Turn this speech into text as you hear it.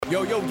Yo,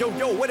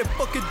 what it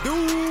fucking do?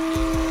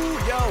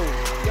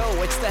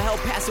 Yo, it's the El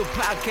Paso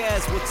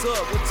Podcast. What's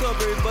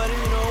up, everybody?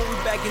 You know, we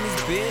back in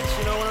this bitch,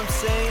 you know what I'm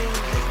saying?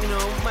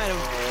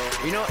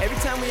 You know, every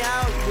time we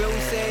out, we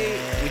always say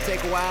we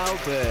take a while,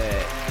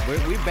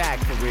 but we back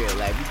for real.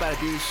 Like, we about to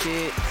do this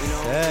shit, you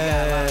know, we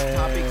got a lot of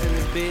topics in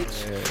this bitch.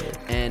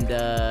 And,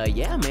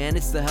 yeah, man,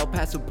 it's the El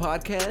Paso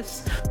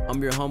Podcast.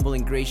 I'm your humble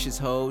and gracious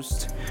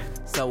host,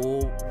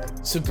 Saul.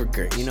 Super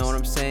great. You know what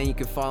I'm saying? You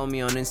can follow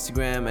me on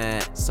Instagram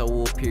at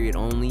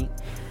Saul_only.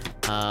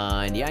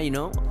 And yeah, you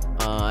know,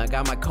 I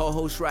got my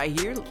co-host right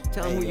here.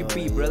 Tell him who you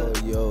be, brother.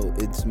 Yo,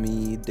 it's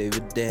me,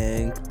 David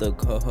Dank, the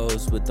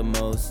co-host with the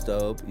most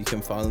dope. You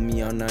can follow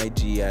me on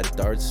IG at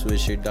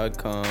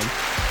dartswisher.com.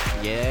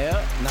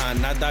 Yeah. Nah,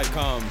 not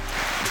 .com.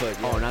 But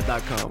yeah. Oh, not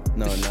 .com.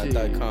 No,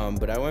 not .com.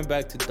 But I went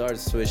back to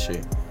Darts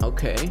Swisher.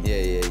 Okay.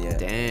 Yeah.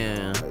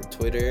 Damn.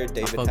 Twitter,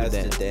 David has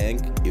the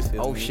Dank. You feel me?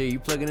 Oh shit, you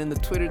plugging in the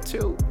Twitter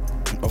too?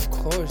 Of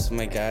course,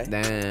 my guy.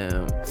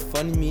 Damn.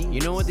 Funny me. You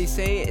know what they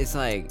say? It's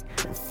like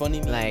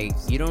funny me. Like,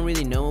 you don't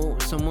really know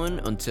someone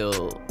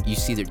until you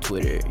see their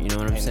Twitter. You know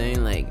what I'm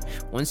saying? Like,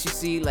 once you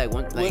see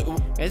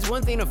it's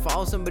one thing to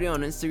follow somebody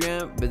on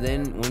Instagram, but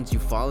then once you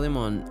follow them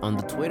on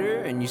the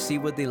Twitter and you see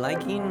what they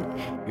liking,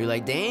 you're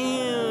like,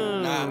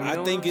 damn. Nah,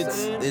 I think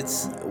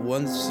it's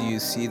once you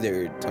see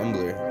their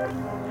Tumblr.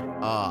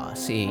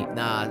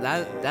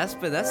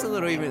 That's a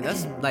little even,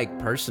 that's like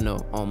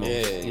personal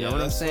almost. You know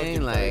what I'm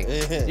saying? Like,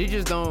 you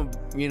just don't,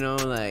 you know,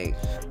 like,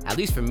 at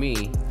least for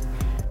me,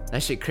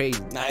 that shit crazy.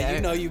 Nah,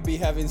 you know you be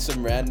having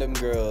some random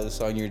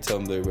girls on your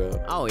Tumblr, bro.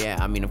 Oh yeah,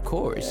 I mean, of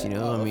course, you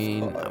know. I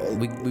mean,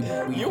 we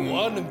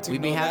want them to. We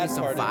be having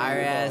some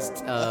fire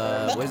ass.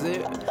 What is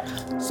it?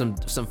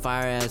 Some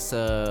fire ass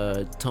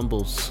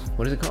tumbles.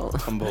 What is it called?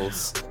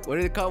 Tumbles. What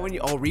is it called when you?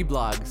 Oh,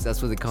 reblogs.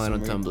 That's what they call it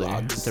on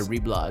Tumblr. It's a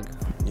reblog.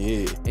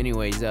 Yeah.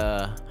 Anyways,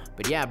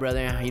 but yeah,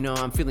 brother. You know,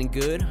 I'm feeling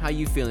good. How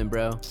you feeling,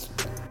 bro?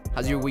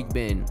 How's your week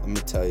been? Let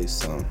me tell you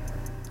something.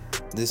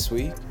 This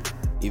week,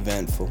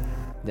 eventful.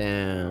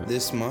 Damn.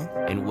 This month.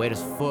 And wet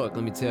as fuck,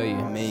 let me tell you.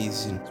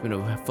 Amazing. It's been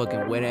a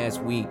fucking wet ass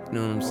week, you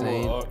know what I'm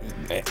saying?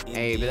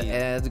 Hey, but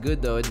that's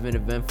good though. It's been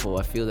eventful.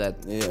 I feel that.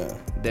 Yeah.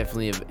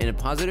 Definitely in a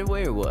positive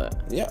way or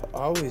what? Yeah,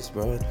 always,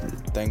 bro.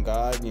 Thank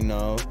God, you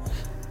know,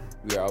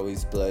 we're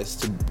always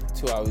blessed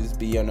to always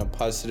be on a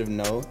positive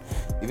note.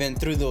 Even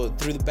through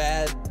the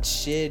bad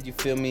shit, you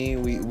feel me?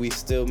 We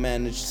still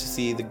manage to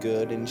see the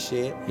good and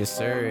shit. Yes,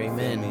 sir.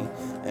 Amen. Me?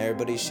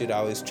 Everybody should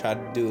always try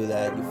to do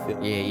that. You feel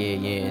me?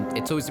 Yeah.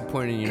 It's always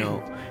important, you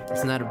know.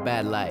 It's not a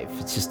bad life.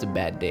 It's just a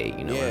bad day.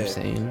 You know what I'm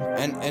saying?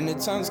 And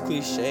it sounds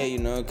cliche, you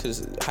know,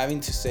 because having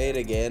to say it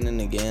again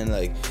and again,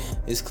 like,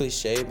 it's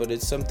cliche, but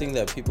it's something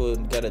that people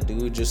gotta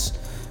do. Just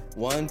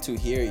one, to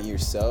hear it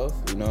yourself,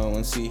 you know.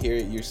 Once you hear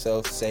it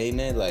yourself saying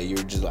it, like, you're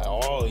just like,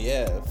 oh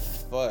yeah,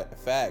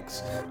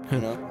 facts, you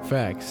know.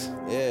 Facts.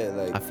 Yeah,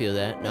 like, I feel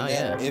that. No,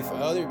 yeah. If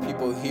other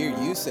people hear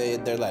you say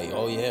it, they're like,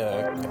 oh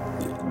yeah,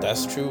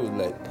 that's true.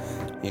 Like,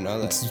 you know,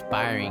 like, it's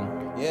inspiring.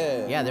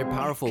 Yeah, they're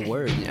powerful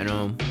words. You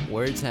know,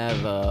 words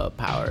have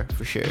power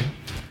for sure.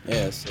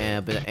 Yes.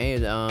 Yeah, but hey,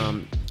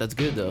 that's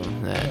good though.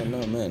 Yeah,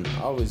 no, man,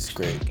 always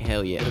great.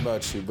 Hell yeah. What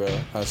about you, bro?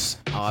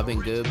 I've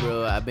been good,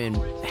 bro. I've been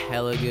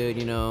hella good,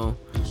 you know.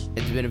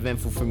 It's been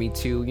eventful for me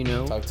too, you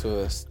know. Talk to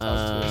us.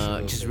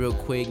 Just real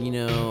quick, you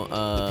know.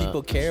 The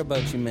people care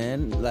about you,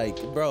 man. Like,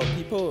 bro,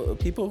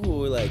 people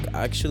who like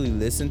actually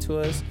listen to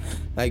us,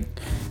 like,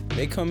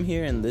 they come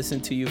here and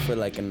listen to you for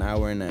like an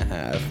hour and a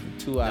half,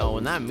 2 hours. No,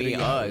 not me,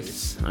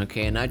 us.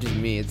 Okay, not just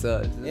me, it's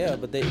us. Yeah,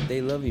 but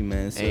they love you,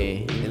 man. So,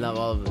 hey, they love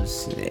all of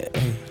us. Yeah.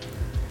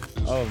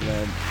 Oh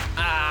man,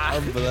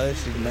 I'm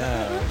blushing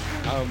now.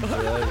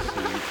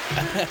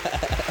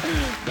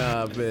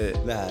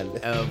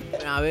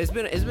 It's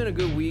been a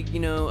good week, you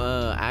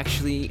know.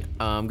 Actually,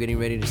 I'm getting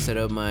ready to set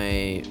up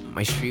my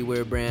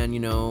streetwear brand. You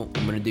know,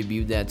 I'm gonna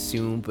debut that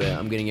soon, but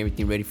I'm getting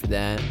everything ready for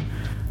that.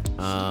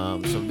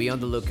 So be on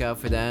the lookout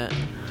for that.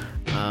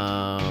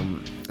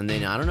 And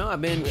then I don't know.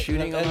 I've been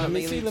shooting a lot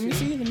lately. Let me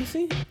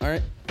see. All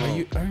right. Are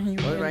you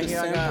right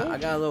here? I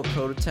got a little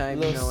prototype.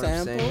 You know what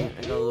I'm saying?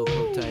 I got a little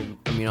prototype.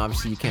 I mean,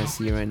 obviously you can't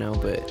see it right now,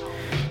 but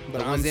the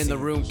ones in the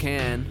room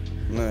can.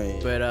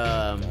 Nice. But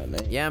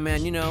yeah,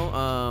 man. You know,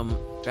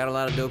 got a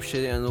lot of dope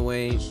shit on the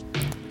way.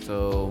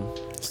 So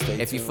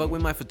if you fuck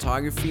with my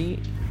photography,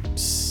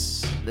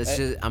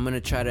 I'm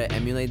gonna try to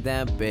emulate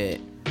that, but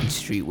in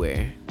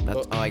streetwear.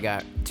 That's all I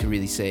got to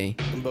really say.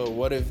 But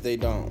what if they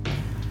don't?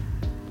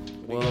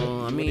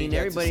 Well, I mean,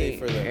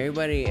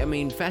 everybody. I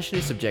mean, fashion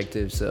is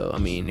subjective, so I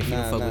mean, if you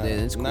fuck with it,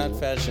 it's cool. Not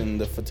fashion,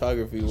 the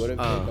photography. What if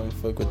they don't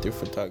fuck with your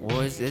photography?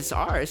 Well, it's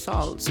art. It's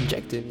all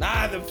subjective.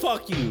 Nah, then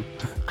fuck you.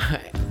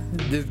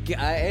 This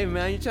guy, hey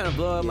man, you trying to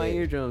blow out my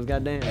eardrums?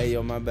 Goddamn. Hey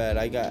yo, my bad.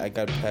 I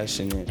got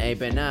passionate. Hey,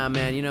 but nah,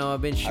 man. You know,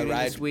 I've been shooting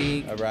this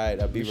week. All right,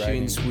 I'll be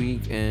shooting this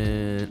week,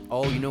 and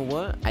you know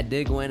what? I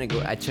did go in and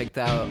I checked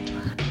out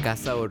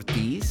Casa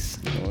Ortiz.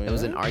 Oh, yeah? It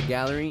was an art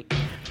gallery.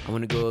 I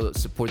want to go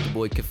support the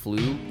boy Keflu.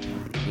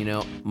 You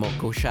know,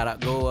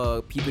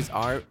 go peep his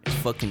art. It's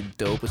fucking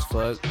dope as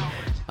fuck.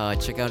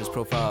 Check out his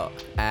profile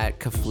at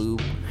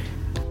Kafloob.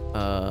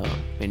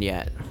 And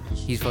yeah,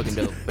 he's fucking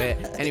dope.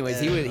 But anyways,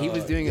 he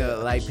was doing a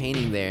live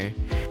painting there,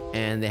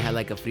 and they had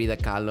like a Frida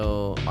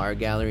Kahlo art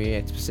gallery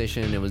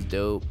exposition. It was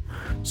dope.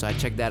 So I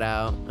checked that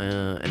out,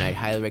 and I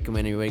highly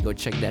recommend everybody go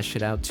check that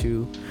shit out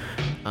too.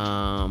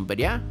 But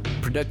yeah,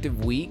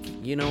 productive week,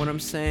 you know what I'm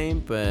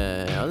saying?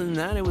 But other than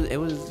that, it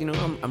was you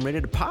know, I'm ready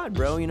to pod,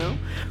 bro, you know?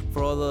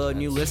 For all the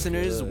new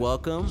listeners,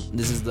 welcome.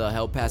 This is the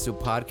El Paso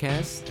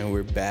podcast. And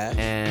we're back.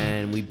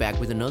 And we back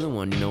with another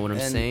one, you know what I'm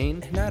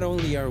saying? Not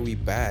only are we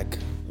back,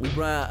 we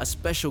brought a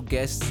special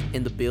guest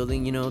in the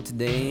building, you know,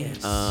 today.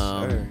 Yes,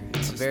 sir.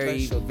 It's a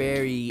very,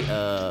 very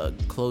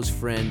close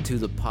friend to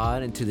the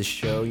pod and to the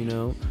show, you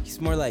know? He's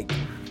more like...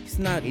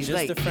 He's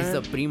like, a friend. he's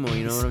a primo,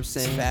 you know what I'm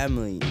saying? It's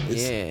family.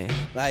 Yeah.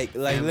 Like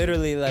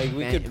literally, like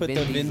we could put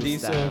the Vin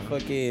Diesel style.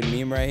 fucking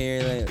meme right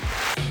here. Like,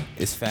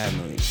 it's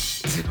family.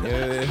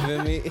 You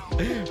feel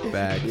me?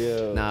 Back.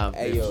 Yo. Nah,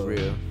 Hey, for yo.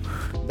 real.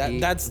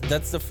 That's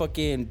the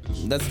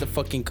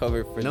fucking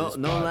cover for No this.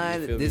 no pod, lie,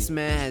 you feel this me?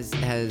 man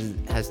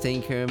has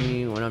taken care of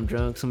me when I'm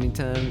drunk so many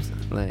times.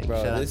 Like,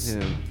 Bro, shout out to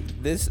him.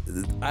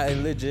 I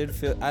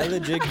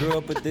legit grew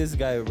up with this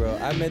guy, bro.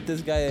 I met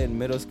this guy in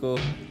middle school.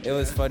 It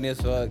was funny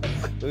as fuck.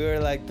 We were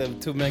like the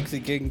two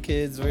Mexican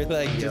kids. We're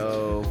like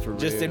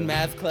just in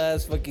math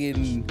class,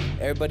 fucking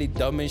everybody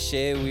dumb as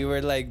shit. We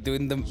were like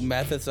doing the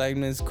math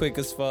assignments quick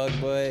as fuck,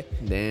 boy.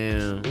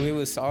 Damn. We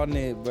was on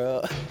it,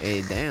 bro.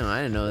 Hey, damn,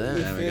 I didn't know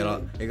that.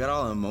 Damn, it got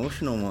all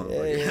emotional,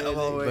 motherfucker. Yeah, I'm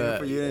all waiting but-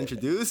 for you to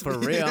introduce For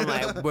me. real, I'm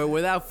like, but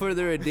without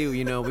further ado,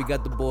 you know, we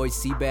got the boy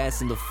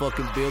Seabass in the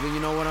fucking building. You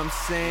know what I'm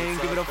saying?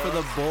 Give it up for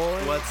the boy.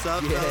 What's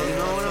up, Yeah, fellas? you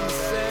know what I'm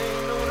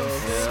saying? You know what I'm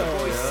saying? The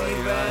boy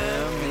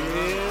Seabass.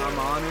 I'm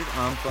honored.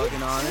 I'm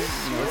fucking honored.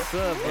 You know? What's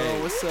up, bro?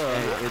 Hey, What's up?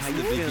 Hey, it's How the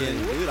you beginning.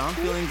 feeling? Dude, I'm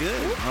feeling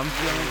good. I'm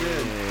feeling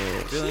good.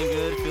 Yeah. Feeling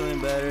good,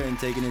 feeling better, and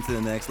taking it to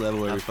the next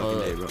level every fucking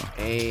day, bro.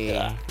 Hey,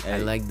 I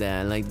Hey. like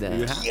that. I like that.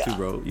 You have to,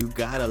 bro. You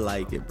gotta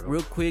like it, bro.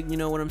 Real quick, you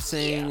know what I'm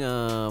saying?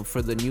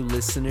 For the new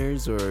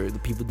listeners or the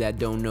people that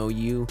don't know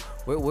you,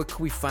 where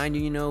can we find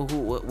you? You know,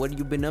 what have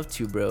you been up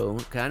to, bro?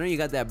 'Cause I know you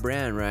got that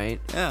brand, right?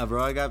 Yeah,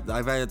 bro. I've got the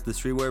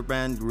streetwear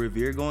brand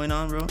Revere going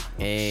on, bro.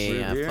 Hey,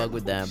 Revere. I fuck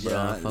with that, bro.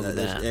 I fuck with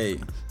that. Hey,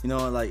 you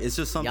know, like it's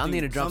just something. Y'all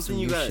need to drop something some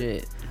you new got,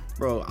 shit.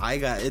 bro.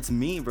 It's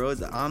me, bro.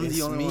 I'm It's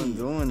the only me. one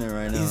doing it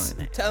right now.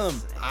 Tell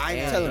him. I Hey.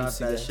 gotta Tell him, drop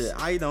that Seabass. shit.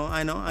 I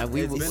know.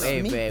 We It's been-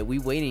 hey, me. man, we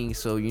waiting.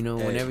 So you know,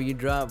 Hey. whenever you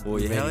drop, Boy,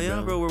 we hell ready,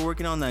 yeah, bro. We're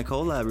working on that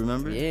collab.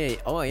 Remember? Yeah.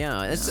 Oh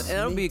yeah.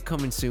 That'll be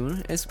coming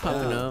soon. It's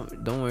popping Yeah.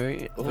 up. Don't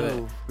worry.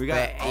 But, We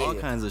got but, all hey,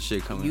 kinds of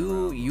shit coming.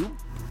 You.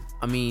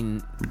 I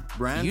mean,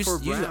 brand you, for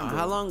you, brand.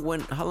 how bro.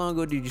 how long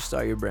ago did you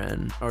start your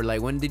brand, or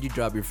like when did you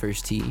drop your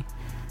first tee?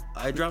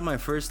 I dropped my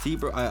first tee,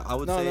 bro. I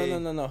would say.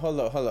 No. Hold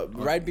up.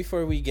 Right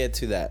before we get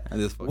to that, I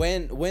just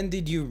fucking- when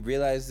did you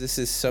realize this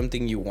is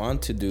something you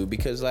want to do?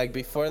 Because like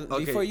before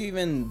you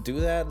even do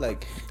that,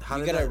 like How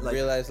you did gotta that, like-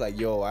 realize like,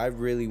 yo, I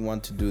really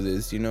want to do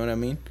this. You know what I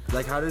mean?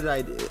 Like, how did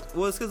I?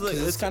 Well, it's because like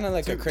 'Cause it's kind of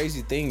like a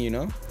crazy thing, you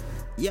know?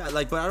 Yeah,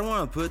 like, but I don't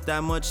want to put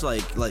that much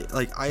like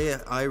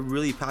I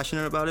really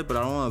passionate about it, but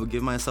I don't want to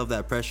give myself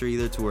that pressure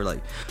either to where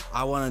like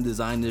I want to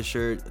design this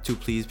shirt to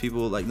please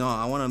people. Like, no,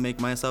 I want to make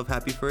myself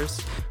happy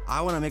first. I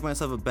want to make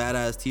myself a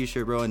badass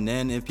T-shirt, bro, and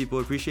then if people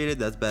appreciate it,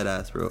 that's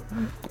badass, bro.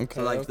 Okay.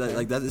 So like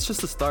okay. that, it's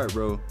just a start,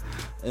 bro.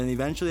 And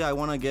eventually, I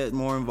want to get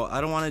more involved.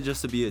 I don't want it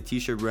just to be a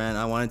T-shirt brand.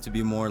 I want it to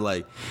be more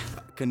like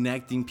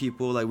connecting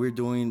people. Like we're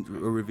doing a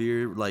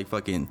Revere like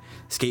fucking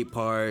skate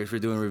parks. We're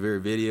doing Revere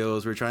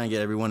videos. We're trying to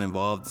get everyone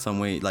involved some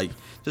way. Like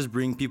just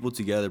bring people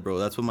together, bro.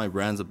 That's what my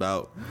brand's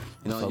about.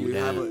 You know, you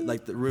have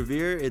like the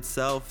Revere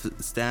itself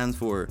stands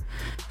for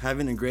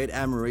having a great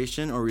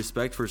admiration or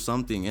respect for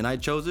something, and I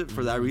chose it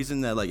for that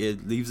reason. That like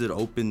it leaves it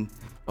open.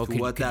 Oh, To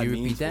could, what could that you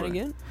means repeat that for it.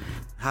 again?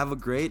 Have a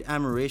great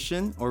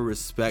admiration or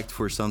respect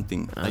for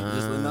something. Like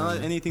just not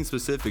anything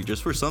specific,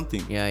 just for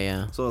something.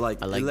 Yeah. So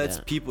like, I like it lets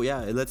that. people,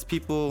 it lets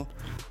people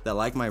that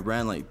like my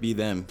brand like be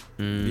them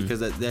because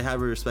they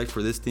have a respect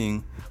for this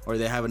thing or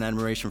they have an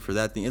admiration for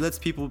that thing. It lets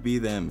people be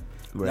them.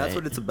 And That's Right.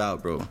 what it's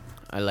about, bro.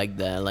 I like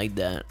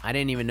that. I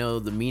didn't even know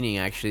the meaning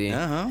actually.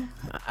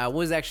 I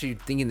was actually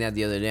thinking that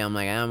the other day. I'm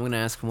like, I'm gonna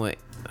ask him what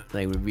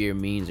like Revere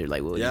means or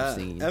like what Yeah, you're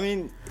singing. I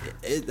mean,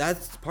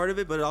 that's part of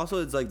it, but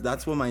also it's like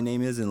that's what my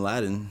name is in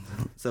Latin.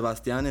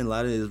 Sebastian in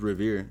Latin is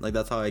Revere. Like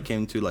that's how I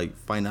came to like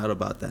find out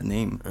about that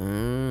name.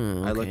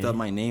 I looked okay. up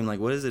my name, like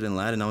what is it in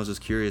Latin? I was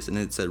just curious, and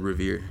it said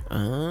Revere.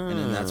 And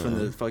then that's when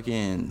the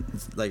fucking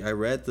like I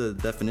read the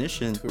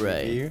definition,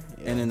 Right. Revere?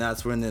 and then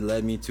that's when it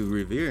led me to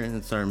Revere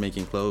and started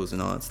making clothes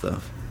and all that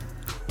stuff.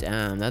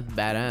 Damn, that's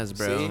badass,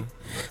 bro. See?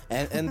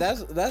 And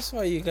that's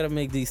why you gotta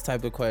make these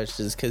type of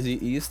questions, because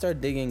you start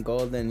digging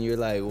gold and you're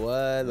like,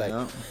 what? Like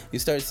Yeah. you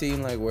start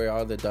seeing like where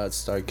all the dots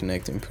start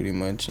connecting pretty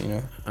much, you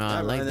know? I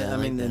like and, that. I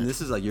mean, like and that.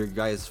 this is like your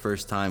guys'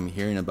 first time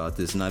hearing about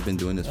this, and I've been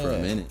doing this for a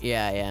Yeah. minute.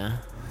 Yeah.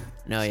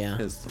 No, yeah.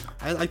 Because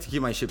I like to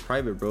keep my shit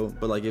private, bro.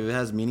 But like, if it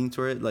has meaning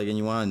to it, like, and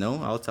you want to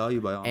know, I'll tell you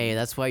by all. Hey,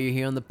 that's why you're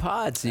here on the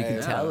pod, so you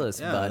can tell us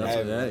about that's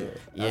it.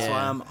 That's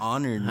why I'm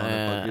honored,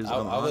 motherfuckers.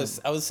 I'm honored.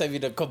 I was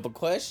saving a couple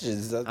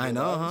questions. That's I what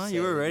know, was huh? You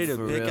saying. were ready to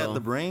For pick real. at the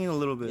brain a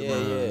little bit, Yeah,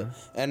 bro. yeah.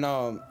 And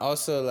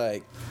also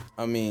like,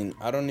 I mean,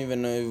 I don't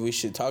even know if we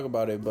should talk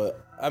about it,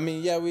 but I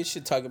mean, yeah, we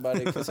should talk about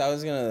it because I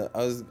was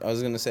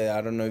gonna say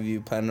I don't know if you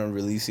plan on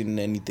releasing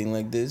anything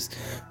like this,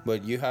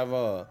 but you have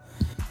a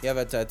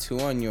tattoo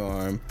on your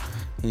arm,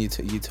 and you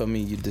told me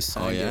you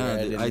designed Oh, yeah, it,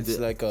 right? And I it's did.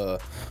 like a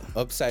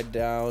upside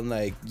down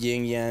like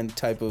yin yang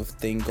type of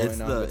thing going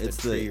on with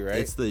the tree, right?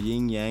 It's the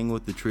yin yang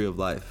with the tree of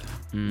life.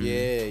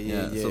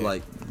 Yeah. So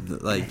like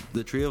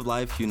the tree of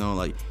life, you know,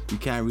 like you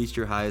can't reach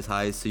your highest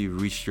highs, so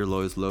you've reached your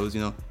lowest lows.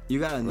 You know, you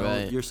gotta know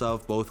Right.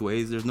 yourself both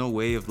ways. There's no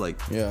way of like,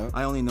 Yeah.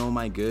 I only know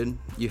my good.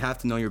 You have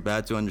to know your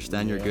bad to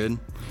understand your Yeah. good.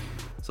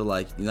 So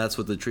like that's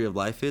what the tree of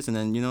life is, and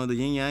then you know the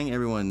yin yang.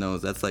 Everyone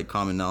knows that's like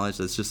common knowledge.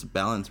 That's just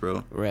balance,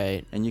 bro.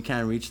 Right. And you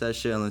can't reach that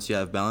shit unless you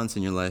have balance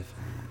in your life.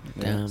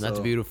 Damn, that's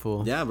So,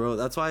 beautiful. Yeah, bro.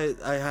 That's why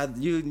I had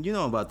you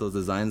know about those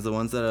designs, the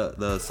ones that are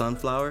the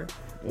sunflower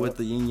with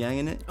the yin yang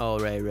in it. Oh,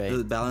 right, right.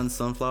 The balanced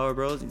sunflower,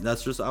 bro.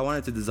 That's just I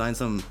wanted to design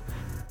some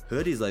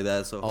hoodies like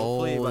that. So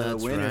hopefully Oh, by the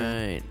that's winter,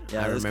 right.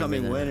 yeah, I this remember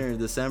coming that. winter,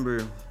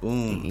 December,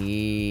 boom,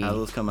 Yeah. have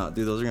those come out,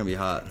 dude. Those are gonna be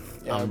hot.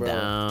 Yeah, I'm bro.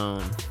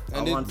 down.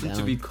 And I want them to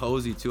down. be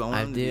cozy too. I want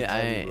I them to be did.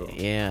 heavy, bro.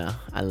 Yeah,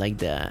 I like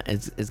that.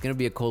 It's gonna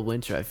be a cold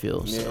winter. I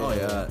feel. So Oh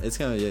yeah, it's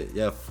gonna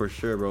yeah for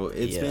sure, bro.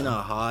 It's been Yeah.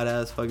 a hot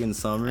ass fucking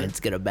summer.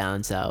 it's gonna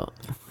balance out.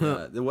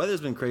 Yeah, the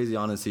weather's been crazy,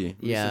 honestly.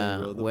 recently, Yeah,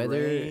 bro. The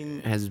weather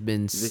rain, has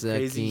been the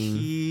crazy sucking.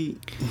 heat.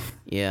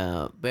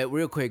 Yeah, but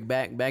real quick,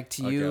 back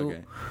to Okay,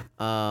 you.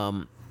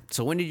 okay.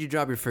 So when did you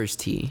drop your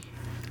first tee?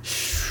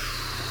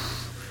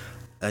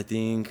 I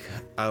think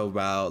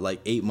about like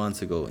 8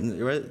 months ago.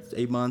 Right?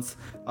 8 months.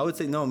 I would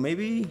say no,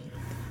 maybe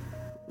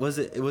was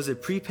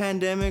it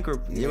pre-pandemic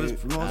or it was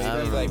most maybe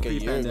definitely like a year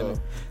pre-pandemic.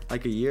 ago.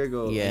 Like a year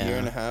ago. Yeah. A year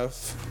and a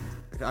half.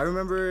 I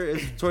remember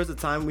it's towards the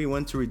time we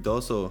went to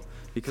Ridoso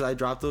because I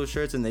dropped those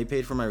shirts and they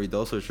paid for my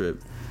Ridoso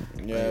trip.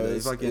 Yeah, Like, they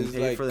it's fucking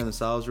paid like, for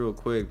themselves real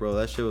quick, bro.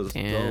 That shit was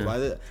Damn.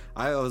 dope.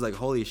 I was like,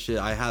 holy shit,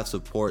 I have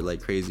support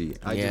like crazy.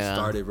 I just Yeah.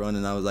 started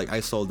running. I was like,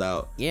 I sold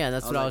out. Yeah,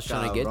 that's what I was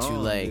trying to get to.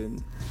 "Cabrón, Like,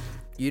 dude."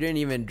 you didn't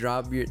even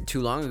drop your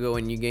too long ago,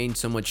 and you gained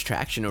so much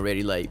traction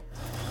already. Like,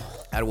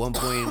 at one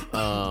point,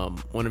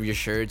 one of your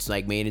shirts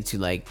like made it to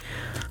like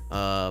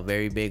a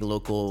very big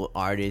local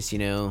artist. You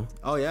know,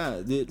 Oh yeah,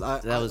 dude.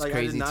 That was I did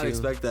crazy, not too.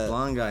 expect that.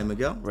 Blonde guy,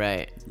 Miguel.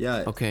 right?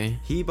 Yeah. Okay.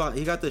 He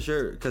got the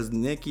shirt because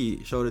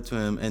Nikki showed it to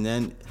him, and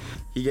then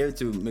he gave it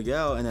to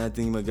Miguel, and I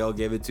think Miguel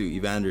gave it to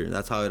Evander.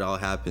 That's how it all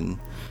happened.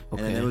 And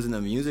then Okay. it was in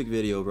a music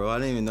video, bro. I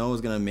didn't even know it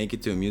was gonna make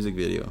it to a music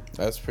video.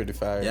 That's pretty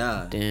fire.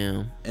 Yeah.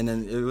 Damn. And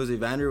then it was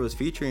Evander was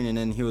featuring, and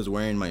then he was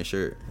wearing my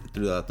shirt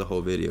throughout the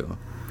whole video.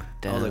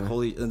 I was like, Damn.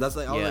 holy, and that's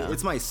like, I was Yeah. like,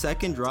 it's my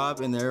second drop,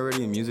 and they're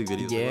already in music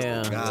videos.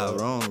 Yeah. God,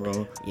 wrong,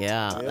 bro.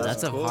 Yeah,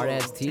 that's a cool. hard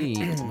ass tee.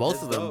 Both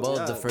It's of them, dope, both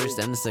yeah. the first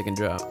and the second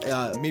drop.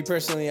 Yeah, Me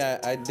personally,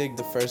 I dig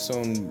the first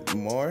one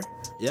more.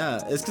 yeah.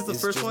 It's because the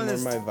It's first just one more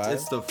is my vibe.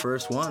 it's the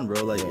first one,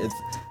 bro. Like it's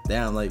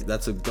damn, like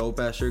that's a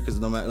dope ass shirt. Because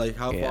no matter like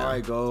how Yeah. far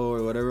I go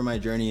or whatever my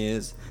journey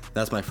is,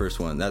 that's my first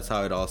one. That's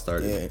how it all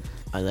started. Yeah.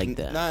 I like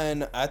that. Nah,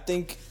 and I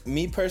think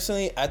me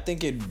personally, I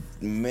think it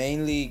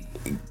mainly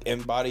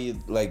embodied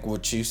like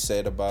what you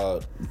said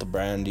about the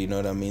brand. You know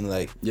what I mean?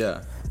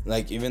 Yeah.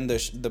 Like even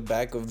the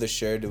back of the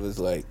shirt, it was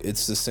like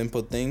it's the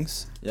simple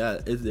things. Yeah,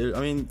 I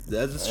mean,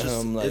 that's just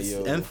I'm like, it's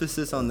yo.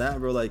 emphasis on that,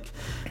 bro. Like,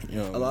 You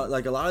know, a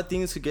lot of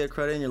things could get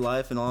credit in your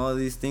life, and all of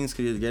these things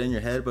could get in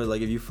your head. But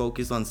like, if you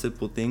focus on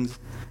simple things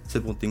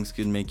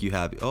could make you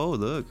happy. Oh,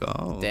 look,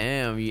 oh,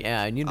 Damn.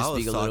 Yeah, I need to I was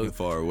speak a talking little.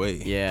 far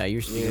away. Yeah,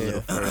 you're speaking a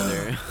little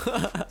further.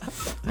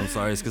 I'm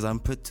sorry, it's because I'm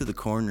put to the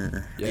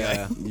corner.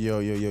 Yeah. Yo.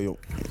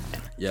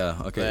 Yeah.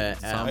 Okay.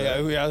 But, So I'm-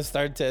 Yeah, we gotta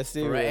start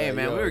testing. Right, hey like,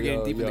 man, yo, we were getting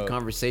yo, deep in yo. the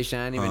conversation.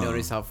 I didn't even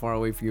notice how far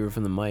away you were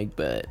from the mic,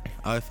 but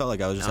I felt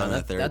like I was just having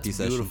a therapy that's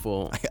session.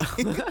 beautiful.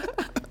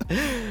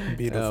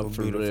 Beautiful,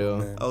 for beautiful, real.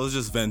 man. I was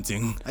just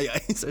venting.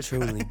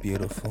 Truly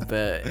beautiful.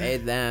 But hey,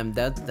 damn,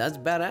 that's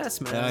badass,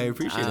 man. Yeah, I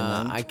appreciate it,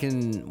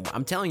 man.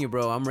 I'm telling you,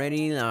 bro, I'm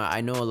ready. I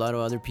know a lot of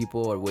other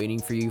people are waiting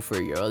for you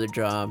for your other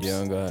jobs.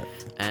 Yeah, God.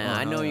 And Oh,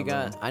 I know hell you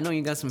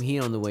yeah, got some heat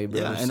on the way, bro.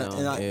 Yeah, and, so.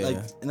 and I yeah. like,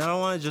 and I don't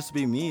want it just to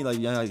be me. Like,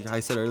 yeah, like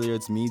I said earlier,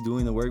 it's me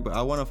doing the work, but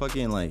I want to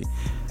fucking like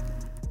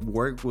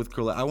work with.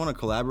 I want to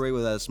collaborate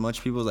with as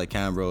much people as I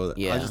can, bro.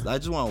 Yeah. I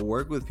just want to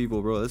work with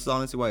people, bro. This is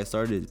honestly why I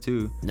started it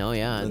too. No,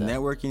 yeah, The that-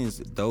 networking is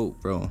dope,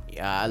 bro.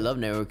 yeah, I love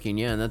networking.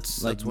 Yeah, and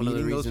that's Like one of the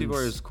meeting reasons. those people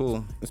is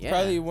cool. It's Yeah.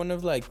 probably one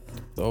of like,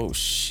 oh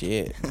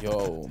shit,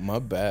 yo, my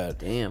bad.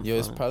 Damn, Yo,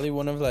 it's fuck. probably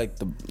one of like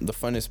the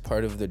funnest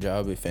part of the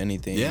job, if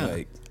anything. Yeah.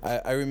 Like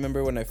I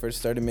remember when I first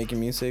started making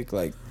music,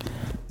 like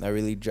that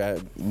really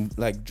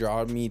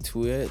draw me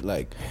to it.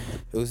 Like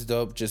it was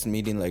dope just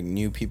meeting like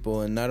new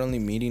people, and not only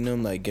meeting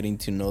them, like getting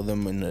to know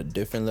them in a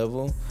different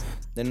level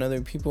than other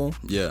people.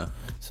 Yeah,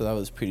 So that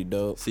was pretty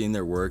dope. seeing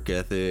their work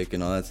ethic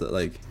and all that stuff.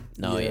 Like,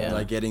 No, yeah.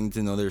 Like getting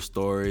to know their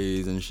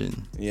stories and shit.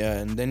 Yeah,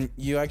 and then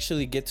you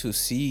actually get to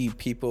see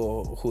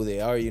people who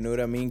they are, you know what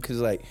I mean? Because,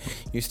 like,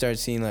 you start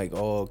seeing, like,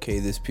 oh, okay,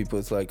 this people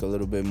is, like, a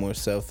little bit more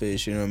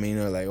selfish, you know what I mean?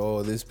 Or, like,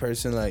 oh, this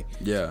person, like,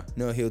 Yeah.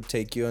 no, he'll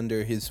take you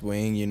under his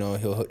wing, you know?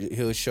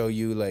 He'll show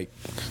you, like,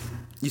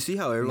 You see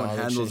how everyone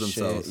knowledge handles and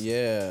shit. themselves.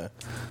 Yeah.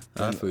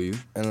 I feel you.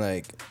 And,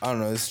 like, I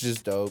don't know, it's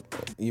just dope.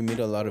 You meet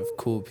a lot of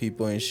cool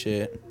people and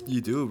shit.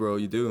 You do, bro.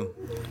 You do.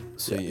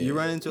 So, yeah. You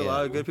run into a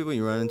lot of good people.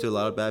 You run into a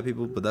lot of bad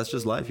people, but that's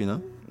just life, you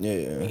know.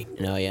 Yeah.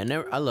 No, yeah.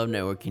 I love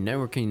networking.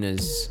 Networking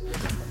is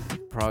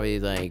probably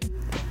like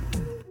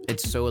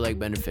it's so like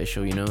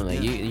beneficial, you know.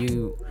 Like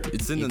you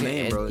It's in you the can-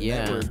 name, bro.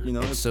 Yeah, Network, you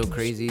know. it's so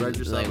crazy Spread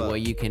yourself like out.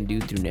 what you can do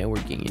through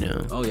networking, you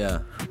know. Oh yeah.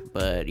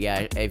 But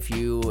yeah, if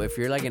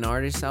you're like an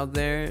artist out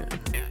there,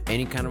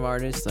 any kind of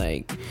artist,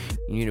 like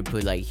you need to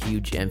put like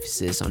huge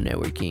emphasis on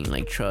networking.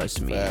 Like trust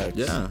me. Facts.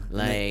 Yeah.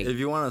 Like- if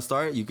you want to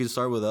start, you can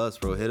start with us,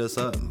 bro. Hit us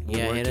up. We'll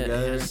Yeah, work hit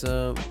us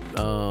up.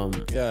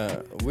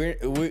 Yeah.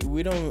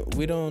 We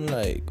don't,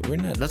 like, we're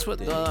not. That's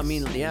what I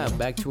mean. Yeah,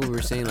 back to what we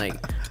were saying. Like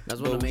that's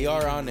what But we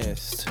are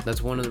honest.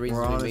 That's one of the reasons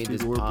We're we honest made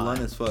this people. We're pod. blunt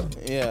as fuck.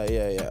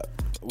 Yeah.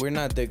 We're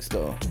not dicks,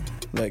 though.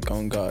 Like,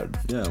 on God.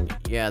 Yeah.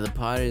 Yeah, the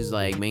pod is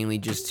like mainly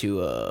just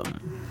to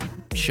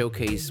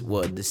showcase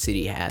what the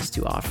city has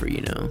to offer,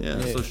 you know. Yeah.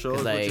 Yeah. So show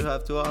us Like- what you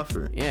have to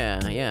offer.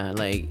 Yeah,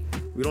 like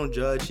We don't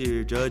judge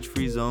here. Judge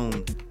free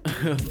zone.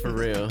 for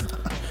real.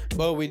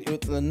 But we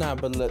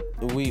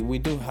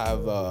do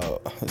have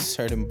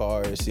certain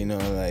bars, you know,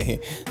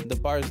 like the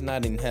bar's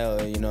not in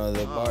hell, you know,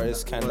 the bar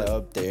is kind of but-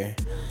 up there,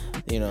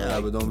 you know, Yeah,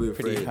 like but don't be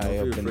pretty afraid. high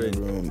Don't up be in afraid.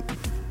 the room.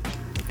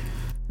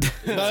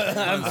 All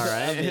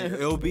right.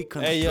 It'll be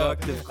Hey yo,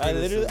 constructive. I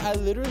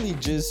criticism. literally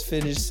just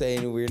finished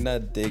saying we're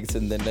not dicks,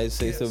 and then I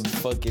say some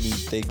fucking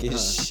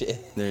dickish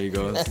shit. There you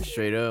go.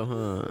 Straight up,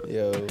 huh?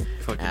 Yo,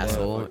 Fucking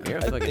Asshole. motherfucker. You're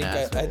a fucking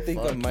asshole. I think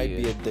I Fuck might you.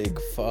 be a dick.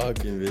 Fuck.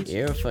 Fucking bitch.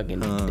 You're a fucking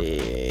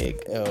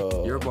dick.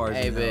 Yo. Your bars.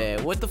 Hey, in hell.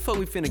 man, what the fuck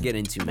we finna get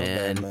into,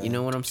 man? bad, man. You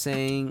know what I'm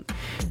saying?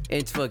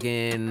 It's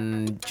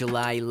fucking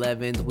July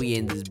 11th. We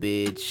in this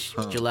bitch.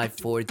 July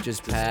 4th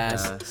just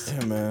passed.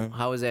 Yeah, man.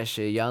 How was that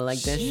shit? Y'all like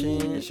that That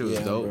shit? shit was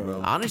Yeah, dope, bro.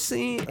 bro.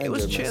 Honestly, it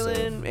was enjoyed myself.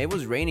 chilling. It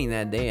was raining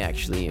that day.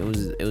 Actually, it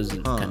was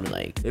kind of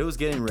like It was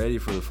getting ready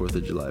for the 4th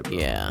of July, bro.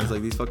 Yeah. It's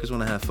like these fuckers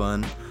want to have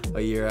fun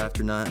a year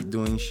after not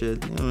doing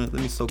shit. You know, let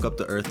me soak up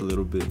the earth a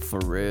little bit. for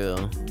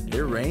real. It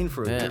rained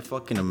for a Yeah. good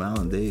fucking amount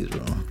of days,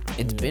 bro.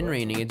 It's been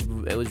raining.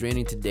 It was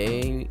raining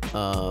today.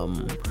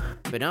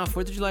 But now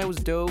 4th of July was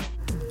dope.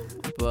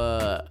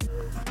 But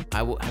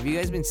have you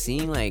guys been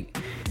seeing like?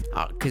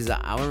 Cause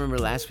I remember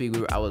last week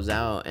I was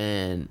out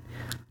and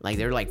like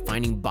they're like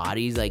finding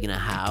bodies like in a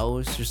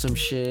house or some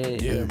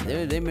shit. Yeah,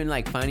 And they've been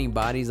like finding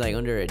bodies like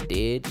under a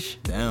ditch.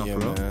 Damn, Yeah,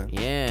 bro. man.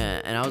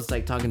 Yeah, and I was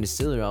like talking to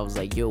Stiller. I was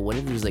like, "Yo, what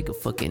if there's like a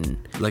fucking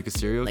Like a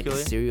serial like killer? a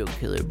serial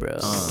killer, bro?"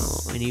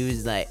 And he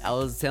was like, I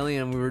was telling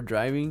him we were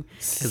driving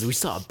because we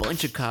saw a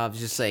bunch of cops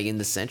just like in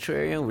the central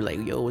area. And we're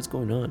like, "Yo, what's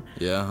going on?"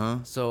 Yeah, huh?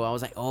 So I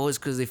was like, "Oh, it's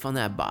because they found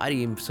that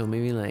body." And so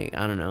maybe like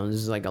I don't know.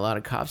 There's like a lot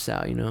of cops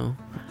out, you know.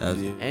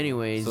 That's-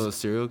 Anyways, So a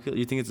serial killer?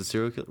 You think it's a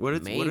serial killer? What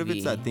if it's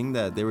Maybe. that thing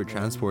that they were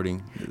transporting?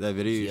 That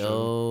video you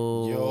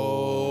showed? yo,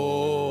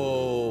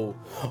 Yo.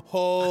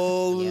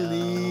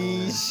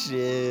 Holy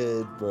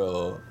shit,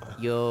 bro.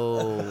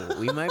 yo,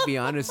 we might be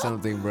onto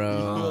something,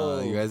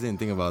 bro. You guys didn't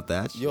think about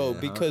that shit, Yo, huh?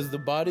 because the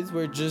bodies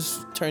were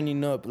just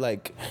turning up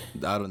like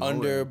Out of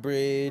under nowhere. a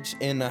bridge,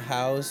 in a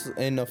house,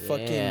 in a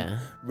fucking Yeah.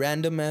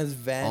 random ass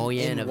van. Oh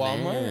yeah, in a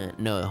Walmart. van.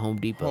 No, Home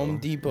Depot. Home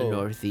Depot. The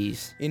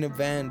Northeast. In a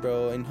van,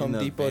 bro. In Home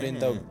In a Depot in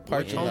the van.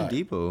 parking Home lot.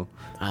 Depot.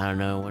 I don't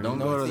know. Don't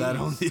go to that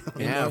Home Northeast. Depot.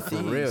 Yeah, for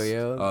Northeast. real,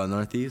 yo. Oh,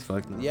 Northeast?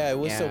 Fuck no. Yeah, it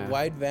was Yeah. a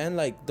wide van,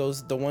 like the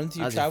ones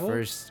you That was your travel.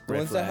 first The red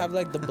ones that flag. have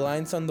like the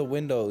blinds on the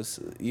windows.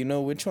 You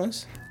know which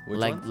ones? Which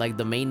like one? like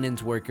the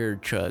maintenance worker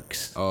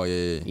trucks. Oh, yeah,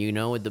 yeah. You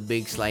know, with the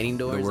big sliding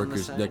doors. The on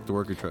workers, the side? like the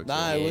worker trucks.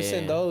 Nah, it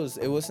wasn't Yeah. those.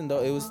 It wasn't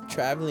those. It was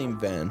traveling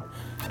van.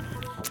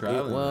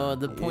 Traveling. Well,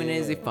 the point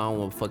is they found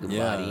one fucking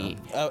Yeah. body.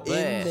 In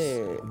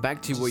there.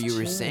 Back to what Just you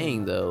were chilling.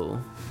 saying though,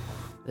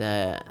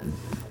 that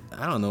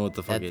I don't know what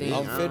the fuck that it thing. is.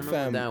 On I don't Fit know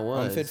Fam. what that On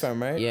was. Fit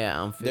Fam, right? Yeah,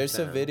 on Fit There's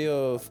a Fam.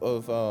 video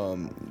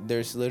of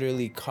there's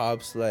literally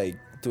cops like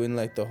doing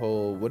like the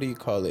whole, what do you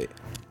call it?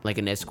 like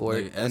an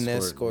escort. Like, An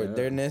escort.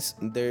 yeah.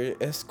 They're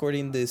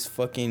escorting this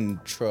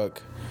fucking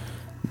truck,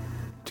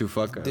 To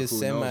fuck this who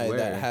semi knows where.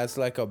 that has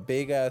like a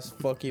big ass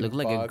fucking Looked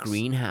like a box.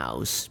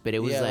 greenhouse, but it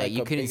was Yeah, like, like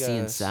you a couldn't big see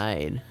ass-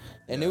 inside.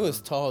 And it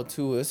was tall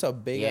too. It's a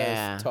big Yeah.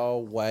 ass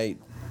tall white,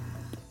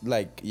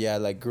 like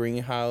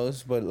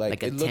greenhouse, but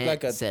Like a it looked tent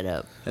like a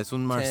setup. Es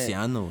un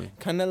marciano, güey.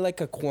 kind of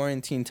like a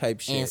quarantine type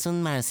shit.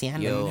 un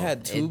marciano. Yo, it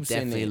had tubes in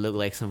definitely it. looked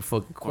like some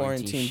fucking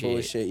Quarantine shit.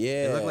 bullshit.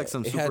 Yeah, It looked like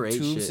some it Super had 8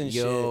 tubes shit. and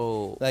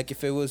Yo. shit. Like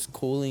if it was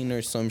cooling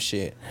or some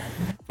shit.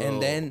 And Bro.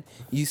 then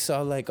you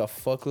saw like a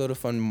fuckload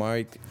of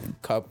unmarked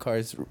cop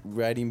cars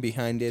riding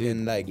behind it,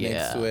 and like next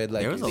yeah. to it,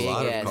 like There was a Big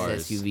lot of ass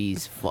cars.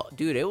 SUVs.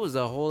 Dude, it was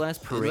a whole ass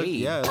It looked- parade.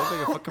 yeah, it looked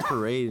like a fucking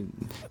parade.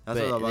 That's But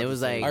what I'm about it to was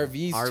say. like-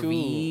 RVs too.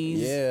 RVs.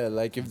 Yeah,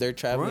 like if they're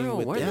traveling Bro,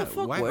 with where their the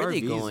fuck why were RVs?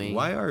 they going?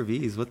 Why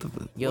RVs? What the?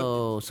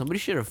 Yo, somebody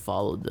should have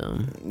followed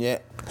them. Yeah.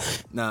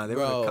 Nah, they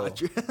Bro. would have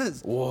caught your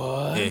ass.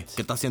 What? Hey,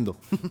 ¿qué está haciendo?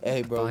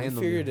 Hey, bro, we Buying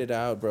them. figured it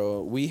out,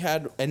 bro. We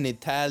had an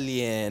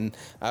Italian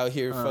out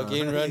here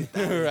fucking running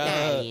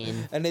around.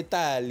 Italian. An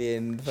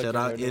Italian. fucking Shout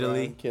out running Italy.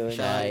 around killing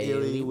Shout out it.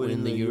 Italy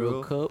win the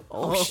Euro Cup.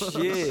 Oh,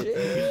 shit.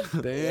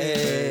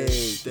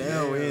 Hey,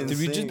 Damn, we did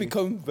we just insane.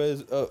 become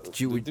best?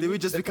 Did we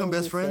just become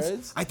best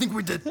friends? I think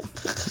we did.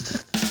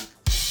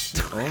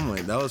 Oh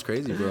my, that was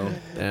crazy, bro.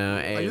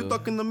 Hey, Are you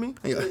talking to me?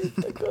 Yeah.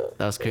 that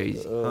was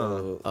crazy.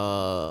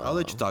 I'll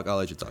let you talk. I'll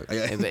let you talk.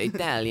 Hey, but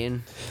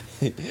Italian.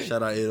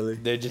 Shout out Italy.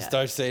 They just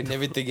start saying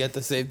everything at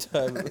the same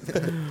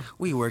time.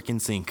 We work in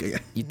sync.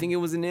 You think it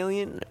was an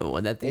alien?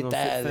 What, that thing on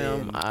Italian.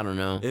 film? I don't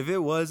know. If it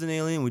was an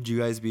alien, would you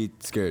guys be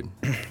scared?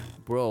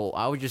 Bro,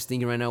 I was just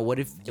thinking right now, what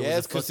if it Yes,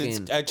 was a because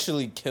fucking... it's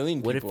actually killing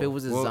people. What if it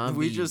was a Well, zombie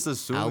we just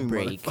assuming,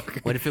 outbreak?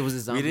 motherfucker. What if it was a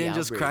zombie We didn't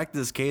just outbreak? crack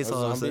this case a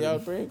all of a zombie sudden.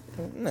 outbreak?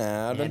 Nah,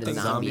 I Had don't a think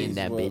zombie in zombies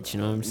that will- bitch, you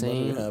know what I'm will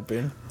saying?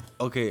 happen.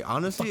 Okay,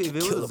 honestly, if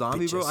it kill was a a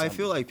zombie, bitch bro, or I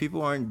feel like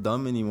people aren't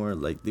dumb anymore.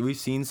 Like, we've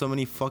seen so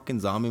many fucking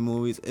zombie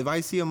movies. If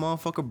I see a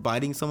motherfucker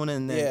biting someone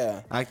in the neck,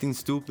 Yeah. acting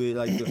stupid,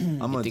 like, I'm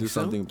gonna Think do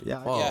so? something.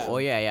 Yeah. Oh, Yeah. oh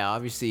yeah,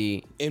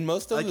 obviously. In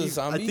most of Like, the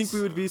zombies, I think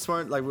we would be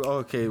smart. Like,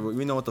 okay,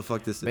 we know what the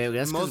fuck this is. Man,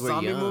 that's In because most we're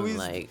zombie young. movies,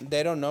 Like,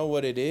 they don't know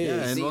what it is.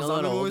 yeah, and seeing most a lot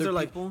zombie of movies older are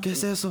like, people. ¿qué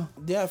es eso?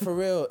 Yeah, for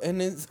real.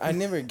 And it's I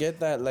never get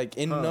that. Like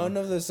in none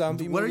of the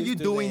zombie What are movies. you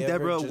do doing, they ever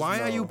Deborah? just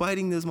Why are you know.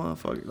 biting this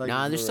motherfucker? Like,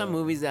 nah, there's some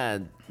movies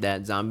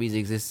that zombies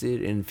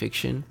existed in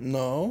fiction.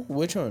 No,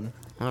 which one?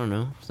 I don't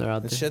know. They're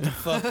out there. Shut the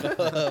fuck up,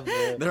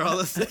 bro. they're all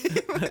the same.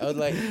 I was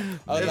like,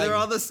 They're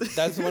all the same.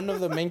 That's one of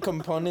the main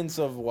components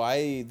of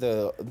why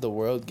the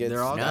world gets.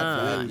 They're all that Nah,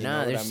 bad, you know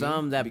what there's I mean?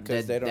 some that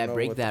Because they don't know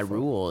break what the that fuck-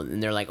 rule,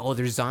 and they're like, oh,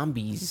 they're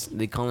zombies.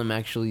 They call them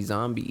actually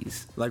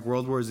zombies. Like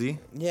World War Z.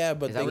 Yeah,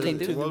 but Is that they what they come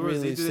do? to the World War Z,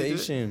 do they do it?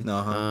 realization.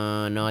 No,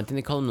 huh? No, I think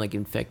they call them like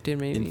infected,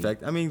 maybe. In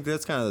fact, I mean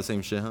that's kind of the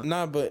same shit, huh?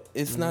 Nah, but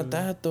it's not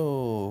that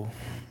though.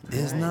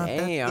 It's not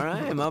Hey, all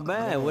right, my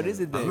bad. What is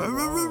it then?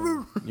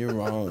 You're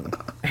wrong.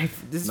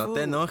 This No fool-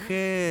 te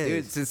enojes.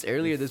 Dude, since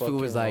earlier, this fool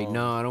was fucking like,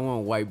 no, I don't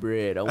want white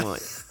bread. I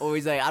want. Oh,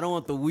 he's like, I don't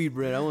want the wheat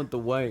bread. I want the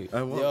white.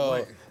 I want Yo,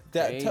 white.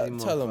 Crazy tell him,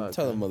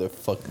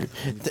 motherfucker.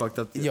 Fucked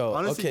up. Yo,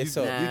 Honestly, okay, you,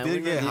 so Nah, you we're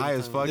did get not high even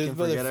as fuck this and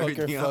forget motherfucker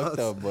everything fucked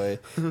else. up, boy.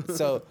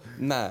 So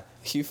nah,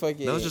 he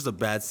fucking. That was just a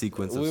bad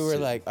sequence. We of were shit.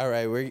 like, all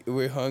right,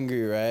 we're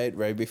hungry, right?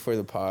 Right before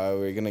the pod,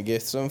 we're gonna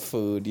get some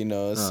food, you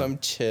know, some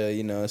chill,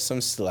 you know, some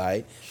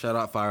slight. shout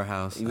out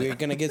Firehouse. We're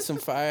gonna get some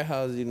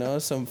firehouse, you know,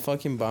 some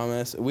fucking bomb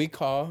ass. We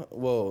call,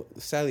 well,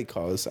 Sally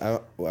calls.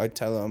 I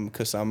tell him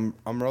because I'm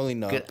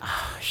rolling up, Good.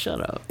 Shut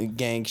up.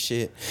 gang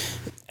shit,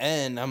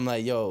 and I'm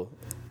like, yo.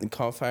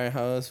 Call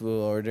Firehouse.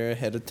 We'll order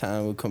ahead of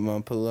time. We'll come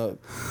on, pull up.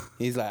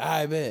 He's like,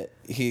 I bet.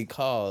 He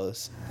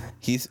calls.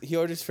 He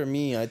orders for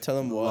me. I tell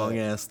him what. Long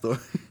ass story.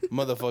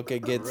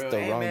 Motherfucker gets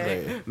the wrong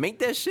way. Make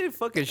that shit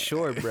fucking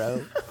short,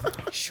 bro.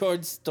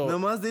 Short story.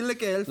 Nomás dile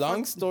que él.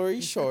 Long story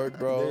short,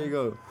 bro. There you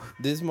go.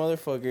 This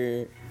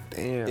motherfucker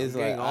Damn. is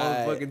getting like, all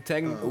 "Aight, fucking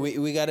technical.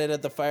 we got it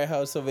at the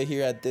firehouse over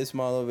here at this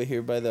mall over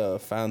here by the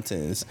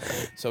fountains.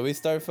 So we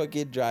start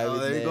fucking driving. Oh,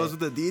 there he there. goes with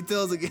the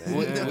details again.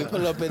 We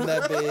pull up in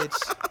that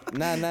bitch.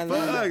 Nah.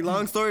 Fuck,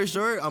 long story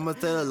short, I'm gonna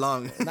tell it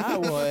long. Nah,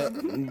 what?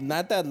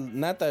 Not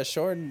that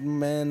short,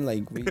 man.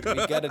 Like we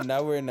got an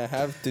hour and a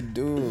half to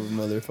do,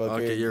 motherfucker.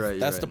 Okay, you're right, you're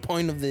That's right. the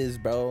point of this,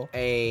 bro.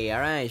 Hey, all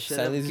right. Shut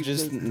Sally's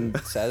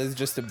up. Sally's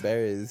just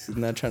embarrassed. He's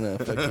not trying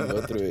to fucking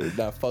go through it.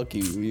 Nah, fuck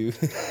you.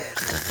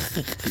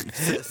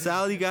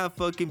 Sally got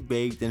fucking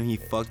baked and he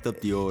fucked up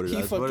the order. He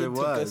That's what fucking it took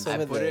was. us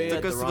over put there. it Took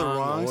at us the to the wrong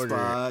wrong order.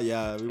 spot.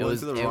 Yeah, we went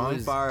to the it wrong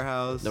was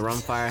firehouse. The wrong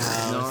No,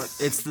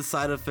 firehouse. it's the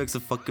side effects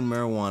of fucking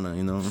marijuana,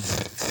 you know?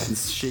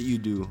 It's shit you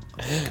do.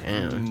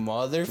 Damn.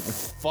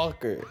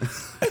 Motherfucker.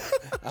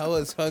 I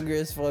was hungry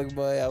as fuck,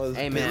 boy. I was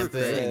Hey, man, pissed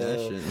but- as Saying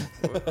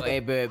hell. that shit. Hey,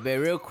 but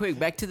real quick,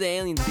 back to the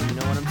alien thing. You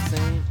know what I'm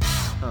saying?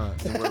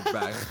 And we're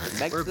back.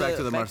 We're back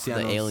to the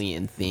Marcianos.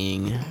 alien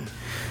thing.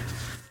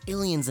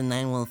 Aliens in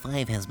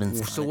 915 has been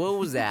So spotted. what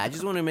was that? I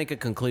just want to make a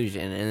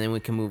conclusion, and then we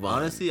can move on.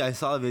 Honestly, I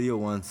saw a video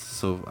once,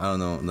 so I don't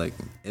know. Like,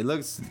 it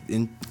looks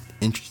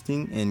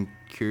interesting and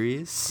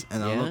curious,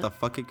 and I don't know what the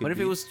fuck it could be. What if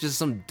it was just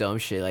some dumb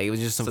shit? Like it was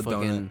just some It's a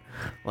fucking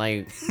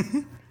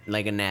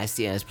like a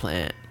nasty ass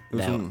plant was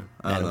that some-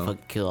 I don't that'll know.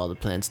 fucking kill all the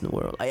plants in the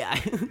world. Well,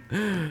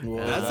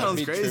 That that'd sounds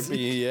be crazy.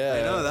 trippy, yeah.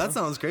 I know that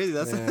sounds crazy.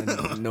 That's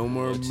No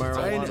more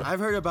marijuana. I've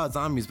heard about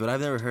zombies, but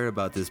I've never heard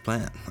about this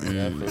plant.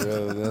 Yeah, for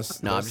real.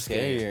 That's, No, I'm that's just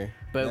kidding. scarier.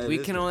 But That we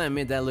is can only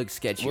admit that looks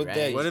sketchy, What right?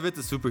 day? What if it's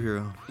a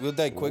superhero? We'll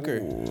die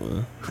quicker.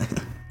 Will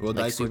die Like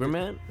quicker?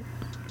 Superman?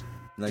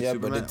 Like Yeah,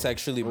 Superman? but it's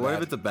actually Or what if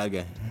bad. it's a bad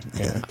guy?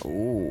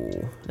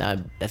 Ooh,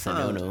 that's a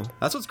no-no.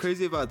 That's what's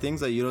crazy about things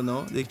that you don't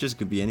know. They just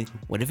could be anything.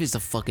 What if it's a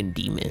fucking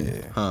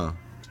demon? Huh?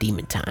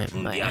 Demon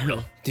time. Like,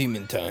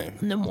 Demon time.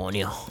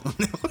 Pneumonia.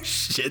 Oh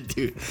shit,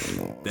 dude.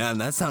 Damn,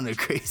 that sounded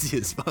crazy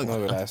as fuck.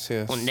 No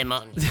gracias.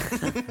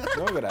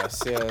 No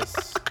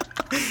gracias.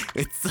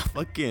 It's the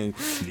fucking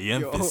the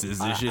emphasis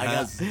this shit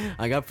has.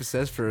 I got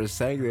possessed for a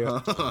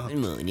second.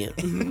 Pneumonia.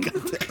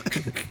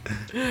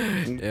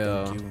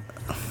 Yeah. Thank you.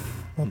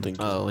 No, thank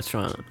you. Oh, what's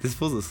wrong? This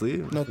fool's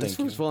asleep. No, This thank you.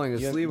 fool's falling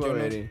asleep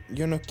already.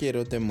 Yo no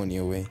quiero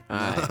demonio, güey.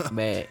 Alright,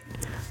 bet.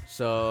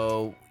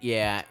 So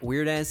yeah,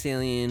 weird ass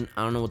alien.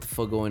 I don't know what the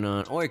fuck going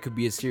on, or it could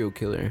be a serial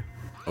killer.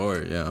 Or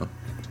yeah.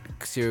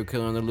 Serial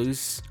killer on the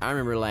loose. I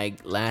remember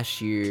like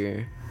last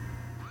year.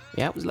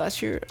 Yeah, it was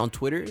last year on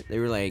Twitter. They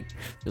were like,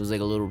 there was like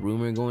a little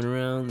rumor going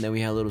around that we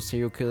had a little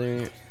serial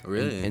killer.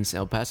 Really? In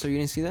El Paso. You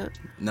didn't see that?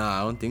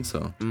 Nah, I don't think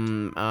so. It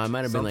might have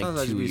been Sometimes like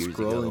I 2 just be years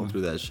scrolling ago.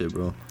 through that shit,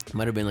 bro.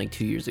 Might have been like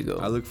 2 years ago.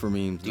 I look for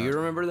memes. Do you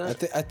remember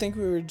that? I think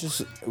we were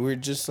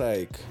just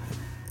like,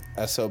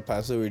 at El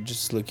Paso, we are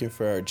just looking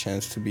for our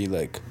chance to be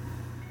like,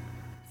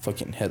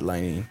 fucking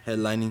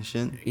headlining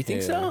shit? You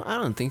think Yeah. so? I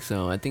don't think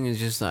so. I think it's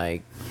just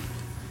like,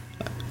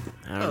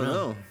 I don't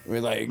know. We're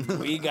like,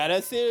 we got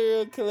a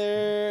serial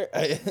killer.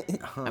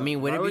 I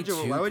mean, would Why it be would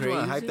you? too Why would you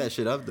want to crazy? hype that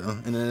shit up though,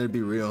 and then it'd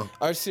be real?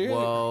 Our serial,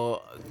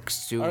 Well,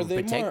 to Are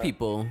they protect more-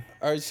 people.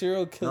 our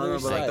serial No,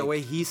 killers, but like the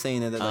way he's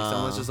saying it, that like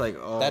someone's just like,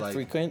 oh, that like,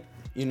 frequent.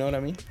 You know what I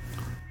mean?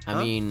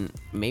 I mean,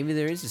 maybe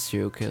there is a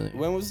serial killer.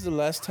 When was the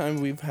last time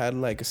we've had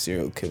like a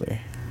serial killer?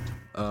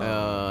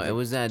 It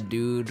was that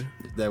dude,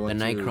 that the went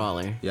to-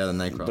 Nightcrawler. Yeah, the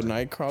Nightcrawler. The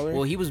Nightcrawler.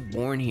 Well, he was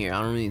born here.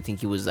 I don't really think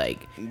he was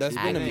like. That's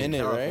been a active.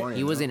 minute, right? California.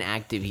 He wasn't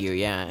active here.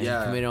 Yeah, Yeah.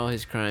 He committed all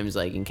his crimes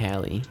like in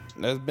Cali.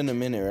 That's been a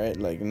minute, right?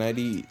 Like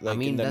 90. Like I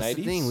mean, in the that's 90s?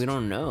 the thing. We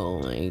don't know.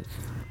 Like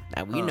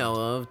that we know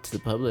of to the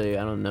public.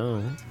 I don't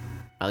know.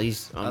 At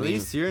least, At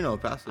least here in El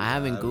Paso. I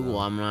haven't don't Googled. know.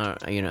 I'm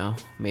not. You know,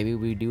 maybe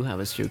we do have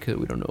a serial killer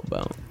we don't know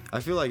about. I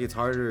feel like it's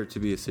harder to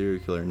be a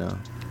serial killer now.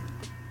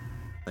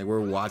 Like we're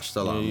watched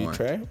a lot You more.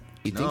 try?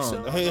 You think No.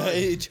 so?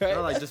 You try?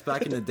 No, like just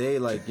back in the day,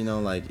 like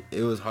like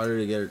it was harder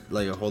to get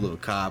like a hold of a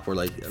cop or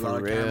like a lot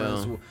of real.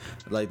 cameras.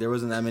 Like there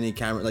wasn't that many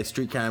camera, like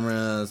street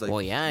cameras. Like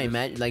Well, yeah, I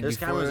imagine like there's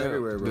before cameras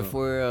everywhere,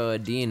 bro.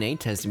 DNA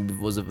testing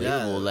was yeah,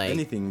 available, like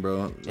anything,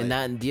 bro. Like, and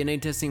that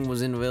DNA testing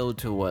wasn't available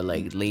to what,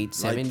 like late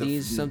like the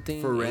 70s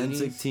something.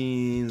 forensic 80s?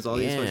 teams, all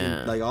these Yeah.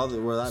 fucking like all the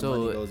where that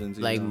money goes So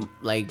into. like you know?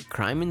 like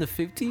crime in the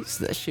 50s,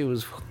 that shit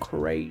was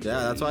crazy. Yeah,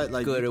 that's why,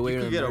 like, Good you away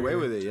could with get away murder.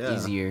 with it, yeah.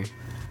 Easier,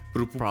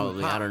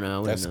 probably. I don't know. I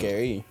wouldn't That's know.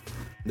 scary.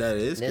 That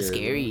is That's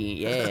scary.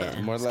 Yeah,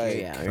 More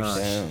Scary like- hours.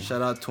 Damn.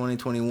 Shout out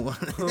 2021.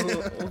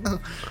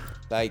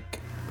 Like,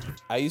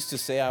 I used to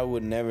say I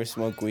would never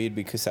smoke weed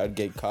because I'd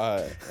get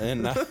caught.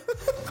 And now,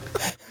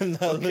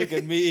 now look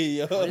at me,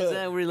 yo. What is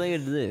that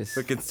related to this?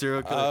 Fucking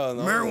serial killer. Oh,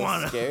 no,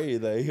 marijuana. that's scary,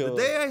 like, yo.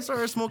 The day I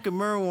started smoking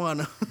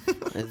marijuana.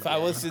 If I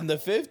was in the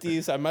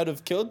 50s, I might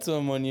have killed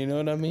someone, you know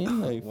what I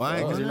mean? Like, Why?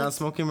 Because fuck. you're not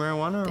smoking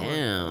marijuana? Or what?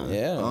 Damn.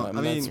 Yeah, Oh, I'm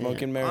I mean, not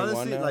smoking marijuana.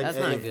 honestly, like, That's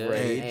Hey, not if- good.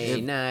 hey, Hey,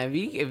 if- nah,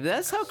 if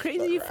that's how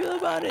crazy you feel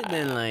about it,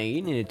 then like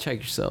you need to check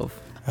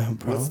yourself.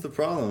 What's the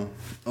problem?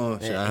 Oh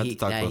shit! I have to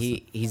talk about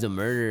He's a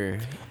murderer.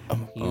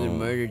 He would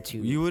murder too.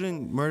 You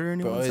wouldn't murder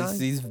anyone? Bro, it's son?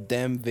 these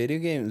damn video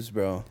games,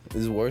 bro.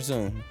 It's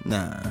Warzone.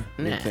 Nah.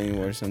 You're Nah. playing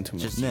Warzone too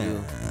much. Just Nah.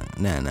 you.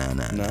 Nah.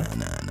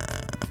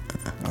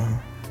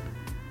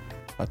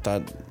 I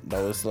thought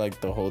that was like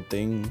the whole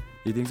thing.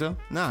 You think so?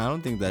 Nah, I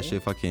don't think that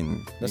shit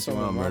fucking That's makes you what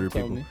my want to mom murder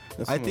told people. me.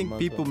 That's I what my think mom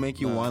people told me. make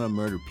you Nah. want to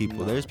murder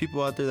people. There's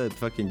people out there that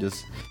fucking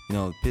just,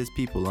 piss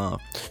people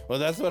off. Well,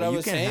 that's what Well, I you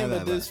was can't saying, have but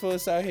that this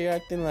fool's out here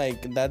acting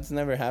like that's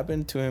never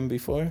happened to him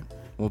before.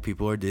 Well,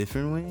 people are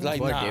different, way. Like,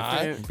 People are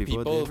nah, different. People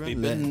are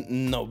different.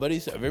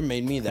 Nobody's ever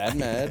made me that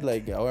mad.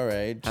 Like, all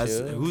right,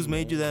 chill. Who's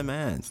made you that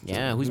mad?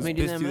 Yeah, who's made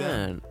you pissed that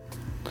man?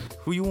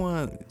 Who you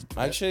want?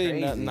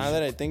 Actually, crazy. now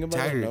that I think about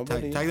Tag it, her.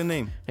 nobody. Tag the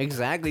name.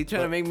 Exactly,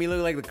 trying to make me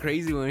look like the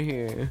crazy one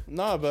here.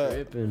 No,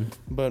 but Tripping.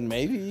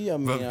 maybe. I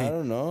mean, But I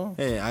don't know.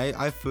 Hey,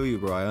 I feel you,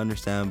 bro. I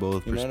understand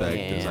both You know what I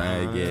mean? perspectives.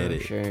 Yeah, I get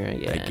it. sure, I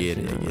guess, get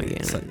it. you know, I get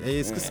It's it. like, hey,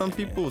 it's 'cause some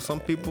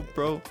people,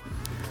 bro.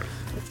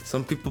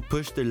 Some people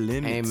push their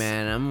limits. Hey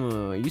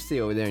man, you stay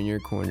over there in your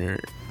corner.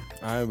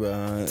 All right,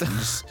 bro.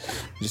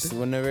 Just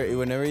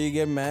whenever you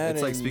get mad,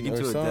 It's like and- speaking or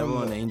to a devil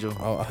something, and an angel.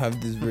 I'll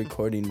have this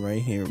recording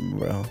right here,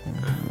 bro.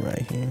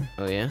 Right here.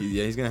 Oh yeah.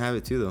 Yeah, he's gonna have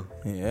it too, though.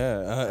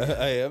 Yeah,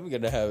 I am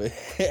gonna have it.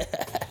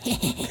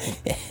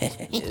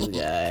 This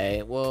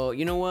guy. Well,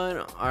 you know what?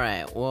 All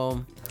right.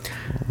 Well,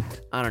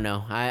 I don't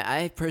know.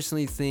 I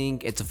personally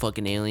think it's a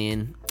fucking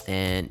alien,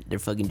 and they're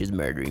fucking just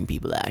murdering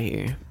people out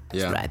here.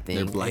 That's what I they're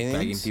think. black bagging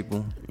Aliens?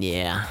 people.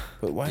 Yeah,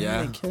 But why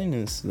Yeah. are they killing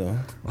us though?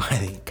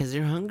 Why? cause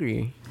they're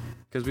hungry.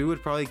 Because we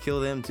would probably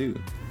kill them too.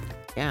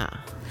 Yeah.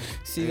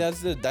 See,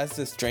 that's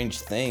the strange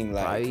thing.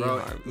 Like, Probably Bro,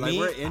 hard. like me,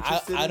 we're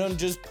interested. I in- don't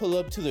just pull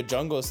up to the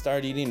jungle,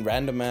 start eating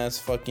random ass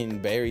fucking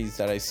berries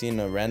that I see in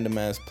a random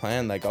ass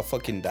plant. Like, I'll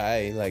fucking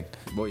die. Like,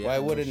 Well, yeah, why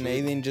no would an shit.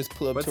 alien just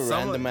pull up But to a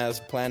someone- random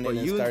ass planet But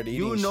and start eating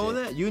you know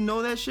shit? that you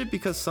know that shit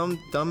because some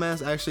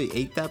dumbass actually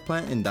ate that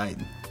plant and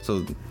died.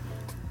 So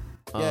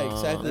Yeah,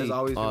 exactly. there's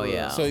always Oh people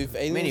yeah. that- So if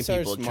Many aliens are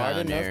people smart trial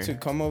and enough error. to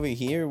come over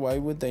here, why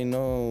would they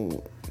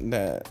know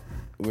that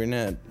we're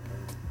not,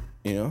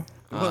 you know?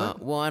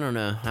 Well, I don't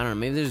know.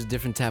 Maybe there's a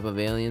different type of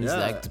aliens. Yeah,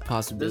 Like the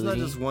possibility. There's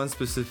not just one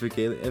specific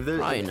alien. If there's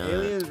Probably if not.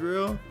 aliens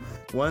real,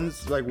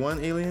 one's like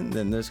one alien,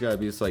 then there's gotta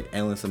be just like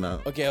endless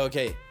amount.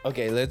 Okay.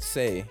 Let's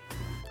say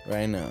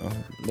right now,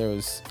 there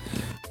was,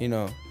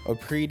 a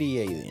pretty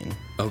alien.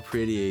 A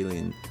pretty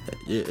alien.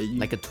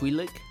 Like a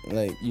Twi'lek?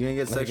 Like, You gonna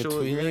get like a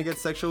sexual? You gonna Twi'lek? get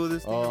sexual with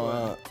this thing? or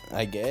what?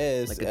 I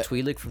guess. Like a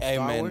Twi'lek from Hey,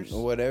 Star man, Wars?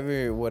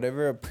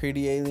 whatever a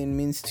pretty alien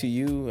means to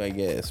you, I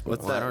guess. But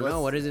What's Well, I that? don't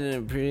know. What is it in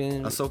a pretty...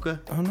 Ahsoka?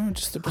 Oh no,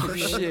 just a pretty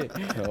shit.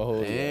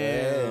 Oh,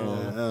 Damn.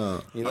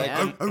 Oh. You like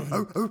Yeah.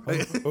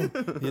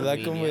 you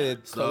like them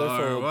with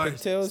colorful Wars.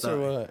 pigtails or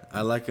what?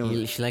 I like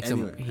him. She likes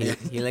anyway. him.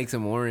 He likes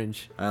him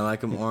orange. I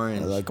like him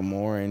orange. I like them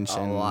orange I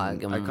and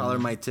like 'em. I call her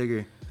my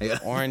Tigger.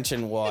 orange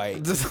and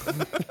white.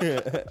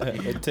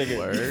 Take a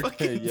word.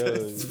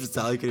 Yo,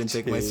 Sally couldn't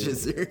take my shit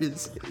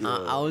serious.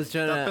 I was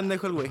trying to...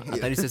 Pendejo el I thought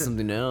güey. you said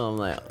something else. I'm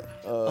like...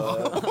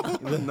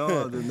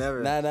 No, dude,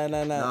 never. nah.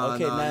 No,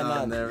 Okay,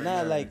 no, never,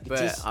 never. Like But,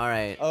 just all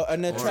right. a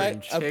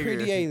Orange.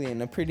 pretty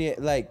alien, a pretty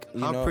like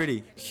How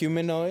pretty?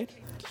 humanoid.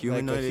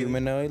 Humanoid. Like a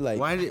humanoid, like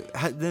Why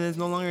then it's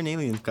no longer an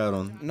alien,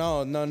 cabrón?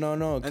 no.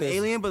 An 'cause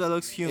alien, but that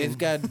looks human. It's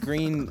got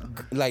green,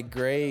 like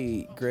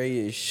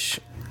grayish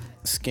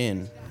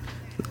skin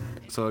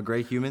So a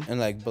gray human. and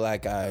like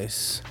black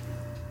eyes.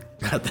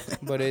 Goddamn.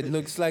 But it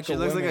looks like She a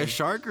looks like woman. a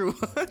shark or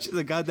what? She's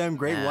a goddamn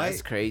great Nah, white.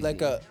 That's crazy.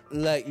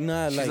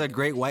 She's a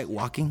great white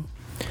walking.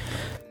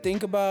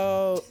 think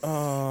about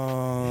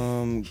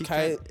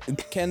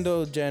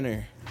Kendall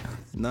Jenner.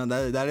 No,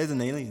 that is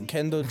an alien.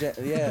 Kendall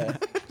Jenner, yeah.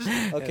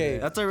 Okay.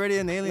 That's already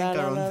an alien, No, no,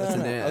 cabrón. no, That's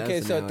no, an no. a- Okay,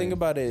 that's so an think alien.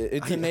 about it.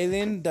 It's an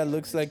alien that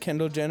looks like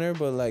Kendall Jenner,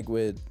 but like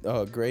with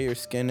grayer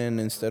skin, and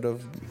instead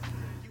of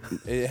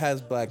it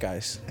has black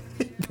eyes.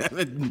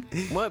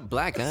 What?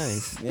 Black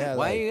eyes? Yeah,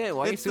 Why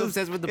like- are you so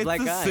obsessed with the black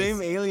it's eyes? the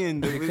same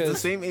alien. It's the Because-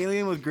 same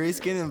alien with gray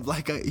skin and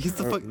black eyes. He's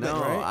the fuck. No,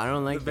 right? I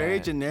don't like the very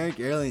that. generic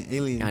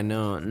alien. I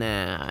know.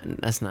 Nah,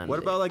 that's not What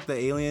it. about like the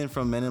alien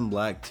from Men in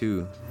Black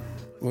 2?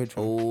 Which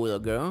one? Oh, the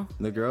girl?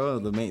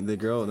 The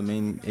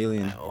main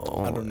alien.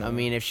 Oh, I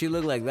mean, if she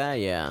looked like that,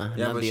 yeah.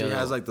 Yeah, Not but the she other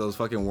has one. like those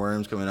fucking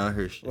worms coming out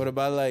her shit. What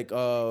about like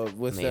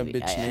what's Maybe.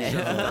 that bitch name?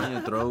 Down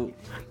your throat.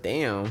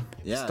 Damn.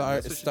 Yeah.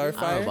 Star that's what she I don't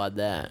know Starfire. about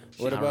that.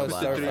 What I don't know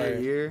about does. Through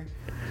Starfire? your ear.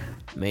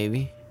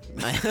 Maybe.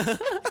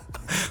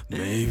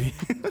 Maybe.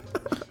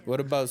 What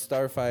about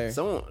Starfire?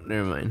 Someone.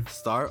 Never mind.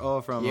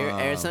 From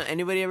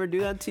Anybody ever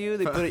do that to you?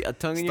 They put a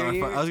tongue in your Starfire.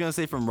 ear? I was gonna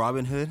say from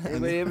Robin Hood.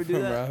 Anybody ever do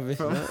that? Robin.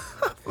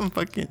 From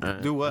fucking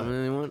do what?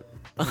 Anyone?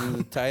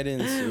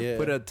 Titans. Yeah.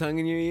 Put a tongue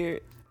in your ear?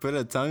 Put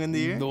a tongue in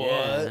the ear.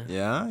 What?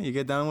 Yeah, you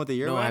get down with the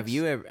ear. No, wax? have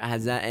you ever?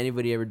 Has that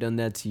anybody ever done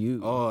that to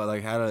you? Oh,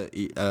 like how to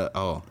eat?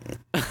 Oh.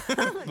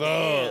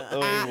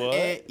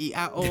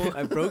 What?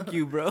 I broke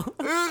you, bro.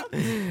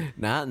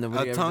 Nah,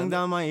 nobody A ever tongue done that?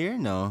 down my ear?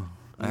 No,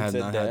 I had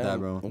not had that,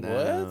 bro.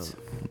 What?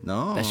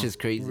 No, That's just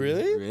crazy.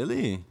 Really?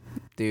 really.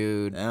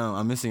 Dude. Damn,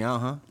 I'm missing out,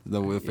 huh?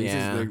 The faces,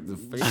 Yeah. the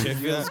faces. Shit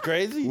feels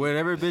crazy.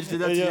 Whatever bitch did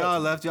that to Yeah. y'all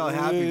left y'all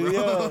happy, bro.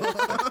 Yo.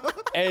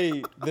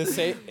 Hey, the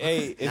same.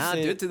 Hey, it's Nah,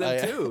 do it to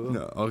them too.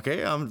 No,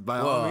 okay, I'm by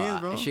all means,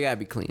 bro. She gotta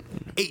be clean.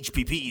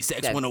 HPP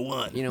Sex That-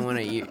 101. You don't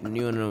wanna. You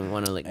don't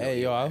wanna like.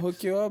 Hey, yo, I'll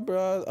hook you up,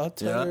 bro. I'll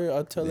tell Yeah. her.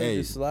 I'll tell her Hey.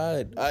 to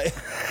slide.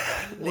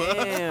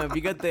 Damn,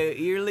 you got the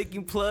ear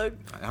licking plug.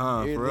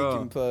 Ear For real.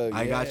 licking plug,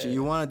 I got you. yeah.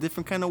 You want a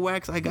different kind of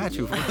wax? I got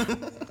you.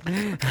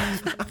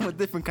 I'm a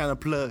different kind of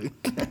plug.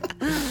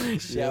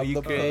 Yo,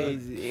 you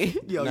crazy.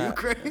 Yo, Nah. you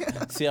crazy?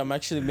 See, I'm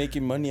actually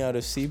making money out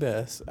of sea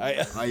bass.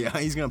 Oh, yeah,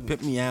 he's gonna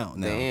pimp me out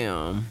now.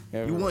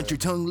 Damn. You want your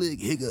tongue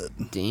licked? Hiccup.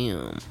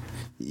 Damn.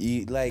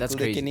 You like That's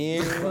licking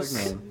crazy. ears?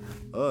 Fuck no.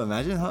 Oh,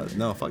 imagine how.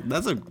 No, fuck.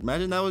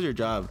 Imagine that was your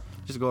job.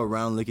 Just go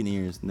around licking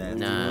ears. Nasty.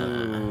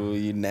 Nah. Ooh,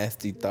 you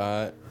nasty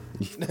thought.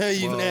 you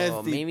Well,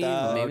 nasty maybe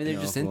thought. maybe they're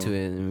Fuck just no, into fool.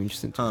 it. Maybe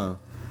just into Huh.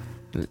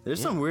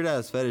 There's some weird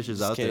ass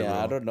fetishes out Just kidding, there,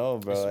 bro. I don't know,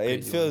 bro. It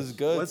crazy feels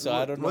good, so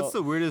I don't know. What's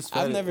the weirdest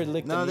fetish? I've never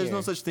licked No, an there's no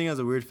ear. such thing as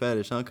a weird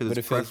fetish, huh? Because But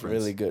it's it feels preference.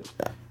 really good.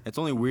 It's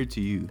only weird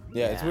to you.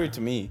 Yeah, it's Yeah. weird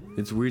to me.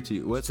 It's weird to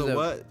you. What? So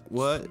the-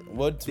 what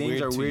What's things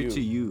weird are to weird you?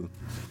 to you?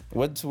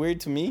 What's weird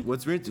to me?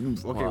 What's weird to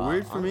okay? Well,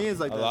 Weird for me is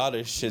like A lot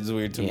of shit's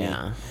weird to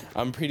Yeah. me.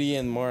 I'm pretty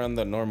and more on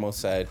the normal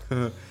side.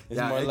 It's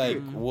Yeah, more I like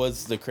agree.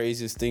 what's the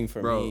craziest thing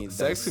for bro. me. Sex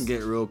That's- can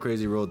get real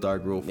crazy, real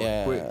dark, real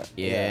yeah, quick.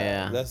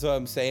 Yeah. That's what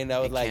I'm saying. I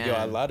was It like, yo, a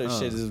can. lot of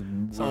shit is.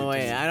 Oh weird wait,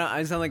 to me.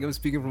 I sound like I'm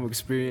speaking from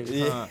experience.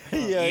 Yeah,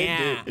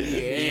 Yeah.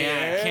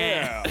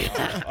 yeah, Yeah,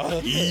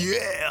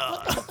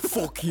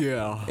 Fuck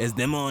yeah. it's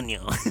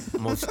demonio.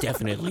 Most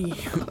definitely.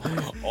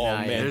 Oh Nah,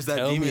 man, There's that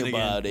tell demon me again.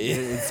 about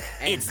it.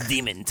 It's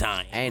demon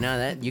time. Hey, no,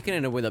 that you can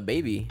end up with a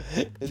baby.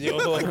 Yo,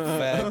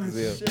 facts,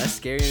 yo. That's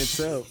scary in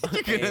itself.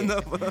 Hey,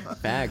 No,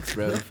 facts,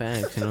 bro.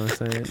 Facts. You know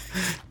what I'm saying?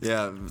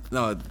 yeah,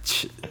 no,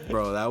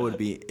 bro, that would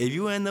be if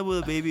you end up with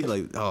a baby.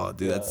 Like, oh,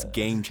 dude, that's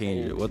game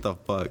changer. What the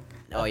fuck?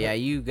 Oh yeah,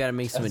 you gotta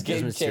make some That's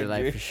game adjustments to your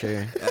life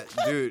changer. for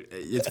sure. Dude,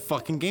 it's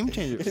fucking game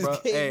changer, bro.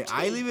 game Hey,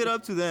 I leave it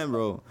up to them,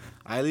 bro.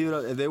 I leave it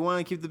up. If they want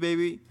to keep the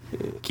baby,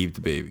 keep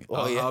the baby. Oh,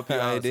 I'll yeah, help you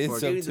out, it is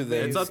support you. up to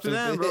them, It's up to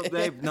them, bro.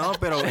 stupid. No,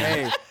 pero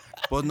hey.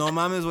 But no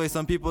mames, way.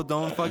 Some people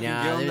don't fucking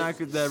Nah, give them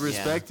there's- that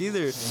respect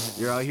either.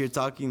 You're out here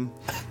talking.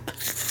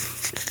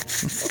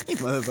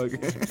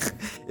 Motherfucker.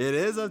 It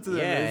is up to them.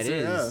 Yeah, It's- it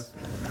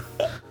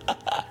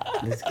is.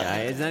 This guy,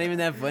 it's not even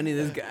that funny.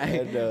 This guy. I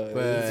know.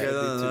 This guy But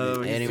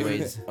doesn't know.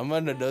 anyways, I'm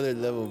on another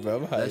level, bro.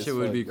 I'm high That as shit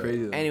would fuck, be bro.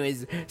 crazy.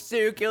 anyways,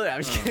 serial killer.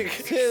 I'm just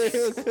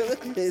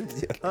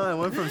kidding. Oh, I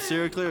went from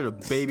serial killer to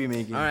baby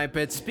making. All right,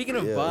 but speaking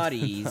of Yeah.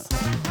 bodies,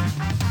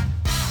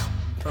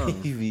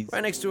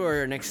 right next to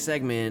our next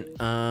segment.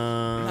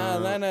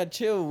 Nah,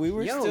 chill. We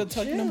were Yo, still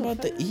talking chill,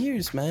 about the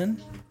ears,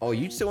 man. Oh,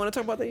 you still want to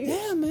talk about the ears?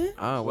 Yeah, man.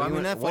 Oh, Well, I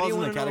mean, that falls in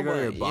the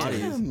category of bodies.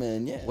 Yeah,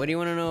 man. Yeah. What do you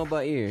want to know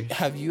about ears?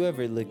 Have you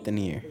ever licked an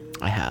ear?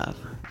 I have.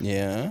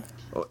 Yeah.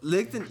 Oh,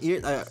 licked an ear.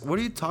 What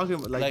are you talking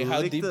about? Like, how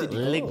lick deep the, did you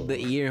go? Lick the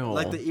ear hole.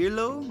 Like the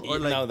earlobe, or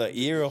like no, the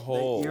ear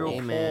hole. the ear Hey,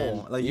 hole?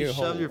 man. Like you Ear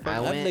shove hole. your I fucking.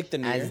 I've went licked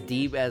an as ear.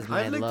 deep as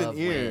my I've licked love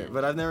an ear, went.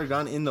 but I've never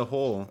gone in the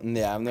hole.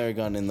 Yeah, I've never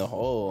gone in the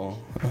hole.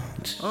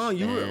 Oh,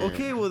 you were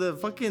okay. Well, the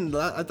fucking.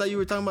 I thought you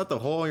were talking about the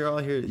hole. You're all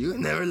here. You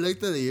never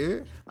licked an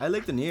ear. I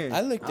licked an ear.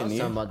 I licked I an was ear.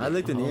 talking about I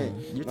licked an the ear.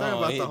 hole. You're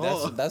talking about the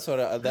hole.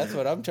 That's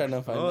what I'm trying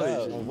to find Holy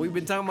out. shit. We've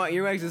been talking about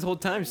earwax this whole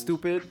time,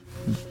 stupid.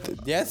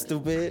 Yeah,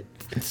 stupid.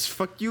 It's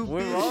fuck you.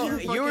 We're bitch. wrong. You're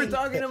You were fucking-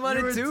 talking about you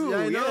it were- too, Yeah,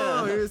 I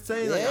know. yeah. You were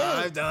saying like,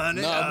 Yeah. I've done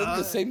it. No, I'm on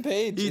the same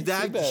page. He It's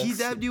dabbed. Seabass. He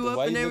dabbed you Why up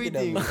and you looking at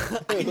everything.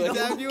 me? He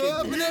dabbed you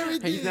up and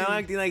everything. He's now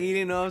acting like he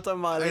didn't know I was talking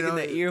about I licking know.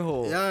 the ear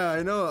hole. Yeah,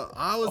 I know.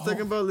 I was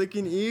talking about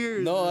licking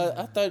ears. No,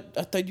 I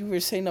thought you were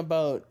saying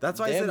about. That's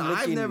why I them said I've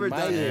licking never my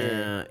done it.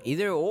 ear. Yeah,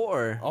 either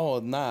or. Oh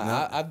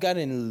nah, I've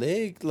gotten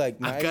licked like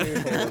my got- ear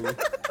hole.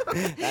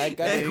 I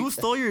got Hey, it. who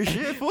stole your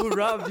shit? Who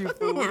robbed you?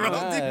 Fool? Who robbed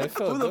Nah, you? it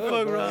felt Who the good,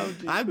 fuck bro.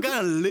 robbed you? I've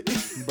got a lick.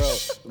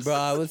 bro,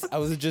 I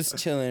was just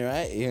chilling,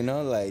 right? You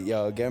know, like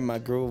yo, get my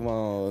groove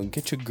on,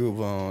 get your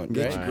groove on,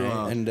 Get right? your groove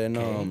on. And then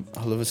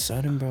all of a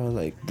sudden, bro,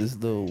 like this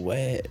little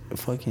wet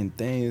fucking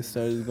thing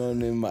started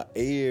going in my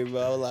ear,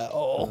 bro. I was like,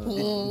 oh, Did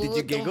you what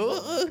the giggle?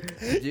 fuck?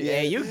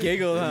 Hey, you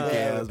giggled, huh?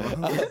 Yeah,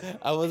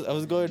 I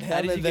was going How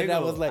ham, did and you then I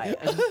giggle? was like,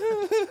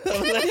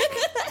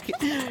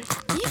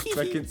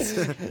 Fucking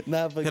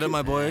nah, but hit up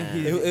my boy.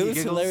 He it was giggles.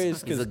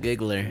 hilarious He's a because.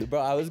 giggler. Bro,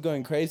 I was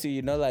going crazy,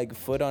 you know, like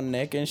foot on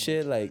neck and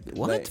shit, like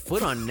What? Like,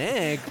 Foot on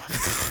neck?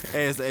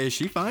 Hey, is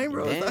she fine,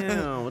 bro?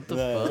 Damn, what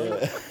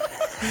the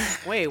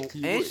fuck? Wait,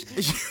 and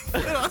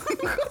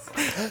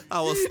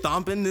I was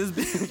stomping this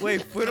bitch.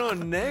 wait, foot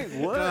on neck?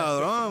 What? What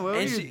are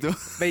And you she- doing?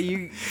 But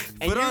you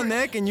and Put on you're-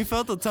 neck and you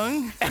felt the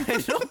tongue?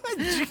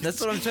 That's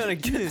what I'm trying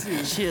to get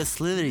to. She a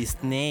slithery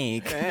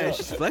snake. Yeah,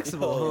 she's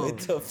flexible. Oh, huh?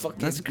 it's a fucking.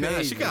 That's Nah,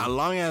 crazy. she got a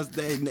long ass.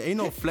 Ain't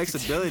no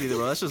flexibility there,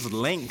 bro. That's just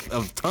length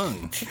of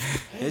tongue.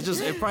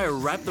 It probably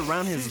wrapped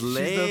around his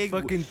leg.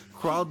 fucking-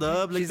 crawled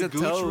up, licked she's the a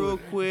gooch toad. real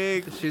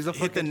quick. She's a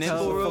hit the fucking nipple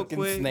toad. real fucking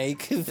quick.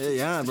 snake.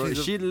 Yeah, bro. She's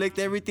a- She licked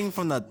everything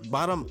from the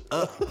bottom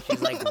up,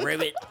 She's like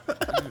ribbit.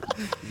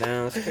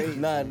 Damn, that's crazy.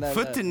 Nah,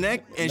 foot to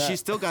neck, and Nah. she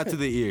still got to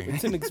the ear.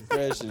 It's an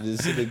expression.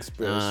 It's an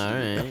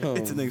expression. Alright.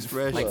 It's an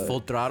expression. Like full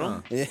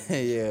throttle.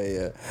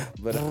 Yeah.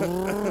 But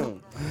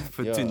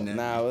foot yo, to neck.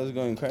 nah, I was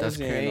going crazy. That's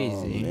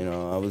crazy. You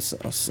know, I was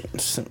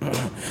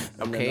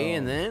Okay,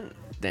 and then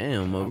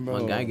damn, my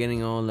Bro. guy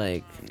getting all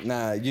like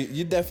nah,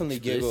 you definitely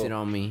giggle. explicit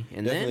on me,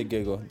 and Definitely then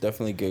giggle.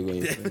 Definitely giggle.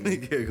 you feel me?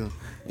 Giggle.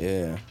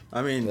 Yeah.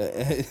 I mean, yeah.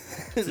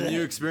 it's a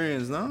new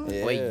experience, no?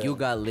 wait, you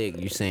got licked.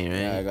 You're saying right?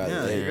 Yeah, I got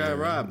Yeah, licked. you got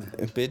robbed.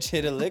 Bitch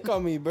hit a lick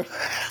on me, bro.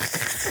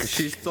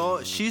 She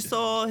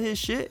saw his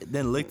shit,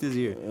 then licked his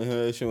ear.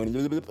 She went,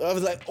 I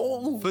was like,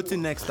 oh, Foot to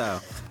neck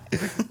style.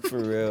 for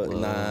real.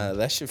 Nah,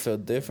 that shit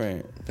felt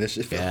different. That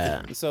shit.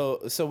 Yeah. So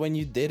when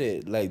you did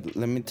it, like,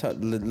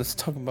 let's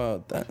talk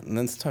about that.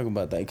 Let's talk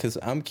about that, cause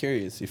I'm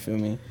curious. You feel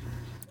me?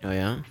 Oh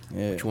yeah.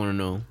 Yeah. What you want to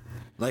know?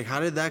 Like, how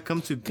did that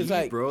come to be, 'Cause,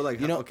 like, bro? Like,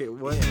 you know- okay,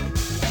 what?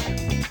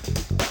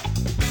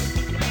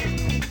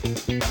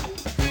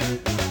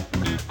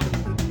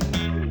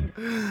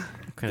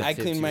 Kinda I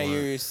tips clean you my want.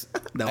 ears.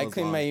 That I was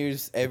clean long. my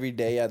ears every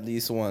day at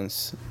least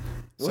once.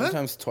 What?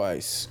 Sometimes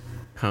twice.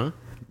 Huh?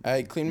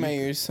 I clean my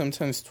ears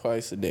sometimes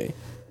twice a day.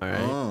 All right.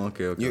 Oh,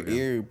 okay. Your okay.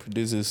 ear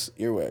produces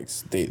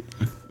earwax.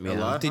 Yeah.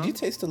 lot? Did you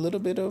taste a little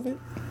bit of it?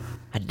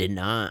 I did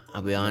not.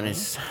 I'll be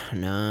honest.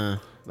 Nah.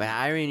 But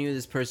I already knew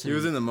this person. He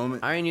was in the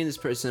moment. I already knew this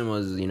person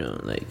was,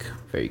 like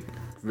very,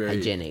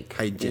 hygienic.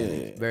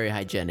 Hygienic. Very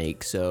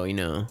hygienic. So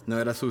no, No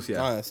era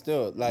sucia.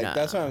 Still, like Nah.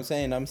 that's what I'm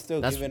saying. I'm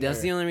still that's giving that's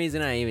her. the only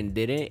reason I even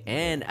did it.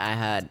 And I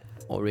had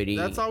already.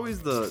 That's always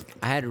the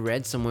I had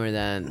read somewhere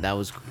that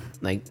was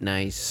like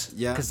nice.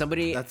 yeah. Because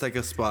somebody That's like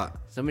a spot.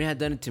 had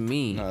done it to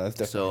me. No, that's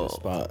definitely so, a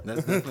spot. That's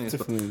definitely a spot.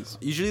 Definitely a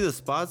spot. Usually the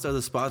spots are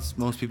the spots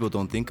most people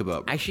don't think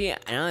about. Actually,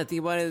 now that I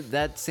think about it,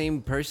 that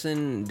same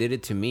person did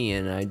it to me,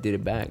 and I did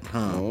it back.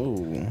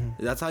 Oh,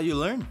 That's how you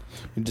learn.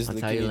 you just That's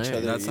look how at you each learn.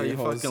 other. That's how you ear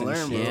holes fucking and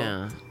learn, shit. bro.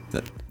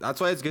 Yeah. That's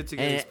why it's good to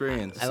get And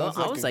experience. I Sounds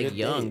like was a like good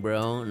young, date.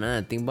 bro. Now that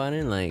I think about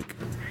it, like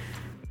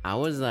I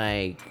was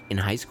like in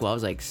high school. I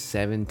was like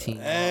 17,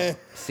 Eh.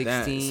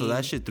 16. So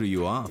that shit threw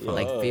you off. huh?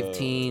 like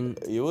 15.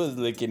 You was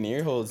licking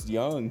ear holes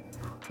young.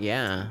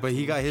 Yeah. But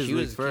he got his she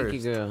licked was a kinky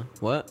first. girl.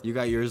 What? You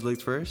got yours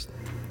licked first?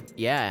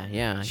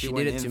 Yeah. She She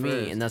went did it in to me,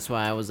 first. and that's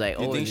why I was like,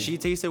 Do you oh, think is she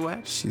tasted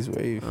wax? She's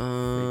wave.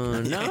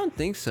 No, I don't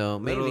think so.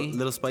 Maybe.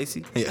 Little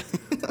spicy? Yeah.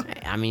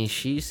 I mean,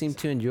 she seemed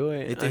to enjoy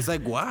it. It tastes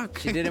like guac.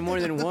 She did it more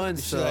than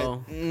once,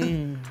 so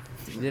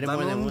she did it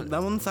more than once.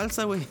 That one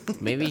salsa, way.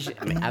 Maybe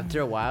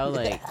after a while,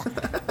 like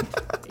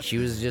she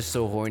was just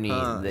so horny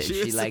that she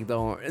she is- liked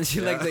the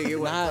she liked the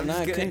earwax.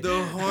 Nah,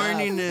 The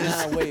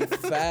horniness. Nah, wait,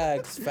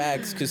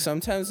 facts. Cause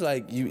sometimes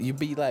like you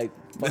be like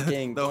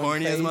fucking The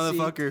going horniest crazy.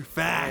 motherfucker.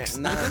 Facts.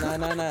 Nah.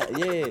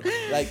 Yeah,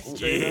 like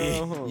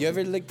you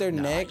ever lick their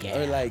neck yeah.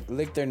 or like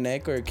lick their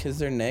neck or kiss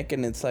their neck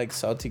and it's like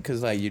salty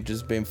cause like you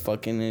just been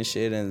fucking and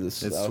shit and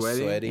it's all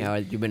sweaty? sweaty. Yeah,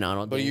 you've been on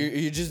all day. But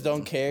you just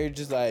don't care.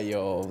 Just like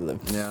yo.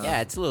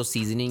 Yeah, it's a little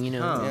seasoning, you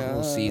know, Huh. a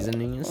little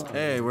seasoning. And stuff.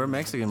 Hey, we're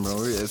Mexican,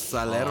 bro. It's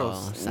saleros.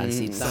 Oh,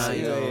 salsita. Sí,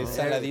 you know. güey,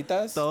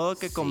 saladitas. Todo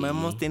que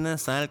comemos tiene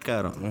sal,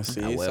 caro. Sí,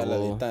 A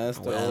huevo. saladitas.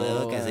 A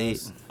huevo que sí.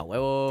 todas. A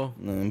huevo.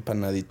 No,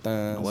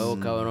 empanaditas. A huevo,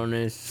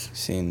 cabrones.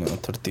 Sí, no,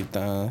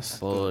 tortitas.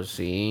 Pues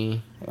sí.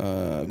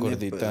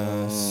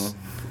 Gorditas.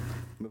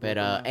 But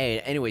hey,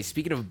 anyway,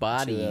 speaking of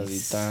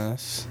bodies,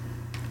 Chuladitas.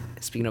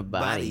 speaking of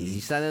bodies,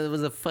 you saw that there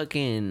was a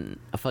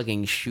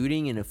fucking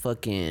shooting in the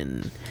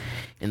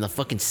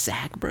fucking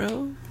sack,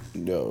 bro.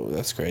 Yo,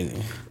 that's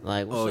crazy.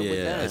 Like, what's Oh up yeah, with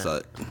yeah. that? I saw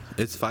it.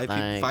 It's five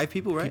Like- five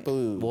people, right?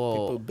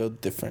 People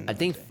build different. I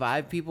think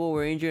 5 people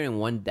were injured and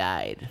 1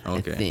 died.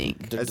 Okay. I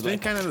think. It's been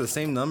kind of the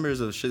same numbers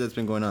of shit that's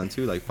been going on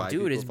too. Like 5 Dude,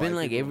 people, it's been 5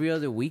 like people. every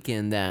other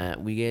weekend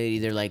that we get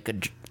either like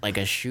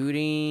a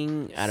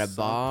shooting at a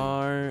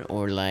bar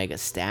or like a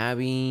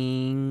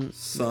stabbing.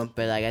 Something.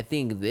 But like I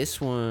think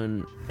this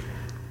one,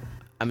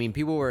 I mean,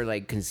 people were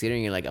like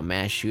considering it like a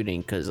mass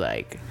shooting because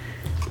like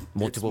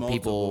multiple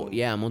people, multiple.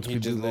 yeah, multiple You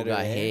just people let it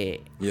got hit.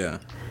 hit. Yeah.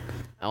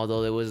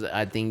 Although there was,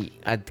 I think,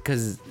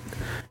 because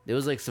there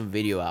was like some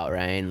video out,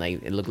 right? And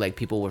like it looked like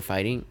people were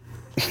fighting.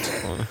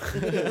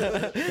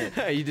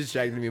 You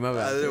distracted me, my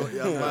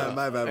bad.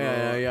 My bad,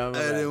 bro. Yeah, my I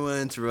bad. didn't want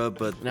to interrupt,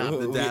 but No,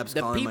 the dab's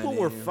the calling my people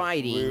were name.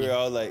 fighting. we were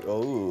all like,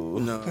 oh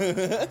No.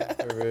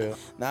 for real.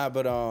 Nah,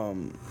 but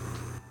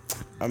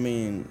I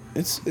mean,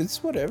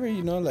 it's whatever,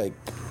 you know, like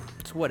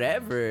It's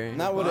whatever.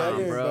 Not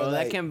whatever, bro. but,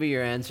 That like, can't be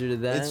your answer to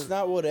that. it's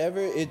not whatever.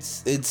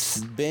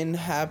 It's been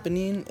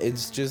happening.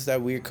 It's just that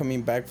we're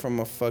coming back from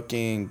a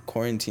fucking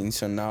quarantine,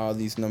 so now all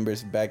these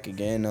numbers back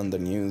again on the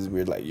news.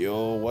 We're like,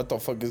 yo, what the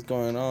fuck is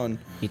going on?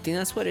 You think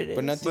that's what it is?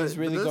 But nothing's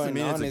But really doesn't going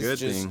mean on. it's a It's good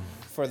just thing.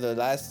 for the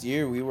last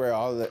year we were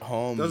all at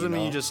home. Doesn't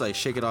mean know? you just like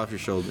shake it off your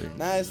shoulder.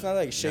 Nah, it's not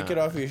like shake it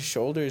Nah. off your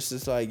shoulders.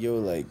 It's like yo,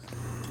 like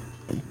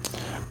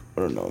I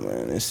don't know,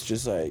 man. It's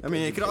just like I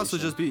mean, it could also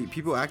just be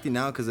people acting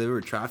out because they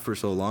were trapped for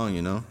so long,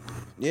 you know.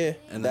 yeah,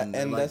 And then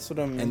they're, like- that's what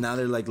I mean. And now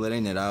they're like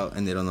letting it out,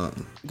 and they don't know.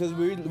 Because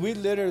we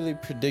literally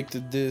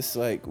predicted this,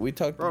 like we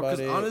talked Bro, about 'cause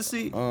it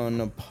honestly-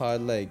 on a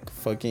pod like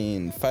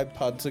fucking 5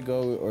 pods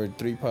ago or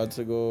 3 pods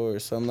ago or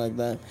something like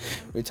that.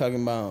 We're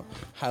talking about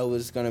how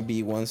it's gonna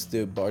be once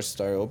the bars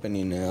start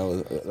opening, and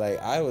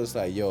I was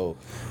like, yo,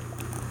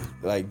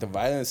 like the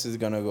violence is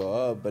gonna go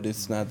up, but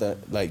it's not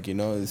that, like, you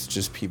know, it's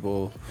just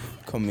people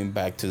coming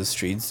back to the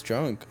streets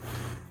drunk,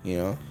 you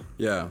know,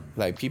 Yeah.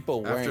 like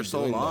people After weren't so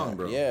doing long, that.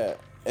 bro. Yeah,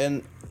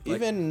 and Like,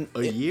 even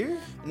a year?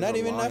 not It's a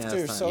even long-ass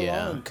after time. so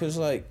Yeah. long, cause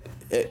like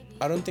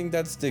I don't think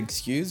that's the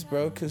excuse,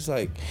 bro. Cause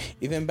like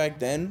even back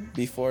then,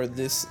 before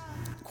this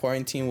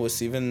quarantine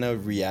was even a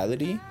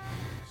reality,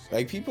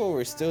 like people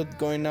were still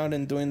going out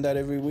and doing that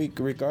every week,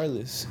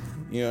 regardless.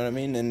 You know what I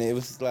mean? And it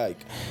was like,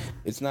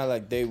 it's not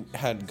like they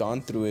had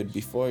gone through it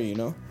before, you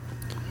know.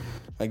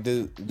 Like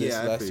this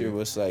Yeah, I last feel year you.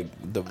 was like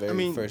the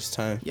very first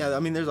time. Yeah, I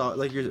mean, there's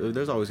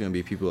there's always gonna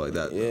be people like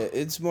that. Yeah,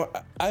 it's more.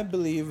 I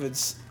believe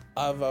it's.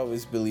 I've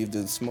always believed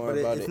it's more But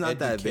about it's not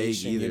that vague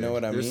education, either. You know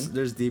what I there's, mean?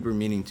 There's deeper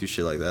meaning to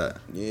shit like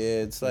that.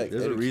 Yeah, it's like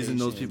There's a reason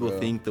those education, people bro.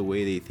 think the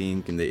way they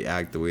think and they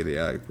act the way they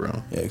act, bro.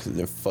 Yeah, because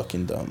they're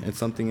fucking dumb. It's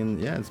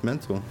something it's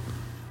mental.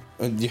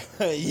 Yeah,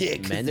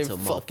 because they're Mental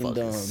fucking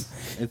dumb.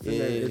 motherfuckers. It's,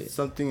 Yeah. it's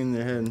something in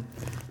their head.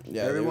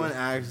 Yeah, Everyone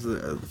acts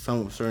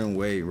some certain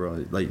way,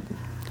 bro. Like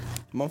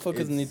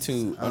motherfuckers need it's- to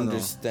I don't know.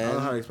 understand. I don't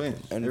know how to explain it.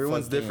 and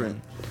Everyone's fucking-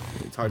 different.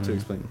 It's hard to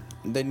explain.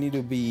 They need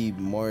to be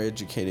more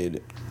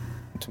educated,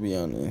 to be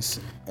honest.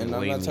 And What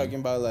I'm do you not mean? talking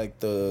about like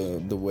the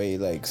way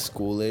like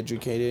school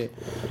educated.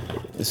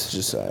 It's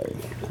just like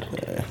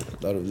a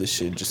lot of this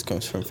shit just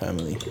comes from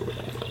family.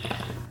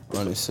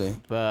 Honestly.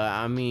 But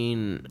I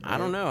mean, I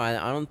don't know.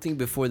 I don't think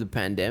before the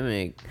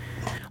pandemic.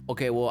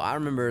 Okay, well, I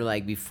remember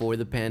like before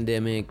the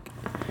pandemic,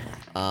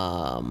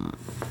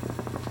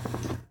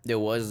 there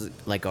was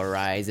like a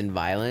rise in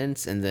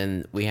violence, and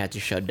then we had to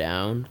shut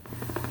down,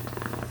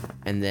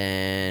 and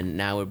then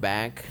now we're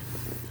back.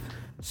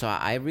 So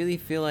I really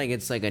feel like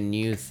it's like a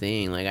new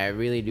thing. Like I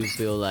really do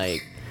feel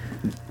like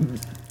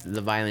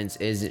the violence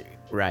is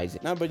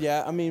rising. No, but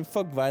yeah, I mean,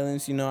 fuck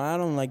violence. You know, I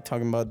don't like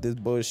talking about this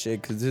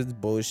bullshit because this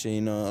bullshit.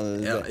 You know,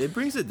 Yeah, it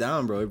brings it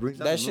down, bro. It brings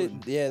down that the shit.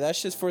 mood. Yeah, that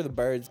shit's for the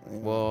birds.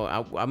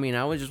 Well, I mean,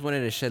 I was just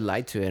wanted to shed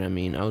light to it. I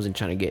mean, I wasn't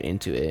trying to get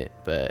into it,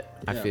 but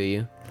I Yeah. feel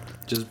you.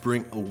 Just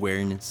bring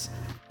awareness.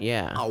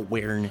 Yeah.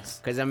 Awareness.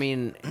 Cause I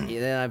mean,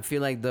 yeah, I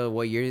feel like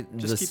the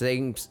Just keep-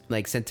 same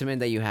like sentiment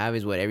that you have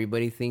is what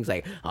everybody thinks.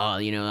 Like, oh,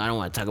 you know, I don't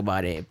want to talk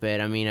about it.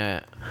 But I mean,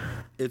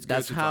 It's good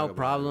that's to how talk about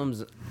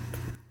problems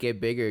get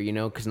bigger, you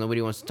know, because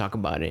nobody wants to talk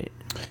about it,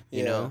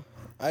 you Yeah. know.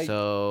 I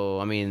So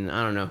I mean,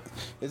 I don't know.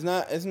 It's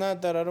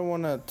not that I don't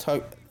want to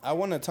talk. I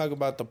want to talk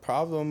about the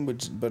problem,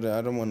 but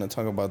I don't want to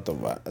talk about the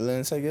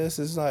violence. I guess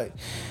it's like,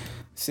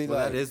 see, Well,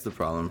 like that is the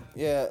problem.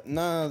 yeah,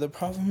 nah. The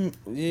problem,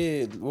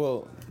 yeah.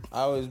 Well,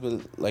 I always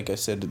been like I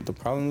said, the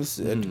problem is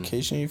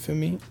education. You feel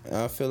me? And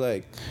I feel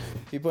like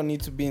people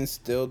need to be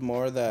instilled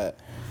more that,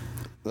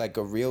 like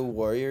a real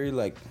warrior,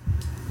 like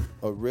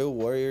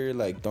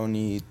don't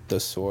need the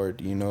sword.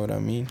 You know what I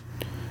mean?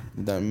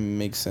 That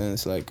makes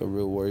sense. Like a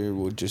real warrior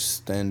will just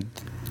stand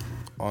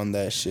on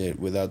that shit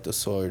without the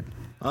sword.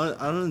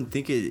 I don't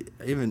think it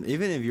even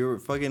if you're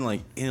fucking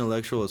like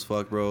intellectual as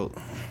fuck, bro,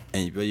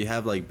 but you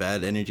have like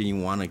bad energy and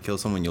you want to kill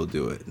someone, you'll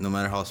do it, no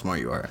matter how smart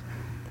you are.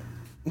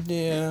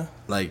 Yeah.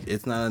 Like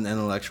it's not an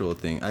intellectual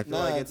thing. I feel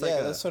Nah, like it's yeah,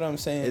 like that's what I'm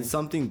saying. It's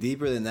something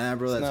deeper than that,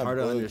 bro. It's That's not hard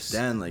to books.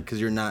 understand, like,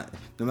 cause you're not.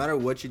 No matter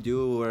what you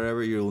do or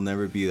whatever, you'll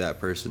never be that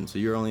person. So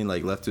you're only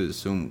like left to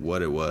assume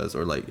what it was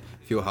or like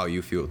feel how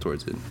you feel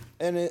towards it.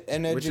 And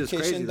Which is education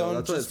crazy, though. don't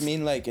That's what just it's-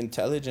 mean like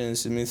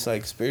intelligence. It means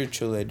like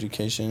spiritual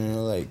education. You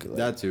know, like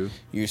That too.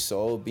 your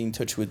soul, be in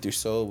touch with your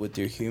soul, with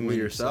your human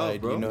yourself,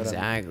 side. bro. You know what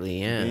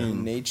Exactly. Yeah. I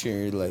mean?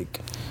 Nature, like,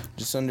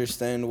 just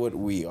understand what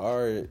we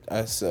are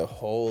as a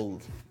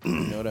whole. You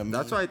know what I mean?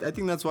 That's why I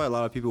think that's why a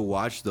lot of people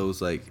watch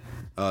those like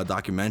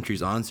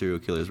documentaries on serial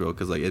killers, bro,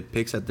 because like it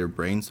picks at their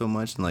brain so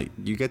much, and like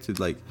you get to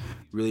like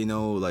really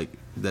know like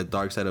that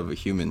dark side of a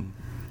human.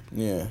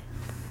 Yeah.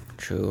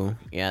 True.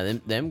 Yeah.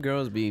 Them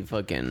girls be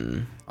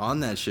fucking.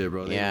 On that shit,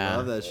 bro. They Yeah.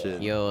 love that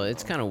shit. Yo,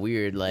 it's kind of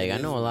weird. Like I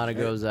know a lot of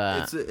girls.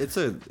 It's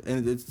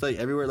like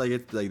everywhere. Like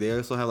it's like they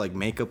also have like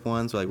makeup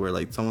ones, like where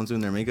like someone's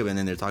doing their makeup and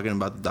then they're talking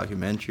about the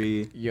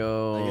documentary.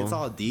 Yo. Like it's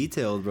all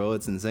detailed, bro.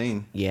 It's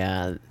insane.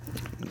 Yeah.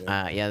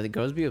 Yeah. The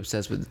girls be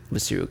obsessed with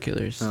serial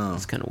killers. Oh.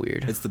 It's kind of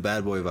weird. It's the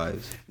bad boy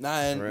vibes. Nah,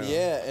 and real.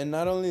 yeah, and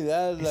not only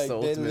that, It's like the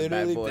they ultimate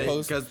bad literally boy.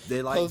 post Because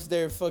they like post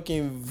their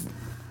fucking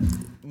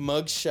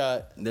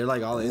mugshot. they're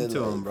like all into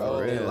They're them, bro.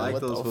 oh, They like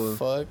what those the fools.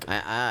 fuck?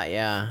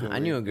 Yeah. I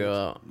knew a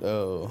girl.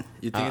 Oh,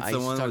 You think it's I the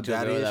used to one talk with to a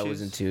daddy girl issues? that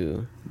was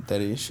into.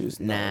 daddy issues.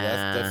 No, Nah.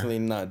 that's definitely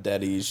not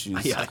daddy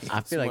issues. Yeah. I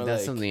It's feel like more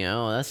that's something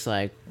else. That's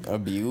like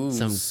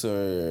abuse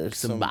or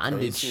some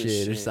bondage crazy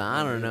shit or something.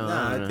 I don't know.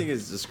 Nah, I think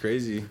it's just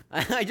crazy.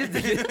 I just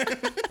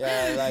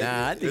Yeah, like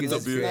Nah, I think it's not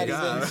just even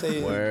God.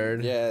 saying-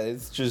 Word. Yeah,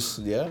 it's just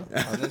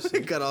honestly.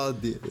 Got all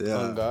yeah.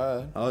 Oh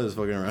God, I was just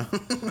fucking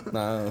around.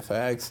 nah,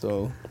 facts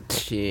though.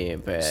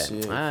 shit, but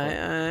Shit,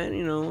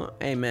 you know,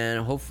 hey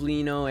man, hopefully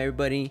you know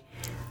everybody.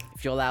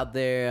 If y'all out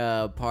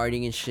there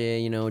partying and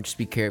shit, you know, just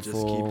be just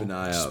careful. keep an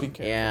eye Just out. be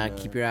careful, Yeah, man.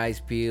 keep your eyes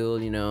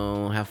peeled. You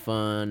know, have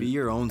fun. Be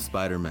your own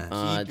Spider-Man.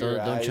 Keep your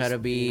Don't try eyes to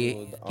be,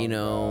 peeled. you Oh,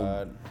 know,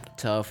 God.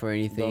 tough or Don't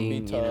anything. be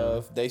You know.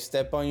 tough. They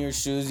step on your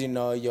shoes, you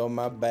know. Yo,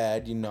 my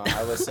bad. You know,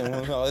 I was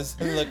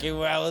looking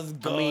where I was I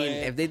going. mean,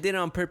 if they did it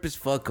on purpose,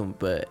 fuck them.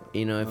 But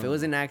you know, if it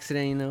was an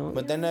accident, you know.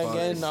 but then fuck,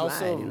 again, slide,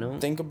 also you know?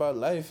 think about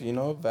life. You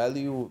know,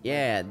 value.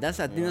 Yeah, I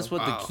think that's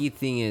what the key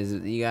thing is.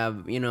 You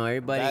got, you know,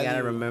 everybody gotta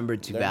Value- remember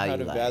to learn how value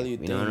to life. value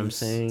You know what I'm things.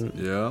 saying?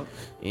 Yeah,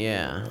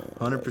 Yeah.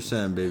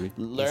 100%, baby.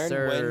 Learn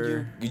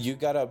sir. when you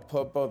gotta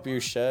pump up your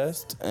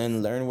chest,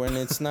 and learn when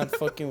it's not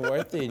fucking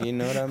worth it. You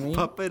know what I mean?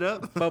 Pup it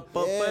up.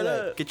 Yeah,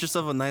 like, Get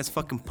yourself a nice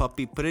fucking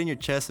puppy. Put it in your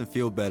chest and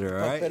feel better,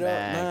 all Pump right? it up,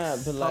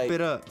 Facts. nah, but Pump like,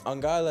 it up. on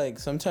God, like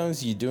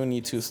sometimes you do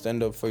need to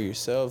stand up for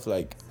yourself.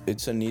 Like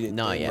it's a needed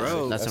No, thing. yeah,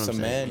 Bro, that's as what a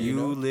I'm saying. man, You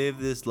know? live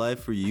this life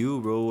for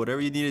you, bro.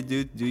 Whatever you need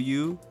to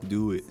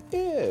do it.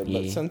 Yeah, but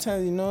Yeah.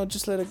 sometimes you know,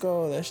 just let it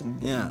go.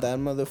 Yeah. That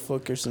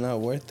motherfucker's not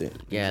worth it.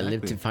 Yeah,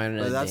 live to Exactly. find But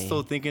another that's day.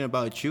 still thinking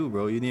about you,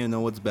 bro. You need to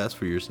know what's best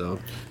for yourself.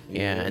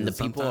 Yeah, and the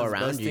people Sometimes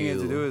around best thing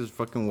to do you. is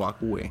fucking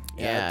walk away.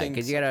 Yeah, I Yeah, think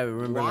because you gotta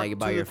remember Walk like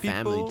about to your the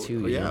people- family too.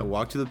 You Yeah, know?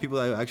 walk to the people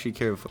that actually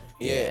care for.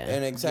 Yeah, Yeah.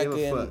 and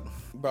exactly. Give a And, fuck.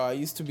 bro, I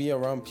used to be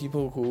around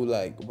people who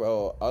like,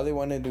 bro, all they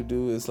wanted to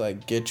do is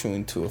like get you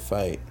into a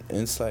fight.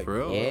 And it's like, For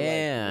real? bro, like,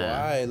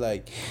 Yeah. why?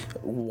 Like,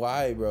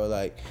 why, bro?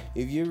 Like,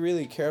 if you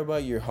really care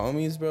about your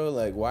homies, bro,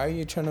 like, why are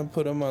you trying to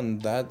put them on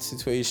that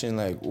situation?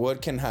 Like,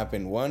 what can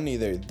happen? One,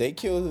 either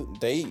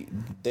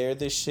they're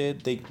the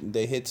shit.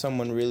 They hit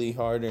someone really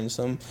hard, and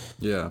some,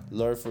 Yeah.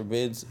 Lord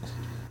forbids,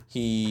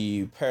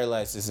 he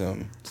paralyzes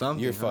him.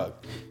 Something, You're huh?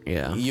 fucked.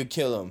 Yeah. You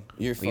kill him.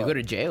 You're fucked. You go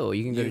to jail.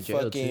 You can go You to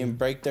jail fucking too.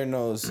 break their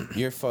nose,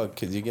 you're fucked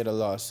because you get a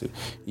lawsuit.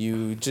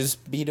 You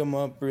just beat them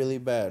up really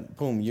bad,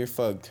 boom, you're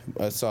fucked.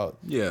 Assault,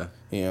 Yeah.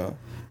 you know.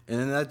 And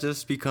then that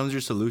just becomes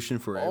your solution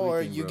for everything.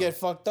 Or you bro. get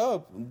fucked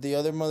up. The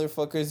other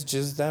motherfucker's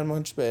just that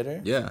much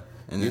better. Yeah.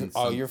 And then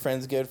All some- your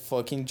friends get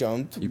fucking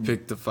jumped. you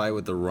picked the fight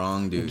with the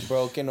wrong dude.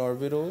 Broken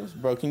orbitals,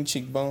 broken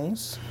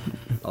cheekbones.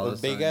 All a of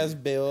a big sudden. ass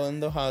bill in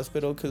the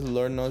hospital because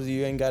Lord knows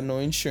you ain't got no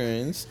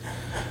insurance.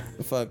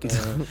 Fucking,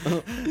 like,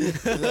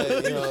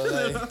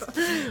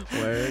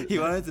 Word. He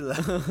wanted to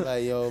laugh.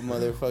 like, yo,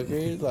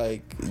 motherfucker,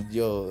 like,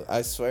 yo,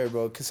 I swear,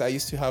 bro, because I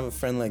used to have a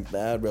friend like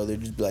that, bro.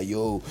 They'd just be like,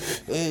 yo,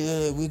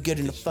 hey, we'll get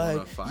in a just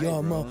wanna fight. fight, Yo,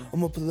 I'm bro.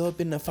 gonna pull up,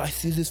 and if I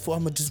see this fool,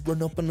 I'm gonna just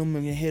run up on him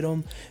and hit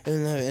him,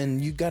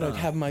 and you gotta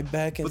have my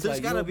back. And But it's there's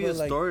like, gotta yo, be bro, a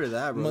like, story to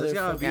that, bro. There's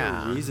gotta be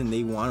Yeah. a reason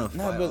they want to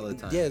Nah, fight all the but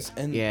time. yes,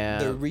 and Yeah,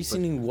 the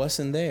reasoning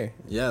wasn't there.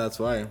 Yeah, that's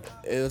why.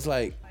 It was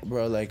like,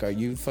 bro, like, are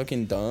you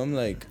fucking dumb?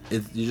 Like,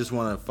 You just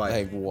want to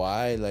fight.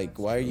 why? Like,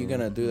 why are you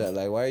gonna do that?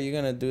 Like, why are you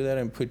gonna do that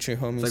and put your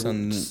homies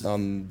It's like-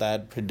 on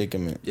that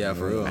predicament? Yeah,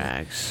 for real.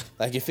 Facts.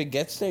 Like, if it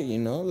gets there, you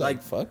know,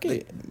 like fuck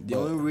it. The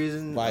But only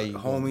reason why like, you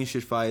homies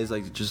should fight is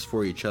like just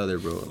for each other,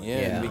 bro. Yeah,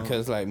 Yeah.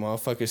 because like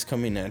motherfuckers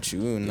coming at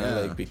you, and not Yeah.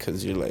 like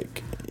because you're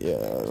like, yeah,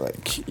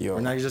 like yo,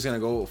 We're not just gonna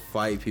go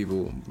fight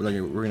people. We're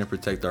gonna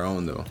protect our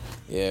own though.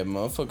 yeah,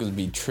 motherfuckers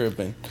be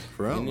tripping.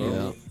 For real, You need-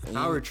 bro. you-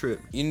 Power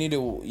trip. You need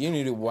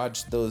to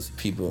watch those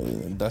people.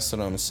 That's what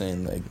I'm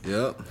saying. Like,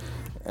 Yep.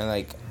 and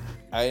like,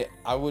 I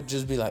would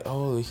just be like,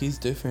 oh, he's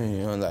different,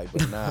 you know, like,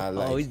 but nah,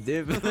 like. Oh, he's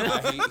different.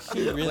 Nah,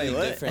 he really Wait,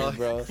 what? different,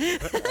 bro.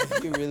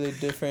 Like, he really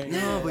different.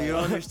 No, but you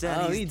don't like,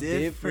 understand. Oh, he's he's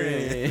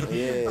different.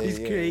 Yeah, He's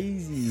yeah.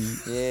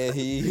 crazy. Yeah,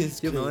 he is.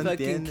 He'll No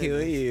fucking kill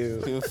entiendes.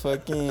 you. He'll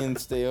fucking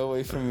stay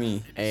away from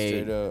me.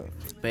 Hey. Straight up.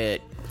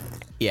 But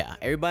yeah,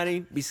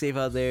 everybody be safe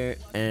out there,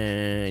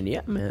 and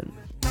yeah, man.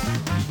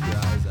 Your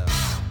eyes out.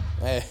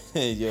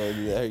 Hey, yo,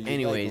 are you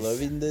Anyways. like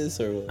loving this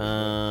or what?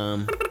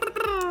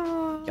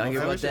 Y'all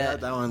hear I about wish I had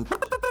that? that one.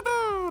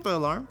 The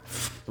alarm.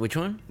 Which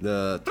one?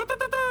 The.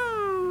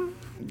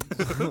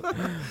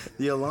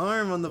 The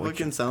alarm on the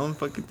fucking sound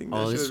fucking thing. That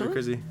Oh, shit this would be one?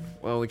 crazy.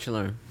 Well, which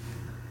alarm?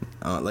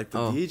 Like the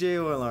Oh. DJ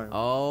or alarm.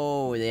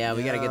 Oh, yeah,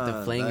 we gotta get the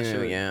Yeah, flanger. that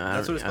shit. Yeah, I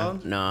That's don't- what it's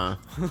called? Nah,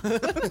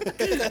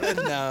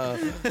 no.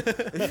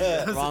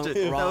 wrong,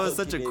 That wrong. was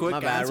such a quick My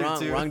bad, answer wrong,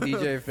 too. wrong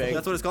DJ effect.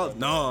 That's what it's called.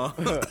 No.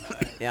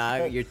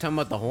 Yeah, you're talking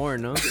about the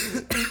horn, no?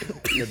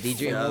 The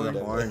DJ Yeah, horn.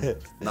 the horn.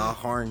 The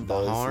horn. That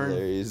was horn?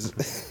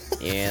 hilarious.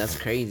 Yeah, that's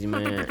crazy,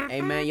 man.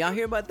 Hey, man, y'all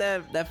hear about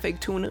that fake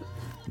tuna?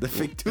 The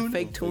fake The tune.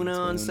 fake tuna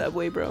on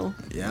Subway, bro.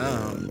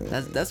 Yeah.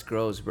 That's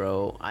gross,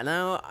 bro. I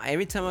know.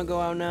 Every time I go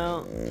out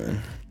now,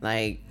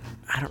 like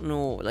I don't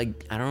know,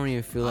 like I don't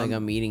even feel like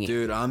I'm eating it.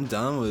 Dude, I'm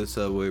done with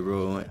Subway,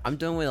 bro. I'm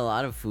done with a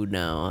lot of food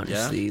now,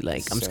 honestly.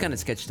 Like I'm just Same. kind of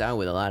sketched out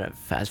with a lot of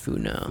fast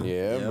food now.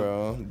 Yeah, Yep.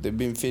 bro. They've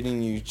been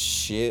feeding you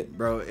shit.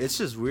 Bro, it's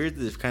just weird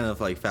that it's kind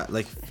of like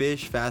like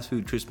fish fast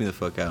food trips me the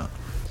fuck out.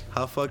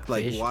 How fuck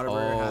like Fish?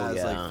 Whataburger Oh, has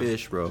yeah. like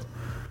fish, bro.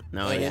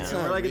 No, And yeah. it's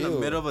We're not like in the real.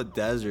 middle of a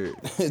desert.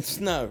 It's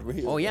not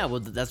real. Oh yeah, well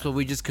that's what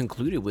we just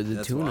concluded with the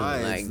That's tuna.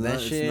 why Like it's that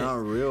not, shit, It's not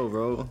real,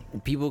 bro.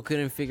 people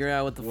couldn't figure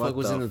out what the What fuck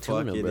was in the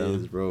tuna, it bro.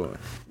 is, bro.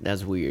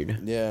 That's weird.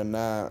 Yeah,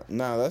 nah,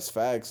 that's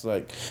facts.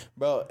 Like,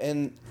 bro,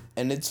 and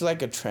it's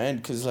like a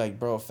trend, cause like,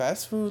 bro,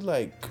 fast food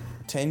like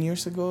 10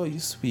 years ago it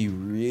used to be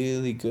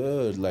really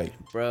good. Like,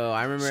 Bro,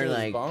 I remember shit was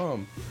like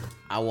bomb.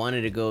 I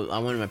wanted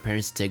my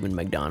parents to take me to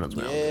McDonald's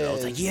when I was little. I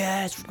was like,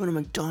 yes, we're going to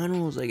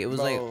McDonald's. Like it was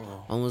like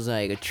Bro. almost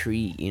like a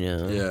treat, you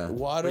know? Yeah.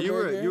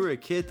 Whataburger? But you were a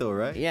kid though,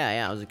 right?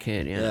 Yeah, I was a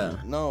kid. Yeah.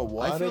 No,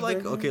 I feel like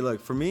Whataburger? okay,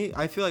 look for me,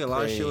 I feel like a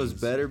lot of shit was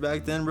Crazy. better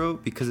back then, bro,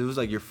 because it was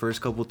like your first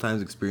couple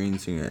times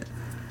experiencing it.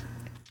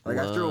 Like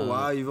after a Whoa.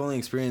 while, you've already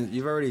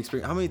experienced.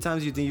 How many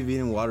times do you think you've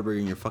eaten Whataburger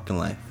in your fucking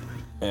life?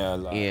 Yeah,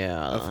 like, Yeah.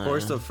 Of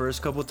course, the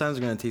first couple times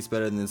are gonna taste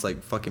better than it's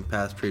like fucking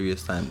past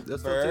previous time. That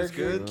still tastes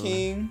Burger good,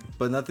 King.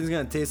 but nothing's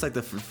gonna taste like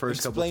the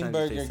first couple Explain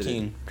times. you Burger tasted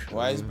King.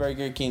 Why is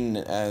Burger King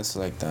ass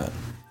like that?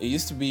 It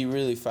used to be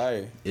really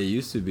fire. It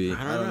used to be.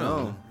 I don't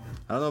know.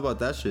 I don't know about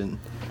that shit.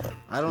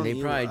 I don't. They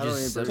eat- probably I don't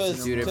just eat Burger King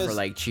substitute it no more. for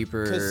like 'cause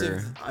cheaper.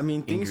 if- I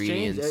mean, things change.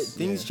 ingredients.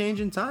 Things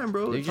change in time,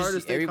 bro. They're It's hard to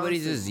just stay everybody's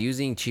constant. just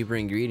using cheaper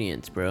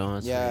ingredients, bro.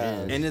 That's Yeah. what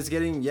it is. And it's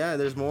getting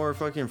there's more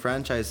fucking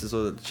franchises,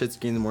 so the shit's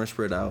getting more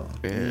spread out.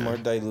 More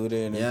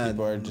diluted, and Yeah,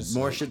 people are just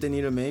more like, shit they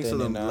need to make, so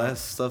the thinning out.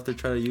 less stuff they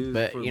try to use.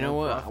 But for you know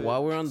more what? profit.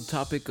 While we're on the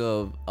topic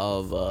of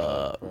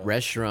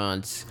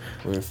restaurants,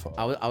 We're fucked.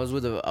 I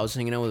was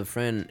hanging out with a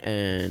friend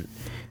and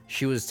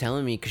she was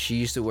telling me because she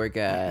used to work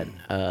at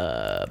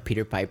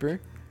Peter Piper,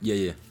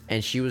 yeah,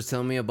 and she was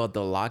telling me about the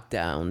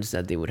lockdowns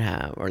that they would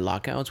have or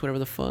lockouts, whatever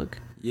the fuck.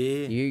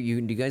 yeah. Do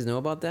you guys know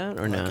about that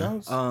or not?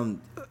 Lockouts?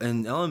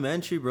 In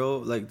elementary, bro,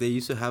 like they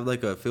used to have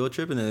like a field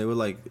trip, and then they would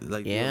like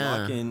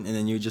Yeah. lock in, and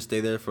then you would just stay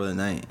there for the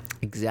night.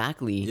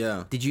 Exactly.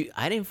 Yeah. Did you?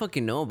 I didn't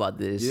fucking know about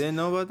this. You didn't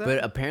know about that?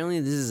 But apparently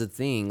this is a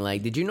thing.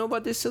 Like, did you know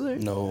about this, Siller?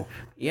 No.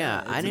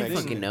 Yeah, I it's didn't a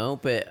thing. fucking know.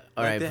 But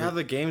all Like right. they have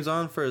the games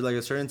on for like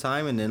a certain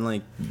time, and then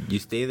like you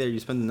stay there, you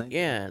spend the night.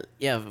 yeah.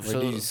 do you For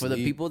the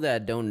sleep? people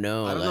that don't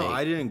know, I don't know. like,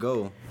 I didn't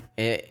go.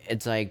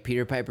 it's like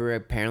Peter Piper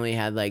apparently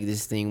had like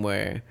this thing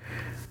where,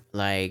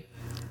 like,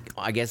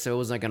 I guess it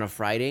was like on a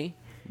Friday.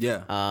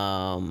 Yeah.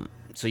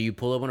 So you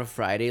pull up on a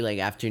Friday, like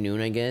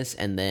afternoon, I guess,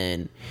 and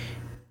then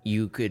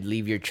you could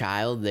leave your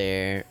child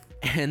there,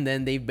 and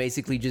then they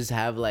basically just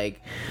have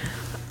like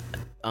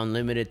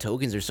unlimited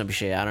tokens or some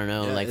shit. I don't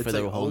know, Yeah, like it's for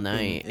the like whole open.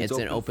 night. It's It's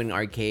an open. open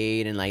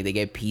arcade, and like they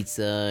get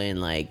pizza and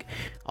like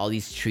all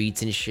these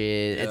treats and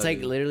shit. Yeah, It's like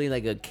dude. literally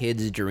like a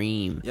kid's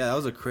dream. Yeah, that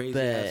was a crazy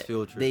ass But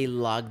field trip. they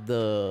locked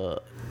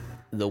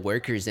the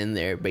workers in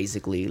there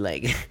basically.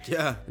 Like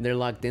yeah, they're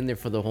locked in there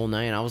for the whole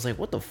night. And I was like,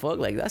 what the fuck?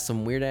 Like that's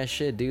some weird ass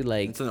shit, dude.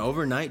 Like it's an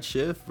overnight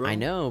shift, bro. I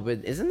know,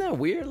 but isn't that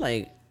weird?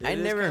 Like I It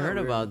is never kinda heard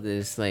weird. about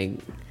this. Like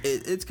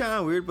It's kind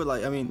of weird, but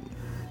like I mean,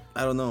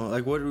 I don't know.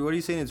 Like what are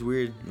you saying? It's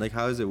weird. Like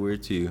how is it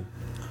weird to you?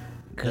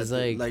 cause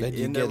That- like That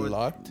you in there get with-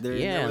 locked? they're in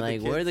there yeah, with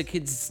like where are the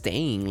kids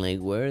staying? Like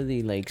where are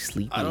they like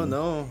sleeping? I don't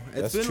know.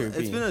 That's It's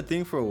trippy. been a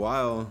thing for a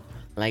while.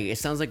 Like it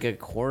sounds like a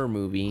horror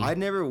movie. I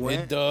never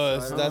went. It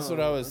does. so I That's don't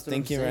what I know. was That's what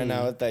I'm thinking right saying.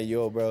 now with that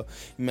yo, bro.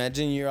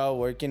 Imagine you're out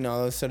working, all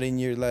of a sudden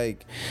you're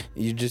like,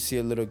 you just see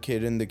a little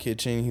kid in the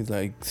kitchen. He's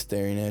like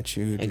staring at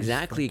you. just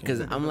Exactly, because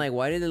fucking- I'm like,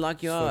 why did they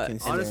lock you out? fucking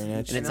And, staring Honestly, at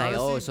and you. it's like,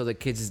 oh, honestly- so the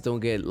kids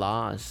don't get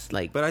lost.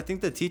 Like, But I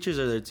think the teachers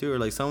are there too, or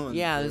like someone.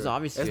 Yeah, there's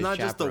obviously It's a not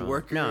just the chaperone.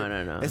 worker.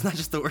 No. It's not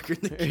just the worker. In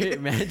the kid.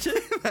 imagine.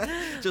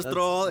 Just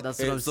throw all. That's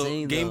what I'm so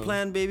saying, Game though.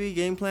 plan, baby.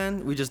 Game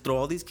plan. We just throw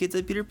all these kids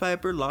at Peter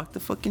Piper, lock the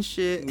fucking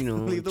shit. You know,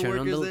 leave the turn on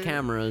workers the there.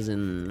 cameras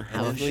and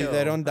have a Hopefully show.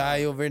 they don't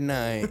die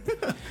overnight.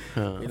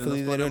 Huh.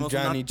 Hopefully they don't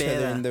drown each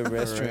other in the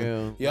real.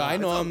 restroom. Yeah, I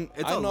know I'm.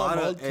 It's I a know lot I'm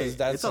of. old because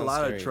that's it's a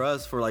lot of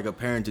trust for like a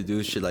parent to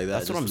do shit like that.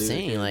 That's what I'm Just leave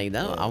the saying. kid. Like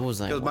that, I was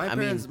like, Because my I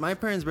parents, mean, my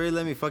parents barely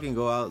let me fucking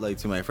go out like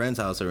to my friend's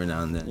house every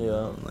now and then.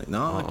 Yeah. Like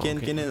no, Oh, can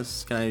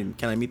okay.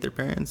 can I meet their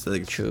parents?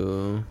 Like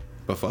true.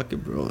 But fuck it,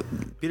 bro.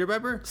 Peter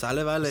Piper,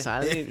 sale vale.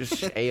 Silent.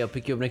 Just, hey, I'll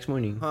pick you up next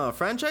morning.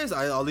 Franchise?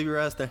 I'll leave your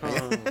ass there.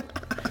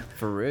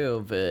 For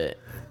real, but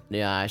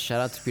yeah, shout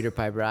out to Peter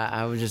Piper.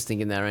 I was just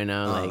thinking that right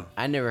now. Like,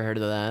 I never heard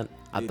of that.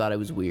 I thought it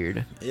was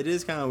weird. It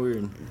is kind of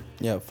weird.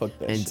 Yeah, fuck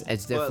that And shit.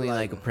 it's definitely But,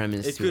 like a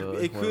premise It to could, a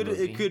it horror could,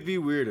 movie. it could be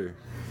weirder.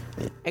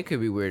 It could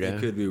be weirder. It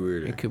could be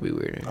weirder. It could be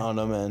weirder. I don't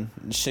know, man.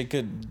 Shit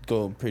could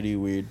go pretty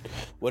weird.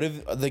 What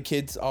if the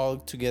kids all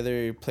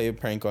together play a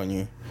prank on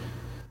you?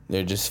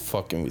 They're just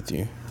fucking with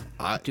you.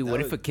 Dude, what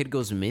if a kid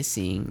goes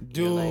missing?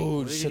 You're Dude, like,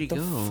 where did shut he the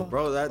go? fuck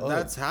Bro,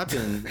 that's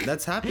happened.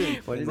 That's happened.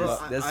 What is Bro, this?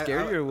 That's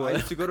scary or what? I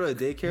used to go to a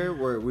daycare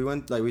where we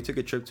went, like, we took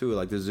a trip to,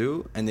 like, the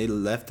zoo, and they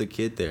left the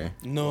kid there.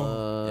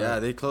 No. Yeah,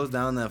 they closed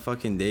down that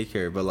fucking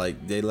daycare, but,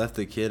 like, they left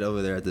the kid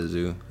over there at the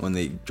zoo when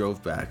they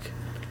drove back.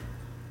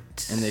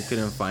 And they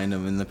couldn't find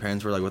him, and the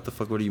parents were like, what the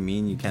fuck, what do you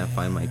mean you can't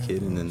find my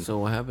kid? And then So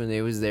what happened?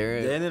 They was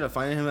there. they ended up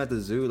finding him at the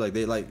zoo. They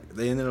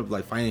ended up,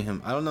 like, finding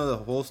him. I don't know the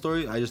whole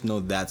story. I just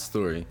know that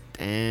story.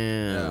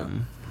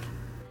 Damn.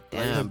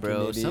 Damn, Fucking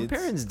bro. Some idiots.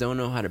 parents don't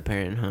know how to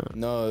parent, huh?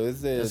 No,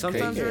 it's the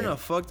Sometimes you're in a daycare.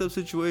 fucked up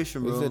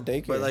situation, It's bro. a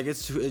daycare. But like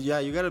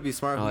you gotta be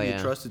smart Oh, who you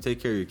yeah. trust to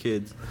take care of your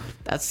kids.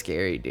 That's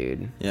scary,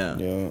 dude. Yeah.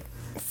 Yeah,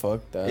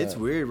 fuck that. It's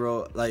weird,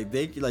 bro. Like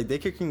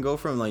daycare can go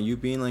from like you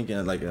being like in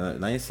a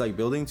nice like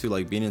building to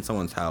like being in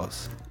someone's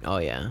house. Oh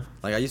yeah.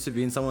 Like I used to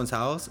be in someone's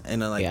house and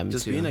like Yeah, me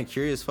just too. being a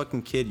curious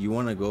fucking kid, you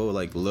want to go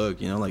like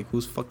look, you know, like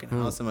whose fucking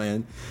house am I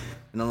in?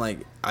 And I'm like,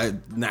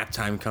 nap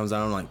time comes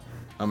out, I'm like,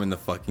 I'm in the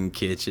fucking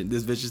kitchen.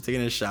 This bitch is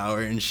taking a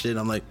shower and shit.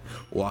 I'm like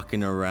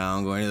walking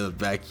around, going to the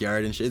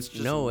backyard and shit. It's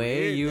just No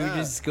way. weird, You were yeah.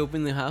 just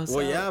scoping the house.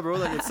 Well, out? yeah, bro.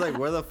 Like, it's like,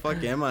 where the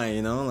fuck am I?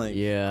 You know, like,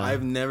 Yeah.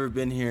 I've never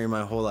been here in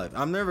my whole life.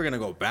 I'm never gonna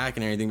go back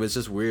and everything, but it's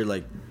just weird,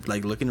 like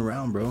looking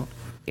around, bro.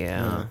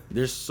 Yeah.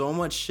 There's so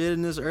much shit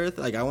in this earth.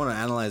 Like, I want to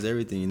analyze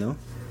everything, you know.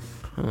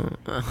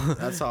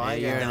 That's how I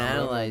You're get an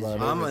down, bro.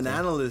 analyzer. I'm an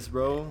analyst,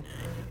 bro.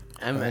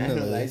 I'm an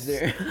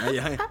analyzer.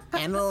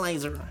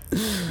 Analyzer.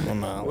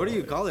 What do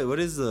you call it? What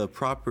is the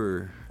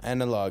proper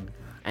Analog.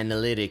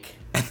 Analytic.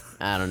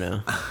 I don't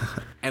know.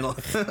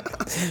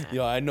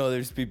 Yo, I know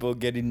there's people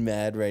getting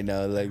mad right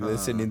now, like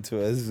listening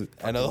to us.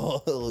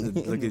 Analog.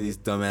 Look at these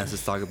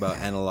dumbasses talk about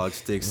analog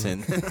sticks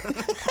and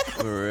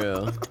For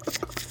real.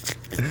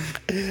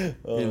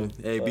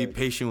 hey, be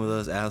patient with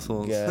us,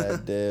 assholes.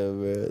 God damn,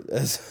 bro.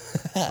 That's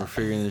We're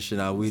figuring this shit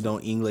out. We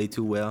don't English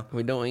too well.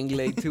 We don't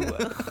English too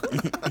well.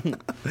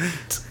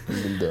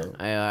 dumb.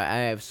 I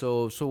have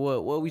so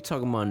what we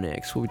talking about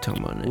next? What we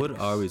talking about next? What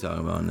are we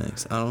talking about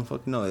next? I don't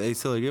fucking know. Hey,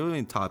 Silla, give me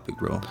a topic,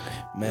 bro.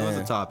 Man, what's the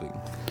Man. topic?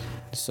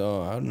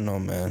 So I don't know,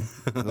 man.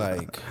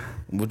 Like,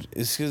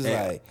 it's cause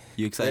Hey, like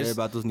you excited there's-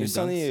 about those new There's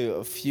only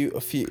a few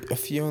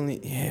only.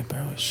 Yeah,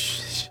 bro.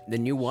 Shh. The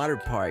new water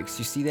parks.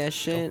 You see that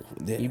shit?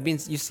 yeah.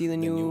 You see the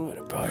new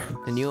water park.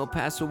 the new El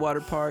Paso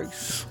water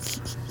parks?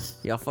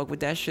 Y'all fuck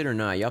with that shit or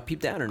not? Y'all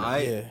peep that or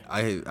not? Yeah.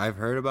 I've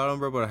heard about them,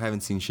 bro, but I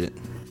haven't seen shit.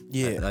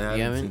 Yeah. I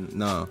haven't? seen,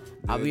 no.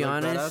 I'll Do be they look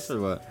honest. badass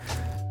or what?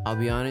 I'll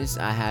be honest,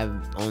 I have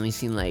only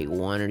seen like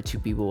one or two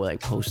people like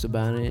post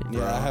about it.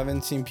 Yeah, I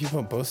haven't seen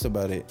people post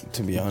about it,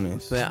 to be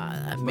honest.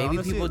 But maybe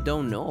honestly- people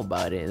don't know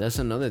about it. That's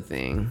another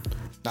thing.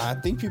 Nah, I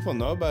think people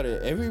know about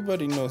it.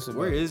 Everybody knows about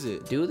Where it. is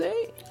it? Do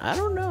they? I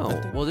don't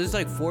know. Well, there's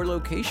like 4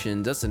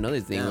 locations. That's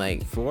another thing. Damn,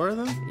 Like, 4 of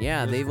them?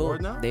 yeah, There's they've 4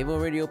 now? they've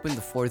already opened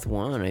the 4th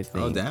one, I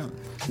think. Oh damn.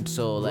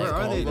 So like, Where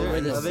are they? all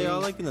over the Are they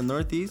all city. like in the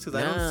Northeast? Cause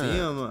I don't see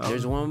them.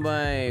 There's one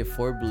by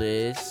Fort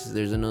Bliss.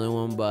 There's another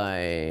one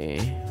by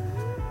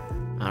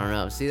I don't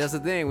know. See, that's the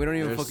thing. We don't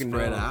even They're fucking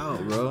spread know.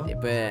 out, bro.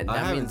 But I mean,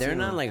 haven't they're seen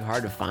not them. like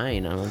hard to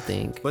find. I don't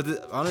think. But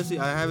honestly,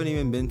 I haven't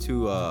even been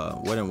to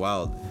Wet and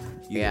Wild. either.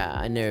 Yeah,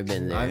 I never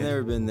been there. I've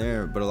never been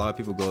there, but a lot of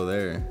people go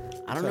there.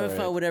 I don't know if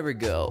I would ever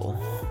go.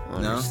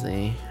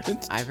 Honestly,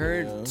 I've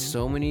heard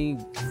so many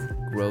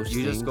gross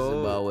You things just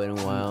go about Wet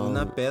and Wild.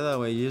 Not peda,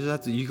 way. You just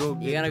have to. You go.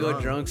 You gotta go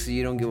drunk so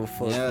you don't give a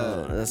fuck.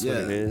 Yeah, That's yeah,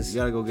 what it is.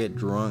 You gotta go get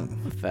drunk.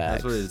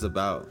 That's what Facts. it's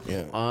about.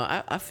 Yeah.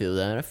 I feel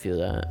that. I feel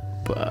that.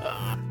 But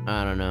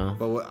I don't know.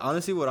 But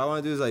honestly, what I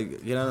want to do is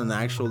like get on an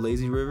actual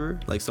lazy river,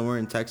 like somewhere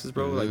in Texas,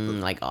 bro.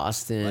 Like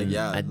Austin. Like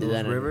yeah, I did those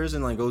that. rivers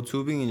and like go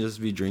tubing and just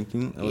be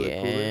drinking. Out of the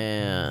cooler.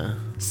 Yeah.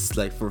 It's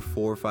like for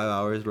 4 or 5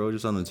 hours, bro,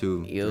 just on the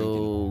tube. Yo,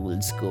 drinking.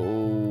 let's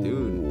go.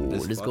 Dude,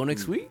 let's go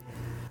next week.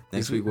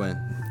 Next week when?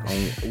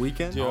 On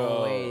weekend?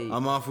 Oh, wait.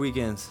 I'm off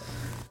weekends.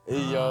 Hey,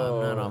 I'm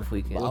not off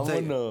weekend.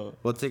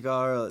 We'll take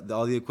all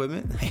the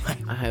equipment.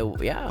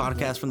 Yeah.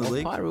 Podcast from the we'll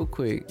lake? Pod real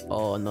quick.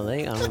 Oh no,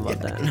 I don't know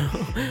about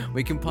that.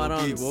 We can pod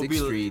on 6th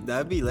Street.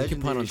 That'd be We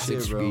can pod on legendary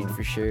 6th shit, bro. Street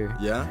for sure.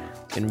 Yeah,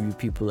 Interview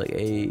people like,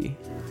 hey,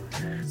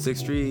 6th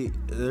Street.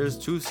 There's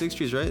 2 6th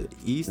Streets, right?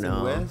 East No.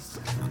 and West.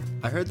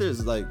 I heard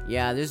there's like.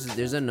 yeah,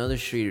 there's another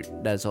street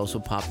that's also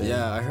popping.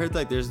 Yeah, I heard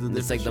like there's the.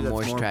 It's like the different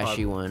more street that's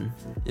trashy pop- one.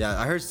 Yeah,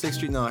 I heard 6th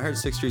Street. No, I heard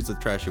 6th Street's the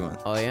trashy one.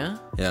 Oh yeah.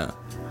 Yeah.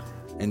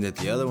 And that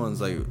the other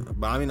one's like,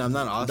 but I mean, I'm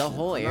not Austin. The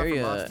whole I'm not from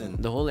area, Austin.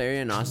 the whole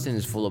area in Austin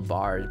is full of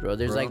bars, bro.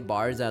 There's Bro. like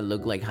bars that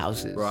look like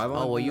houses. Bro, I've oh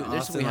well, only you been to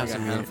there's Austin we have like a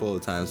some. handful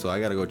of times, so I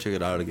gotta go check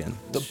it out again.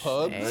 The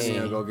pubs. Hey. You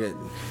know, go get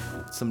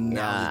some Yeah,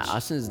 knowledge.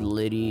 Austin's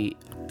litty.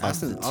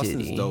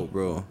 Austin's dope,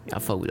 bro. I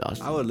fuck with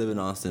Austin. I would live in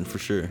Austin for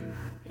sure.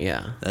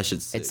 Yeah. That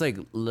shit's sick. It's like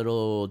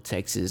little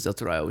Texas.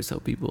 That's what I always tell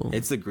people.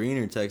 It's the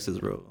greener Texas,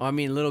 bro. I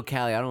mean, little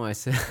Cali. I don't know why I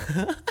said.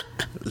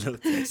 Little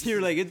Texas.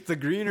 You're like, it's the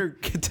greener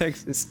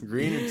Texas.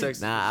 Greener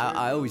Texas. Nah,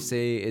 I always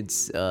say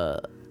it's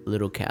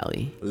little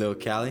Cali. Little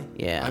Cali.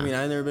 Yeah. I mean,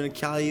 I've never been to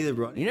Cali either,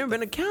 bro. You never been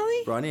to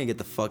Cali? Bro, I need to get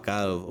the fuck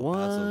out of El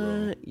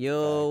Paso, What?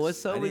 Yo,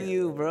 what's up with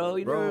you, bro?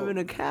 You never been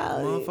to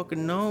Cali? Motherfucker,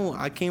 no.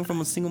 I came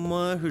from a single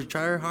mother who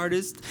tried her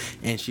hardest,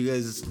 and she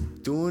is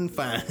doing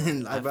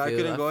fine. I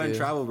couldn't go and feel.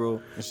 travel,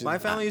 bro. My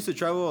family used to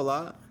travel a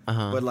lot,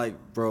 but like,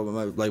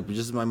 bro,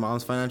 just my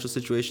mom's financial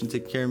situation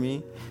take care of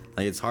me.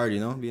 Like, it's hard, you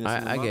know, being a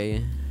single I mom. get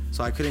you.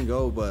 So I couldn't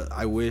go, but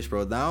I wish,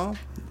 bro. Now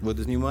with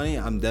this new money,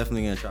 I'm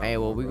definitely gonna travel. Hey,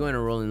 well, we're bro. going to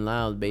Rolling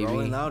Loud, baby.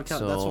 Rolling Loud,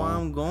 so that's why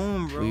I'm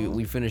going, bro.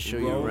 we finna show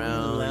you Rolling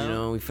around. Loud. You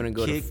know, we finna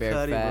go Kid to Cudi,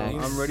 Fairfax. bro.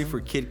 I'm ready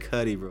for Kid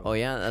Cudi, bro. Oh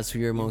yeah, that's who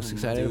you're most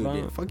excited Dude, about.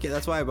 yeah, fuck yeah,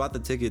 that's why I bought the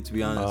ticket, to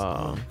be honest.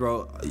 Oh.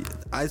 Bro,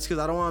 it's because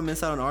I don't want to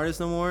miss out on artists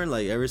no more.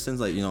 Like, ever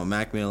since, like, you know,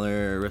 Mac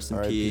Miller, rest in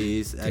R.I.P.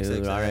 peace,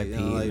 XXX, R.I.P., you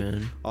know, like,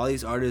 man. all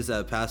these artists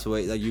that pass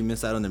away, like, you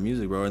miss out on their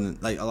music, bro.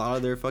 And, like, a lot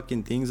of their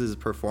fucking things is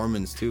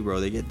performance, too, bro.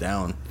 They get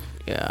down.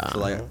 Yeah. So,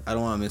 like, I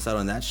don't want to miss out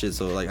on that shit.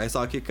 So, like, I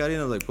saw Kid Cudi,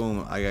 and I was like,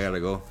 boom, I gotta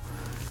go.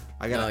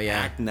 I gotta Oh, yeah.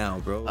 act now,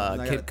 bro. I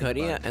gotta Kid think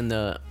Cudi about it. and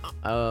the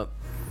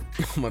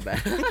my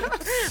bad.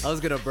 I was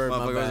gonna burn my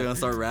Motherfuckers are gonna bad.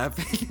 start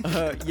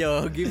rapping.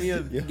 Yo, give me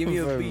a beat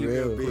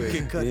real quick.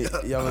 Kid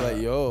Cudi. Y'all were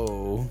like,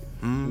 yo.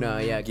 No,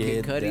 yeah,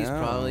 Kid Get Cudi's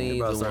down. probably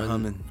Bro, the start one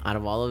humming. out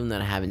of all of them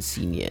that I haven't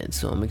seen yet,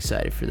 so I'm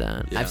excited for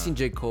that. Yeah. I've seen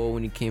J. Cole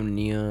when he came to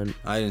Neon.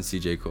 I didn't see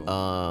J. Cole.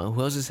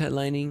 Who else is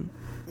headlining?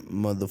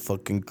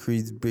 Motherfucking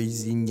Chris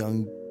Breezy,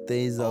 Young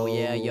Thizzo. Oh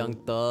yeah, Young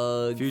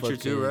Thug. Future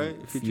too, fucking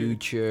right?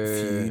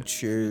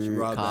 Future.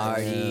 Rob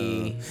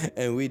Cardi.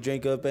 And we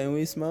drink up and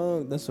we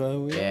smoke. That's why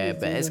we. Yeah, always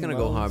but it's do gonna the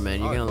go most. hard, man.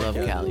 You're Oh, gonna love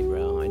fuck yeah. Cali,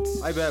 bro.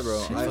 It's I bet, bro.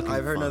 fucking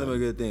I've heard nothing fun. but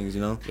good things,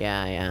 you know?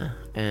 Yeah.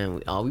 And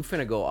we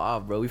finna go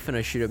off, bro. We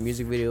finna shoot a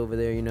music video over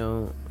there, you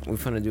know. We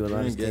finna do a lot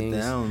gonna of get things.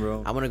 down,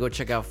 bro. I wanna go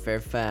check out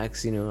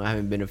Fairfax, you know. I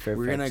haven't been to Fairfax.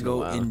 We're gonna in a go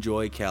while.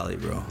 enjoy Cali,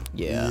 bro.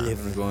 Yeah. We're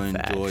gonna go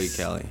enjoy Facts.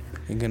 Cali.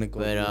 You're gonna go.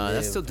 But that's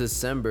live. still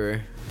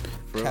December.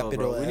 Bro,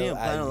 Capital bro. We need to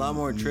plan a lot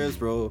more L-I-V-E. trips,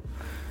 bro.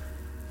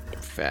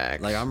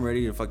 Facts. Like, I'm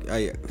ready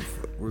to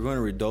we're going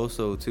to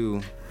Redoso,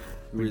 too.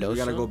 We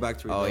gotta Redoso? go back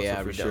to Redoso Oh,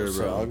 yeah, for sure, Redoso.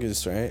 bro.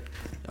 August, right?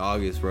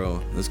 August, bro.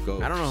 Let's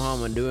go. I don't know how I'm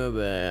gonna do it,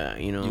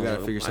 but you know, You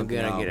gotta figure something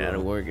I gotta out, get out bro.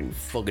 of work and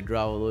fucking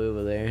drive all the way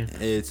over there,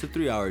 It's a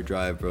 3-hour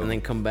drive, bro. and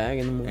then come back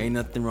in the morning. Ain't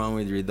nothing wrong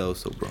with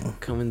Redoso, bro.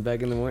 Coming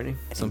back in the morning.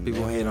 Some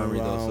people hate on Going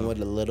around Redoso.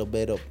 with a little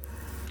bit of.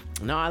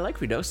 No, I like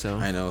Redoso.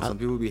 I know. Some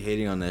people be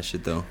hating on that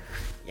shit, though.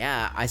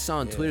 Yeah, I saw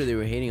on Twitter they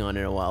were hating on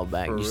it a while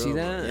back. For You see real,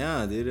 bro. that?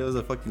 Yeah, dude. It was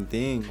a fucking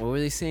thing. What were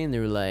they saying? They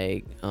were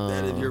like,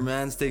 That if your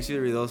man takes you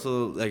to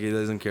Redoso, like, he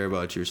doesn't care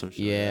about you or some shit.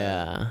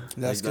 yeah.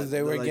 That's because that-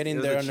 they were like, getting it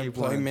was their a cheap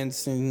one.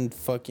 unemployments and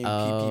fucking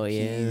Oh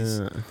PPPs.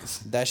 yeah.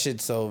 That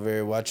shit's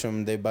over. Watch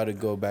them. They about to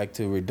go back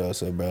to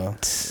Redosa, bro.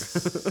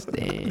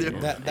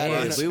 Damn. That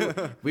Hey, is-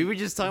 we were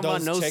just talking about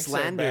Those no checks are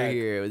slander back.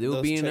 here. There will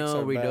Those be checks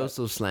no are back.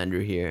 Redoso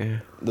slander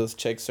here. Those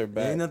checks are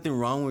There ain't back. nothing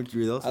wrong with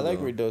Redoso. I like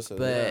though. Redosa.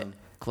 But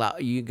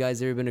you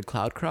guys ever been to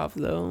Cloudcroft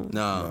though?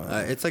 No,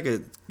 it's like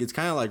it's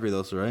kind of like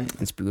Redoso,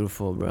 right? It's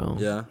beautiful, bro.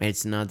 Yeah.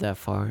 It's not that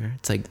far.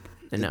 It's like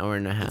an hour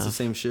and a half. It's the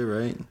same shit,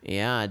 right?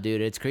 Yeah,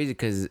 dude, it's crazy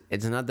because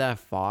it's not that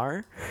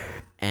far,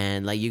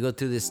 and like you go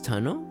through this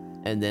tunnel,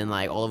 and then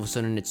like all of a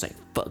sudden it's like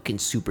fucking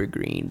super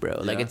green, bro.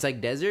 Like Yeah. it's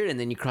like desert, and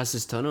then you cross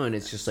this tunnel and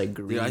it's just like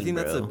green. Dude, I think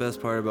that's the bro.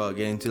 best part about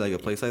getting to like a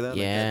place like that.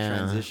 Yeah, Like that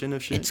transition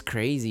of shit. It's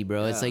crazy,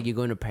 bro. It's Yeah. like you're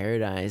going to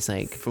paradise.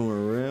 Like for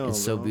real.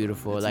 it's so bro.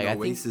 beautiful. It's like an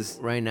I think oasis.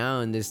 right now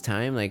in this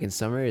time, like in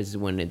summer, is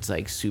when it's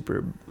like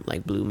super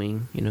like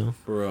blooming, you know.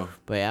 For real.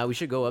 But yeah, we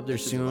should go up there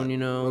soon, you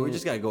know. Bro, we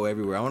just gotta go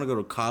everywhere. I want to go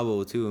to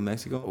Cabo too in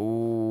Mexico.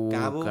 Ooh,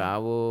 Cabo?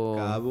 Cabo.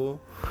 Cabo.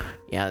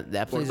 Yeah,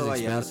 that place Puerto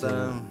is expensive.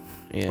 Vallarta.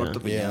 Yeah.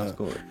 Puerto Yeah.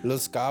 Peñasco.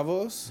 Los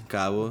Cabos.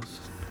 Cabos.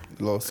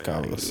 Los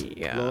Cabos.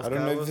 Yeah. Los I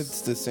don't know Cabos? if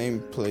it's the same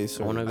place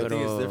I or. wanna I go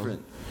think it's to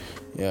different.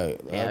 Yeah,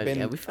 Yeah, I've been.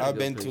 yeah, we finna I've go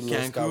been to places.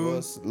 Los Cancun.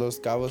 Cabos. Los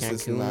Cabos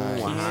is Cancun,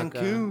 nice. Oaxaca.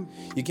 Cancun.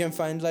 You can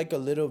find like a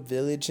little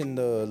village in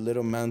the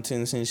little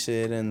mountains and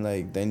shit, and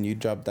like then you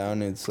drop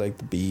down. It's like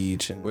the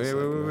beach and. it's,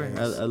 Where? like,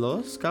 nice. At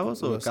Los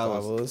Cabos or Los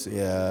Cabos? Cabos,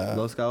 yeah.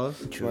 Los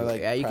Cabos. More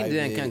like Yeah, you can do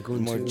that in private, Cancun,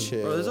 more too.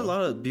 chill. Bro, there's a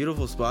lot of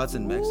beautiful spots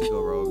in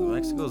Mexico, bro.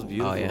 Mexico's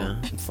beautiful. Oh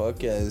yeah.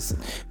 Fuck yes.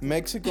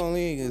 Mexico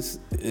only is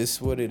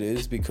what it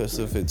is because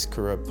of its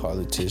corrupt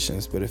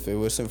politicians. But if it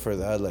wasn't for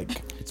that,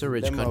 like It's a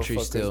rich them country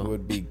motherfuckers still.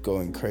 would be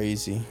going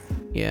crazy.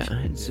 Yeah,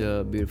 it's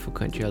a beautiful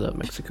country. I love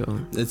Mexico.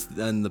 It's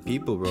and the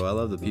people, bro. I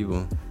love the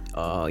people.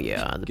 Oh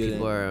yeah, the Get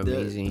people it. are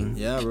They're- amazing.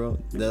 Yeah, bro.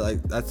 They're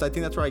like that's. I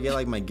think that's where I get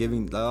like my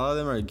giving. A lot of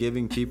them are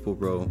giving people,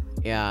 bro.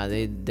 Yeah,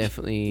 they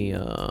definitely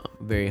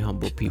very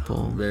humble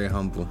people. Very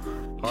humble,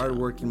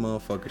 hardworking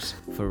motherfuckers.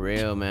 For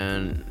real,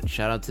 man.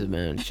 Shout out to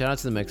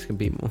the Mexican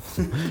people.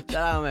 Shout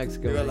out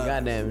Mexico, man.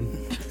 Goddamn.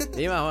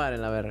 Viva Juárez,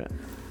 la verga.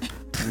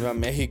 Viva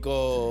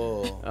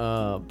Mexico.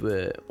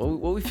 But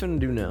what we finna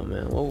do now,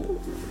 man?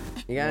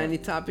 You got any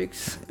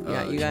topics? You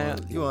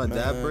want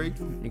that Man. break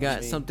You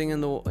got something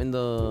in the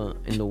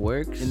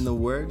works? in the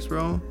works,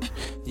 bro?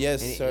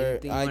 Yes, sir.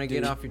 Anything you I wanna do.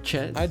 get off your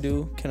chest? I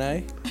do. Can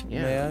I?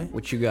 Yeah. May I?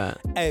 What you got?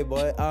 Hey,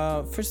 boy.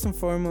 First and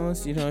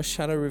foremost,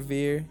 shout out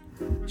Revere,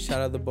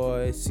 shout out the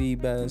boy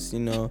Seabass,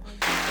 and yeah.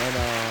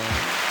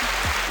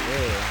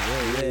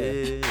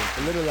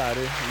 A little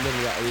louder,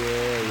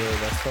 Yeah.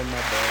 That's from my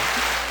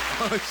boy.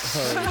 Oh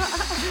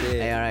shit.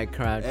 Hey, alright,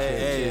 crowd.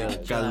 Hey,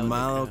 chill, chill out with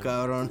calmado, the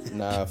crowd. cabrón.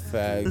 Nah,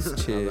 facts, My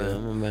chill.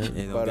 bad.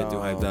 Hey, don't But, get too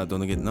hyped out.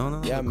 Don't get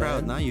no. yeah, the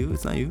crowd, man. not you.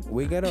 It's not you.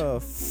 We got a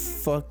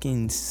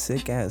fucking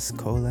sick ass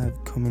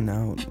collab coming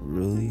out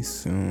really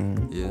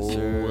soon. Yes, Oh,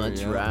 sir.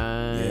 that's yeah.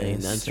 right.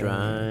 Yes, That's sir.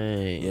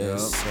 right.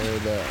 Yes, sir.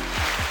 The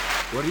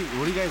What do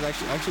you guys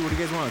actually? What do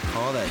you guys want to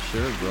call that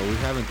shirt, bro? We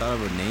haven't thought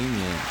of a name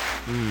yet.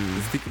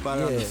 Let's think about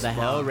it on Yeah. the The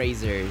spot.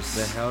 Hellraisers.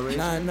 The Hellraiser.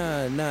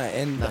 Nah,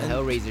 and The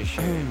Hellraiser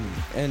shirt.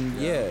 and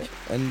yeah,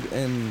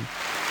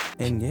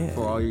 and yeah,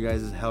 For all you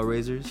guys,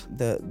 Hellraisers.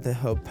 the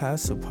El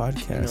Paso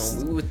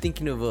podcast. We were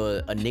thinking of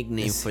a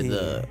nickname It's for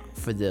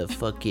the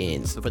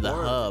fucking for the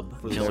Support.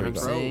 hub. For You know what I'm the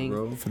saying?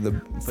 bro. For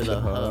the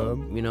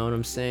hub. You know what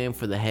I'm saying?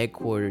 For the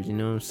headquarters. You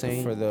know what I'm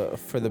saying?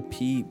 for the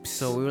peeps.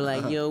 So we were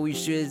like, yo, we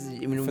should.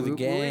 I mean, For the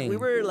gang. We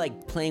were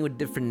like playing with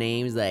different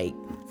names, like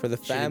for the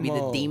should it be the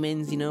famo.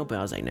 demons, But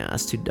I was like, nah,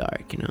 that's too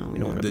dark, We don't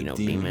want to The be no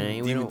demon-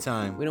 demon. demon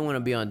time. We don't want to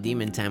be on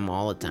demon time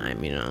all the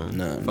time,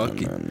 No, Fuck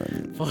no, it. no,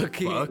 no.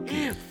 Fuck it. Fuck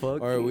it.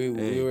 Fuck Or it. we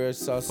Hey, were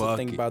also fuck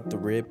thinking it. about the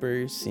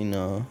Rippers,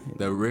 The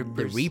The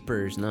Rippers.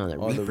 Reapers, no, the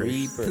All the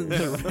Reapers.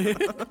 Reapers.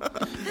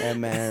 Yeah,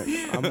 man,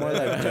 I'm more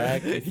like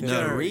Jack. You feel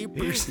The me?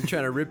 Reapers. You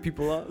trying to rip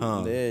people up?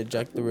 Huh. Yeah,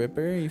 Jack the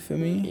Ripper. You feel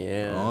me?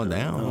 Yeah. Oh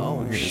damn!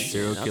 Oh, He's a shit.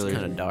 serial That's killer.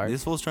 kinda dark.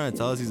 This fool's trying to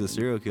tell us he's a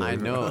serial killer. I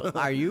bro. know.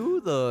 Are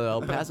you the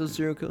El Paso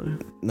serial killer?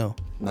 No.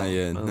 Not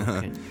yet. Oh,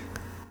 okay.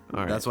 All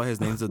right. That's why his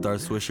name's the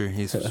Darth Swisher.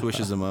 He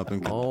swishes them up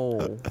and.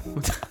 Oh.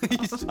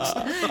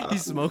 he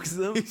smokes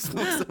them?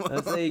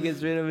 That's how he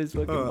gets rid of his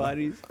fucking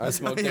bodies. I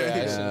smoke their ass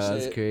Yeah, and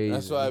that's shit. crazy.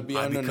 That's why I be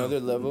on another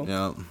level.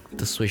 Yeah.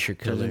 The Swisher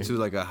Turns killer. into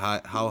like a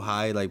how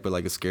high but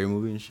like a scary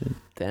movie and shit.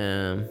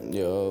 Damn.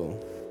 Yo.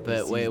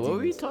 But wait, what were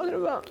we talking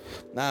about?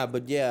 Nah,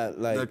 but yeah,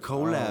 like The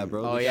collab,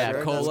 bro. Oh The yeah,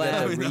 shirt that's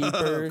collab. coming up.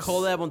 Reapers.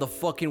 Collab on the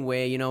fucking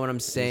way, you know what I'm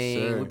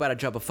saying? sir. We about to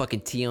drop a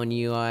fucking T on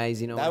you guys,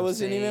 you know what That I'm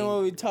wasn't even saying?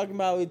 what we talking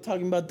about. We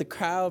talking about the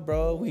crowd,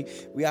 bro. We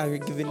out here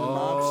giving them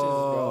options,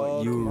 bro.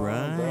 Oh, you Come on,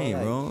 right,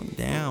 Like, bro.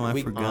 Damn, I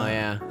we- forgot. Oh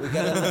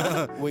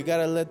yeah. we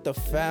gotta let the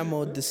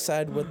famo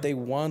decide what they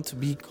want to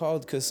be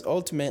called. Cause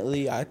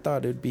ultimately, I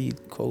thought it'd be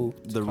cool.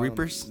 to The call 'em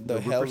Reapers? the The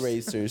Reapers?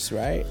 Hellraisers,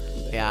 right?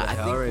 Yeah, I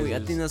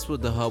Hellraisers. think that's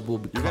what the hub will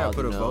be You called. gotta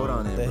put a vote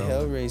on it, The bro.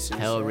 Hellraisers.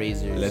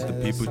 Hellraisers. Let the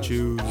people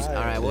choose. All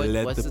right,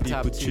 Let what's the the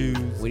top people two?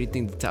 choose. What do you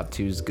think the top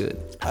two is good?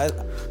 I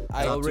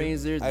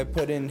Hellraisers. I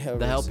put in Hellraisers.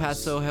 The El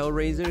Paso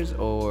Hellraisers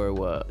or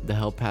what? The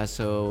El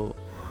Paso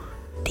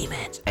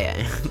Demons.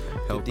 Yeah.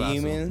 El Paso.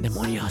 Demons.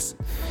 Demonios.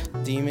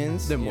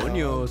 Demons. you know,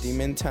 Demonios.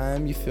 demon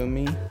time. You feel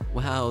me?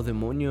 Wow,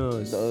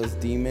 demonios. Those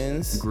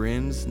demons.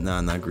 Grims?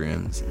 Nah, not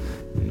Grims.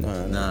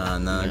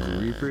 Nah.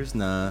 Reapers?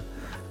 Nah.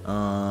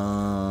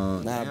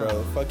 Nah, damn.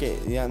 bro. Fuck it.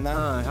 Yeah,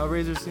 nah.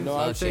 Hellraiser seems No,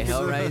 I'll Okay, take it.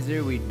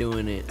 Hellraiser, we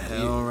doing it.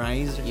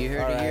 Hellraiser. You heard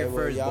it Alright, here well,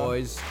 first, y'all-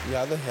 boys.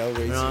 Y'all the Hellraisers.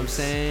 You know what I'm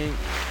saying?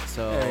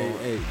 So,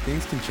 Hey,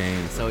 things can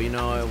change. so you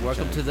know,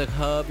 welcome to the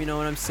hub. You know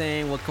what I'm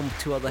saying? Welcome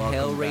to all the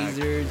Welcome back.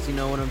 Hellraisers. You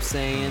know what I'm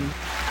saying?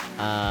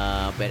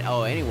 But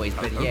anyways,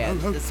 but yeah,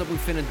 that's what we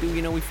finna do.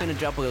 You know, we finna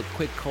drop a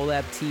quick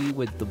collab tee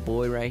with the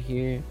boy right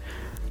here,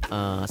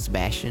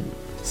 Sebastian.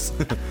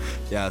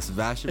 Yeah,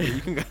 Sebastian,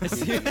 but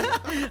you can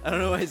I don't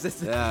know why it's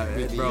just yeah, bro.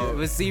 With Bro,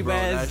 that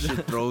Seabass.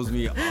 shit throws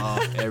me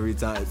off every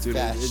time,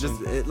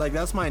 dude. Like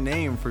that's my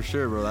name for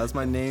sure, bro. That's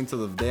my name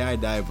till the day I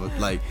die. But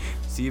like,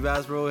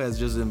 Seabass, bro, has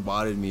just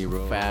embodied me,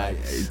 bro.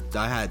 Facts. Like,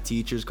 I had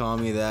teachers call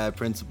me that,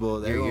 principal.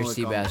 You're everyone would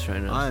call me- Seabass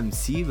right now. I'm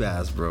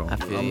Seabass, bro. I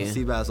feel I'm you.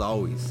 Seabass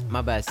always.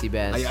 My bad,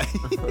 Seabass.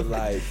 For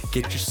life.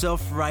 Get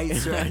yourself right,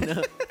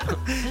 sir.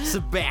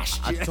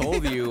 Sebastian. I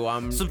told you,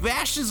 I'm.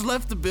 Sebastian's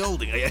left the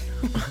building.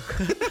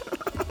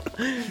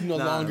 No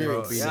longer bro.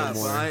 exists. Yeah,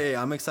 but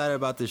I'm excited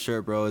about this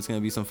shirt, bro. It's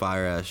gonna be some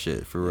fire ass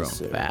shit for real.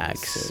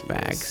 Facts.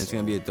 It's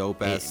gonna be a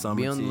dope ass summer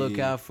Be on the tee,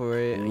 lookout for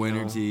it. you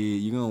winter know. tee.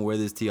 You're gonna wear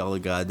this tee all the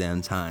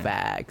goddamn time.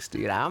 Facts,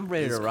 dude. I'm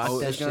ready to rock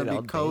that it's shit gonna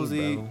all be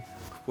cozy, day,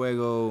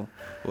 fuego,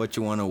 what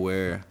you wanna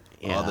wear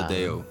all the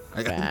day. bro.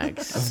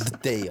 Facts.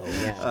 Dale.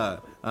 Yeah.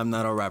 I'm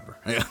not a rapper.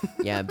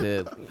 Yeah,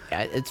 but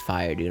it's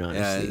fire, dude.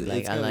 Honestly,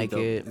 like I gonna be like dope.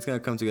 it. It's gonna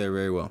come together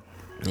very well.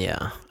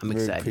 Yeah, I'm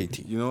Very excited.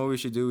 pretty. You know what we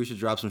should do? We should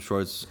drop some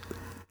shorts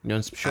You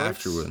want some shorts?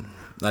 afterward.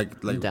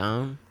 Like I'm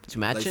down to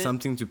match like it.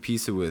 something to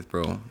piece it with,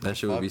 bro. That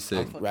shit would be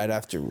sick. Right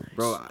after.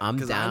 Bro, I'm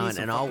 'cause I need down,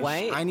 some and all fucking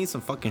white? I need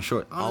some fucking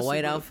short. All Honestly,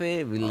 white bro,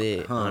 outfit, we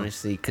lit.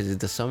 Honestly, because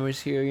the summer's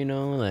here. You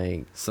know,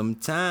 like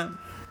Sometime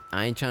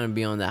I ain't trying to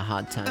be on that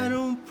hot time. I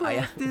don't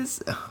practice.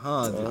 Dude.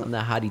 On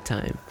that hottie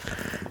time.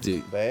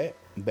 Dude.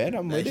 Bet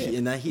I'm with it.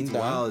 And that heat's I'm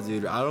down. wild,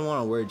 dude. I don't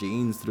want to wear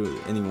jeans through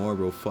anymore,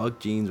 bro. Fuck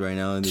jeans right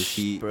now in this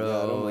heat. Bro, Yeah,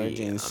 I don't wear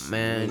jeans.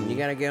 man, you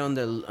gotta get on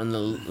the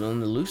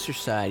looser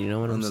side. You know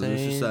what On I'm the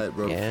saying? looser side,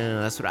 bro. Yeah,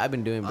 that's what I've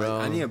been doing, bro.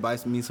 I need to buy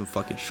me some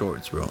fucking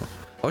shorts, bro.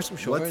 or some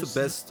shorts. What's the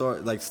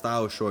best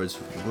style shorts?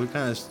 What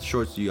kind of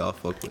shorts do y'all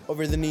fuck with?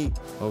 Over the knee.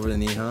 Over the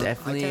knee, huh? I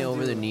Definitely can't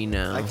over the knee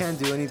now. I can't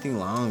do anything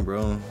long,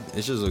 bro.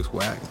 It just looks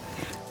whack.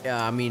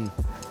 Yeah, I mean,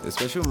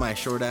 Especially with my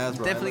short ass,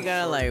 bro. I definitely look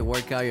gotta short. like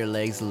work out your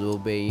legs a little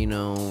bit, you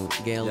know,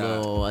 get a Yeah.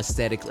 little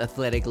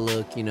athletic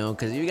look, you know,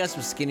 because if you got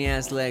some skinny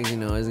ass legs, you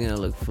know, it's gonna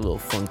look a little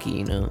funky,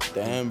 you know.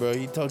 Damn, bro.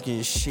 You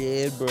talking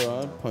shit,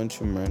 bro. I'd punch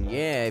him right now.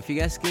 Yeah, if you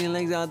got skinny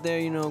legs out there,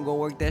 you know, go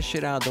work that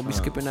shit out. Don't be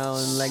skipping out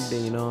on leg day,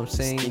 you know what I'm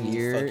saying? Skinny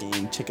You're,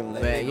 fucking chicken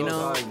leg. but, you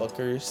know-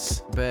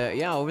 fuckers. but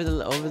yeah, over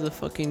the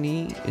fucking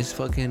knee, it's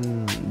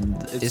fucking,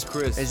 It's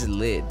crisp. It's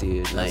lit,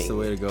 dude. That's Like, the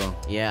way to go.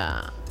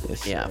 yeah.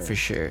 Yes, Yeah, sir. for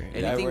sure.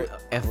 Yeah, Anything,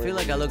 I feel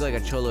like I look like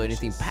a cholo.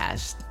 Anything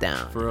passed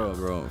down, For real,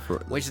 bro.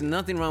 which is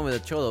nothing wrong with a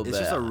cholo, It's but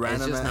just a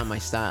random it's just ass- not my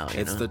style.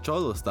 You It's know? the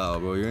cholo style,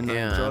 bro. You're not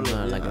yeah, cholo. I'm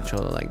not like yeah. a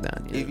cholo like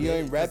that. You If know? you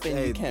ain't rapping,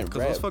 you can't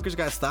rap. Cause those fuckers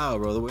got style,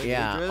 bro. The way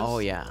Yeah, they dress. oh,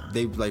 yeah.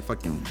 They like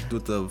fucking do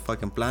the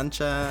fucking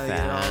plancha. They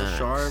get all Facts.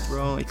 sharp,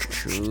 bro.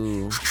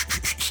 True.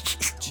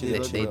 They,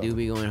 Chill, they bro. do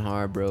be going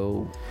hard,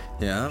 bro.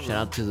 Yeah. Shout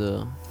out to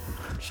the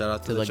Shout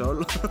out to to the the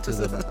cholo. to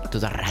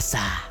the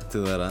raza. to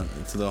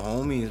the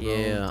homies, bro.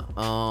 Yeah.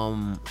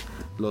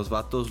 Los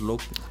vatos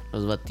locos.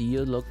 Los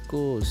batillos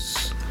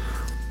locos.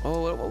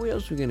 Oh, what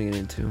else we gonna get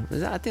into?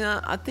 I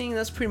think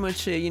that's pretty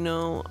much it. You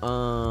know.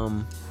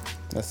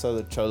 That's how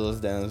the cholos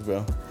dance,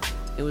 bro.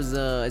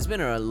 It's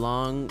been a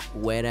long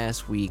wet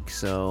ass week,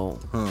 so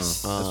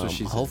That's what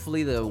she said.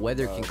 hopefully the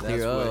weather can clear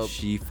That's what up.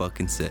 she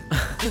fucking said.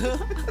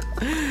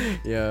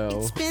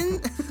 Yo.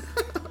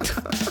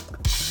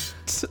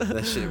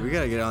 That shit. We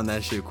gotta get on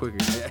that shit quicker.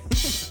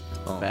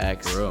 Oh,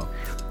 Facts. For real.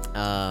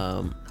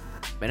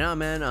 But nah,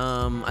 man.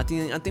 I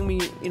think we,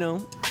 you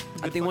know,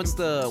 I think once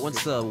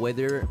the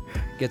weather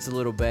gets a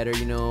little better,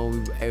 you know,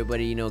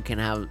 everybody, you know, can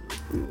have,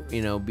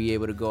 you know, be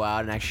able to go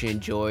out and actually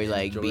enjoy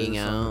like Enjoy being the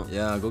summer. out.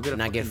 Yeah, go get a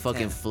Not get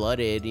fucking tent.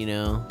 flooded, you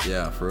know.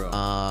 Yeah, for real.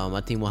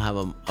 I think we'll have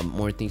a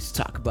more things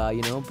to talk about,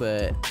 you know.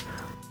 But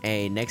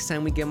hey, next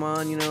time we get 'em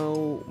on, you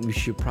know, we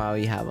should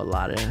probably have a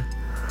lot of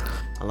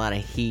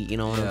heat. You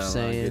know what yeah, I'm a lot of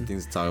saying? good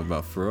things to talk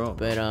about, for real.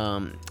 But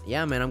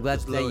yeah, man, I'm glad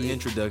Just a that little you.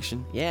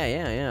 introduction.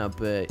 Yeah.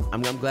 But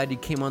I'm glad you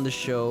came on the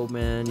show,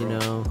 man. You Bro,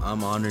 know.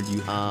 I'm honored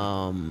you.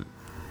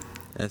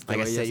 Like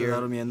I said, you're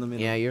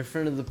a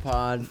friend of the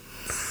pod,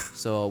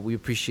 so we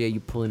appreciate you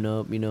pulling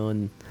up, you know,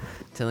 and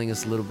telling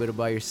us a little bit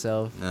about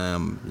yourself.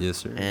 Yes,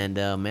 sir. And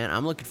man,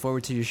 I'm looking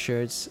forward to your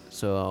shirts.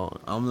 So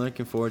I'm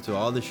looking forward to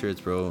all the shirts,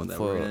 bro, that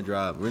we're For- gonna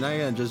drop. We're not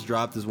gonna just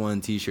drop this one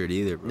T-shirt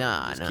either, bro.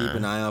 Nah, just nah. keep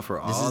an eye out for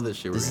all the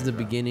shit. This is the we're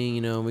gonna beginning,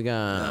 you know. We're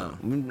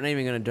not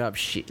even gonna drop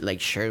shit like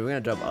shirt. We're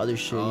gonna drop other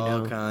shit, drop. you All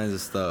know. kinds of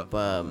stuff.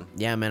 But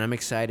yeah, man, I'm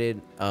excited.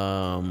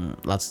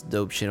 Lots of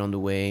dope shit on the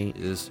way.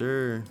 Yes,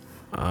 sir.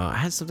 I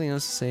had something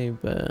else to say,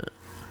 but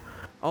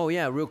oh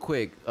yeah, real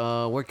quick.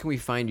 Where can we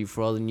find you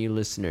for all the new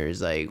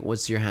listeners? Like,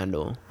 what's your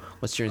handle?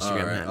 What's your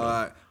Instagram handle?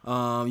 All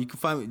right. You can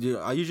find me. Dude,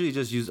 I usually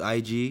just use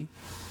IG,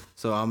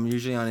 so I'm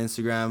usually on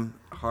Instagram,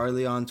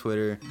 hardly on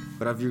Twitter.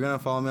 But if you're gonna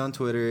follow me on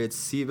Twitter, it's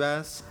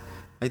Seabass,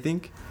 I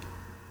think.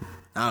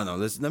 I don't know.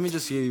 Let me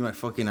just give you my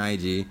fucking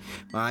IG.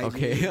 My IG.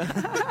 Okay.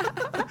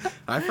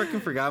 I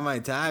freaking forgot my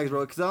tags,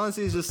 bro. Cause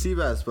honestly, it's just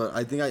Seabass. But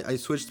I think I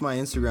switched my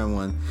Instagram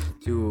one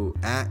to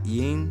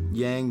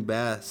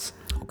 @YinYangBass.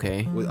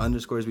 Okay. with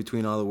underscores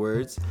between all the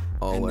words.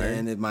 Oh, and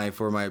word. then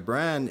for my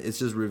brand, it's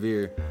just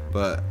Revere,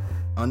 but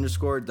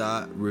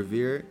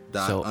 _.revere._.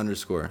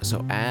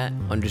 So at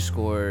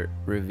 _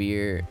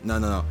 Revere.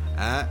 No.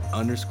 At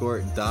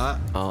 _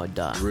 Oh,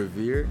 dot.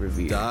 Revere.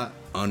 Revere.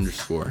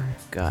 _.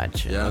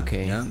 Gotcha. Yeah.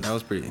 Okay. Yeah, that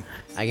was pretty.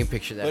 I can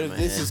picture that. But in if my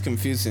this head. is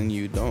confusing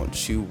you,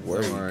 don't you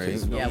worry. Don't worry.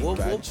 'cause Yeah, we we'll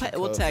got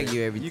we'll tag covered.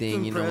 you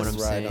everything. You know what I'm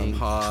right on saying?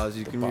 Pause.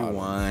 You can bottom.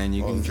 rewind.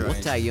 You can Oh, try.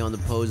 We'll tag you on the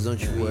post.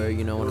 Don't you worry.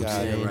 You know what I'm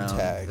Got it. saying? Around.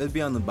 Tag. It'd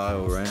be on the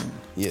bio, right?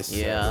 Yes. sir.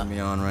 Yeah. Put me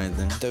on right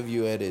there.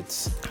 W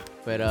edits.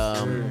 But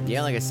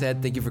yeah, like I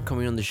said, thank you for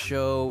coming on the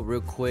show.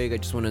 Real quick, I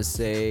just want to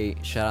say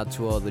shout out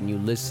to all the new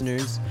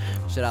listeners.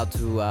 Shout out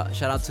to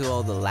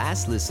all the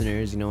last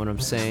listeners. You know what I'm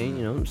saying?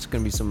 You know, there's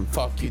gonna be some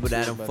Fuck you people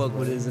that too, don't by fuck the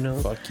with way. us. You know,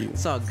 Fuck you.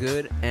 It's all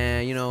good.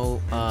 And you know,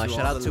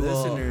 shout out to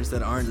all listeners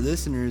that aren't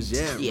listeners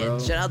yet, yeah, bro.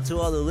 shout out to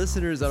all the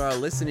listeners that are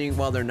listening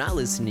while they're not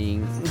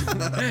listening.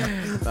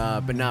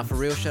 But nah, for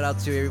real, shout out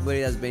to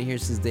everybody that's been here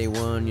since day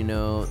one. You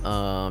know,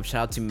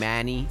 shout out to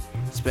Manny,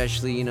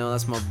 especially. You know,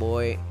 that's my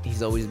boy.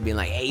 He's always been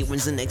like, "Hey,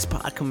 when's the next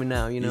pod coming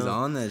out?" You know, He's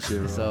on that shit,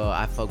 bro. so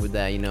I fuck with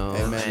that. You know,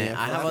 Hey, man, and yeah,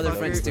 I have that other fucker-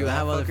 friends too. I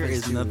have other That fucker friends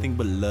is too. nothing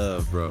but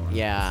love, bro.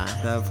 Yeah.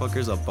 That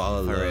fucker's a ball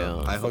of For love.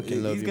 real. I hope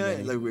Fucking love he's you,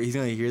 gonna man. he's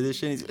gonna hear this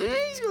shit.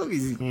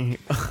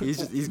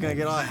 He's gonna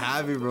get all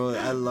happy, bro.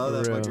 I love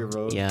that fucker,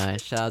 bro. Yeah,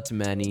 shout out to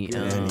Manny.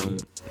 Manny.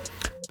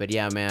 But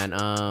yeah, man.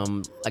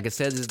 Like I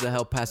said, this is the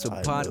El Paso I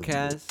love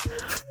podcast.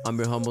 I'm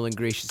your humble and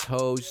gracious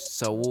host,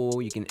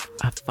 Saul. You can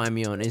find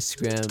me on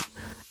Instagram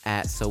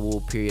at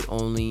Saul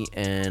 _only,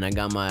 and I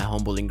got my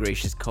humble and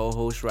gracious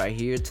co-host right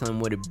here. Tell him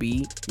what it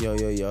be. Yo,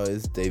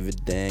 it's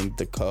David Dang,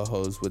 the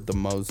co-host with the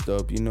most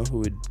dope. You know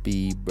who it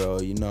be, bro.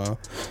 You know,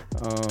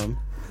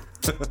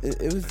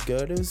 it was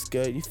good. It was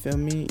good. You feel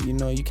me? You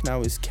know, you can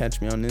always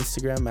catch me on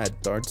Instagram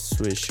at Dart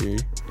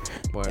Swisher,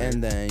 Word.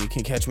 and then you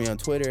can catch me on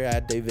Twitter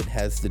at David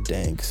Has the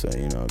Dank. So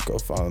you know, go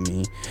follow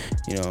me.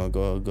 You know,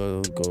 go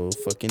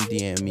fucking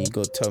DM me.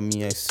 Go tell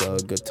me I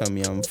suck. Go tell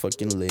me I'm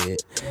fucking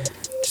lit.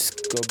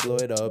 Just go blow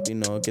it up. You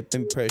know, get the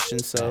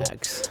impressions up.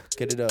 Facts.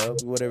 Get it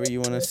up. Whatever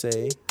you wanna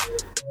say,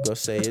 go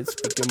say it.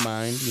 Speak your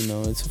mind. You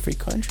know, it's a free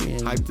country.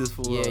 And Hype this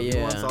fool Yeah, up. He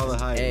wants all the yeah.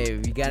 hype. Hey,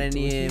 if you got we're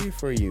any? here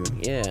for you.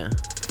 Yeah.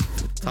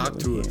 Talk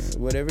to Yeah, us.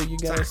 whatever you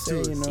gotta Talk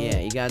say, to you us. know. Yeah,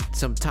 you got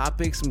some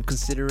topics, some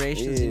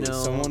considerations. Yeah, You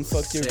know, someone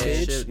fucked your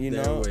say bitch, shit you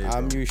their know, way,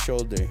 I'm bro. your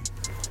shoulder.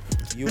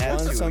 You That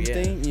want too,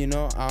 something, you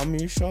know, I'm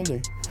your shoulder.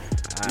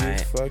 You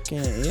Alright.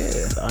 fucking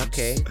yeah.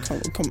 Okay.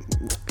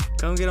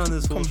 Come get on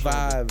this Come whole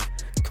vibe.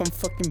 Come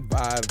fucking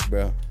vibe,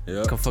 bro.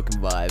 Yep. Come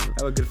fucking vibe.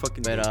 Have a good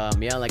fucking day.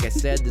 But yeah, like I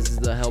said, this is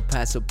the El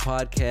Paso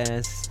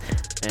podcast,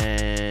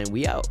 and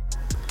we out.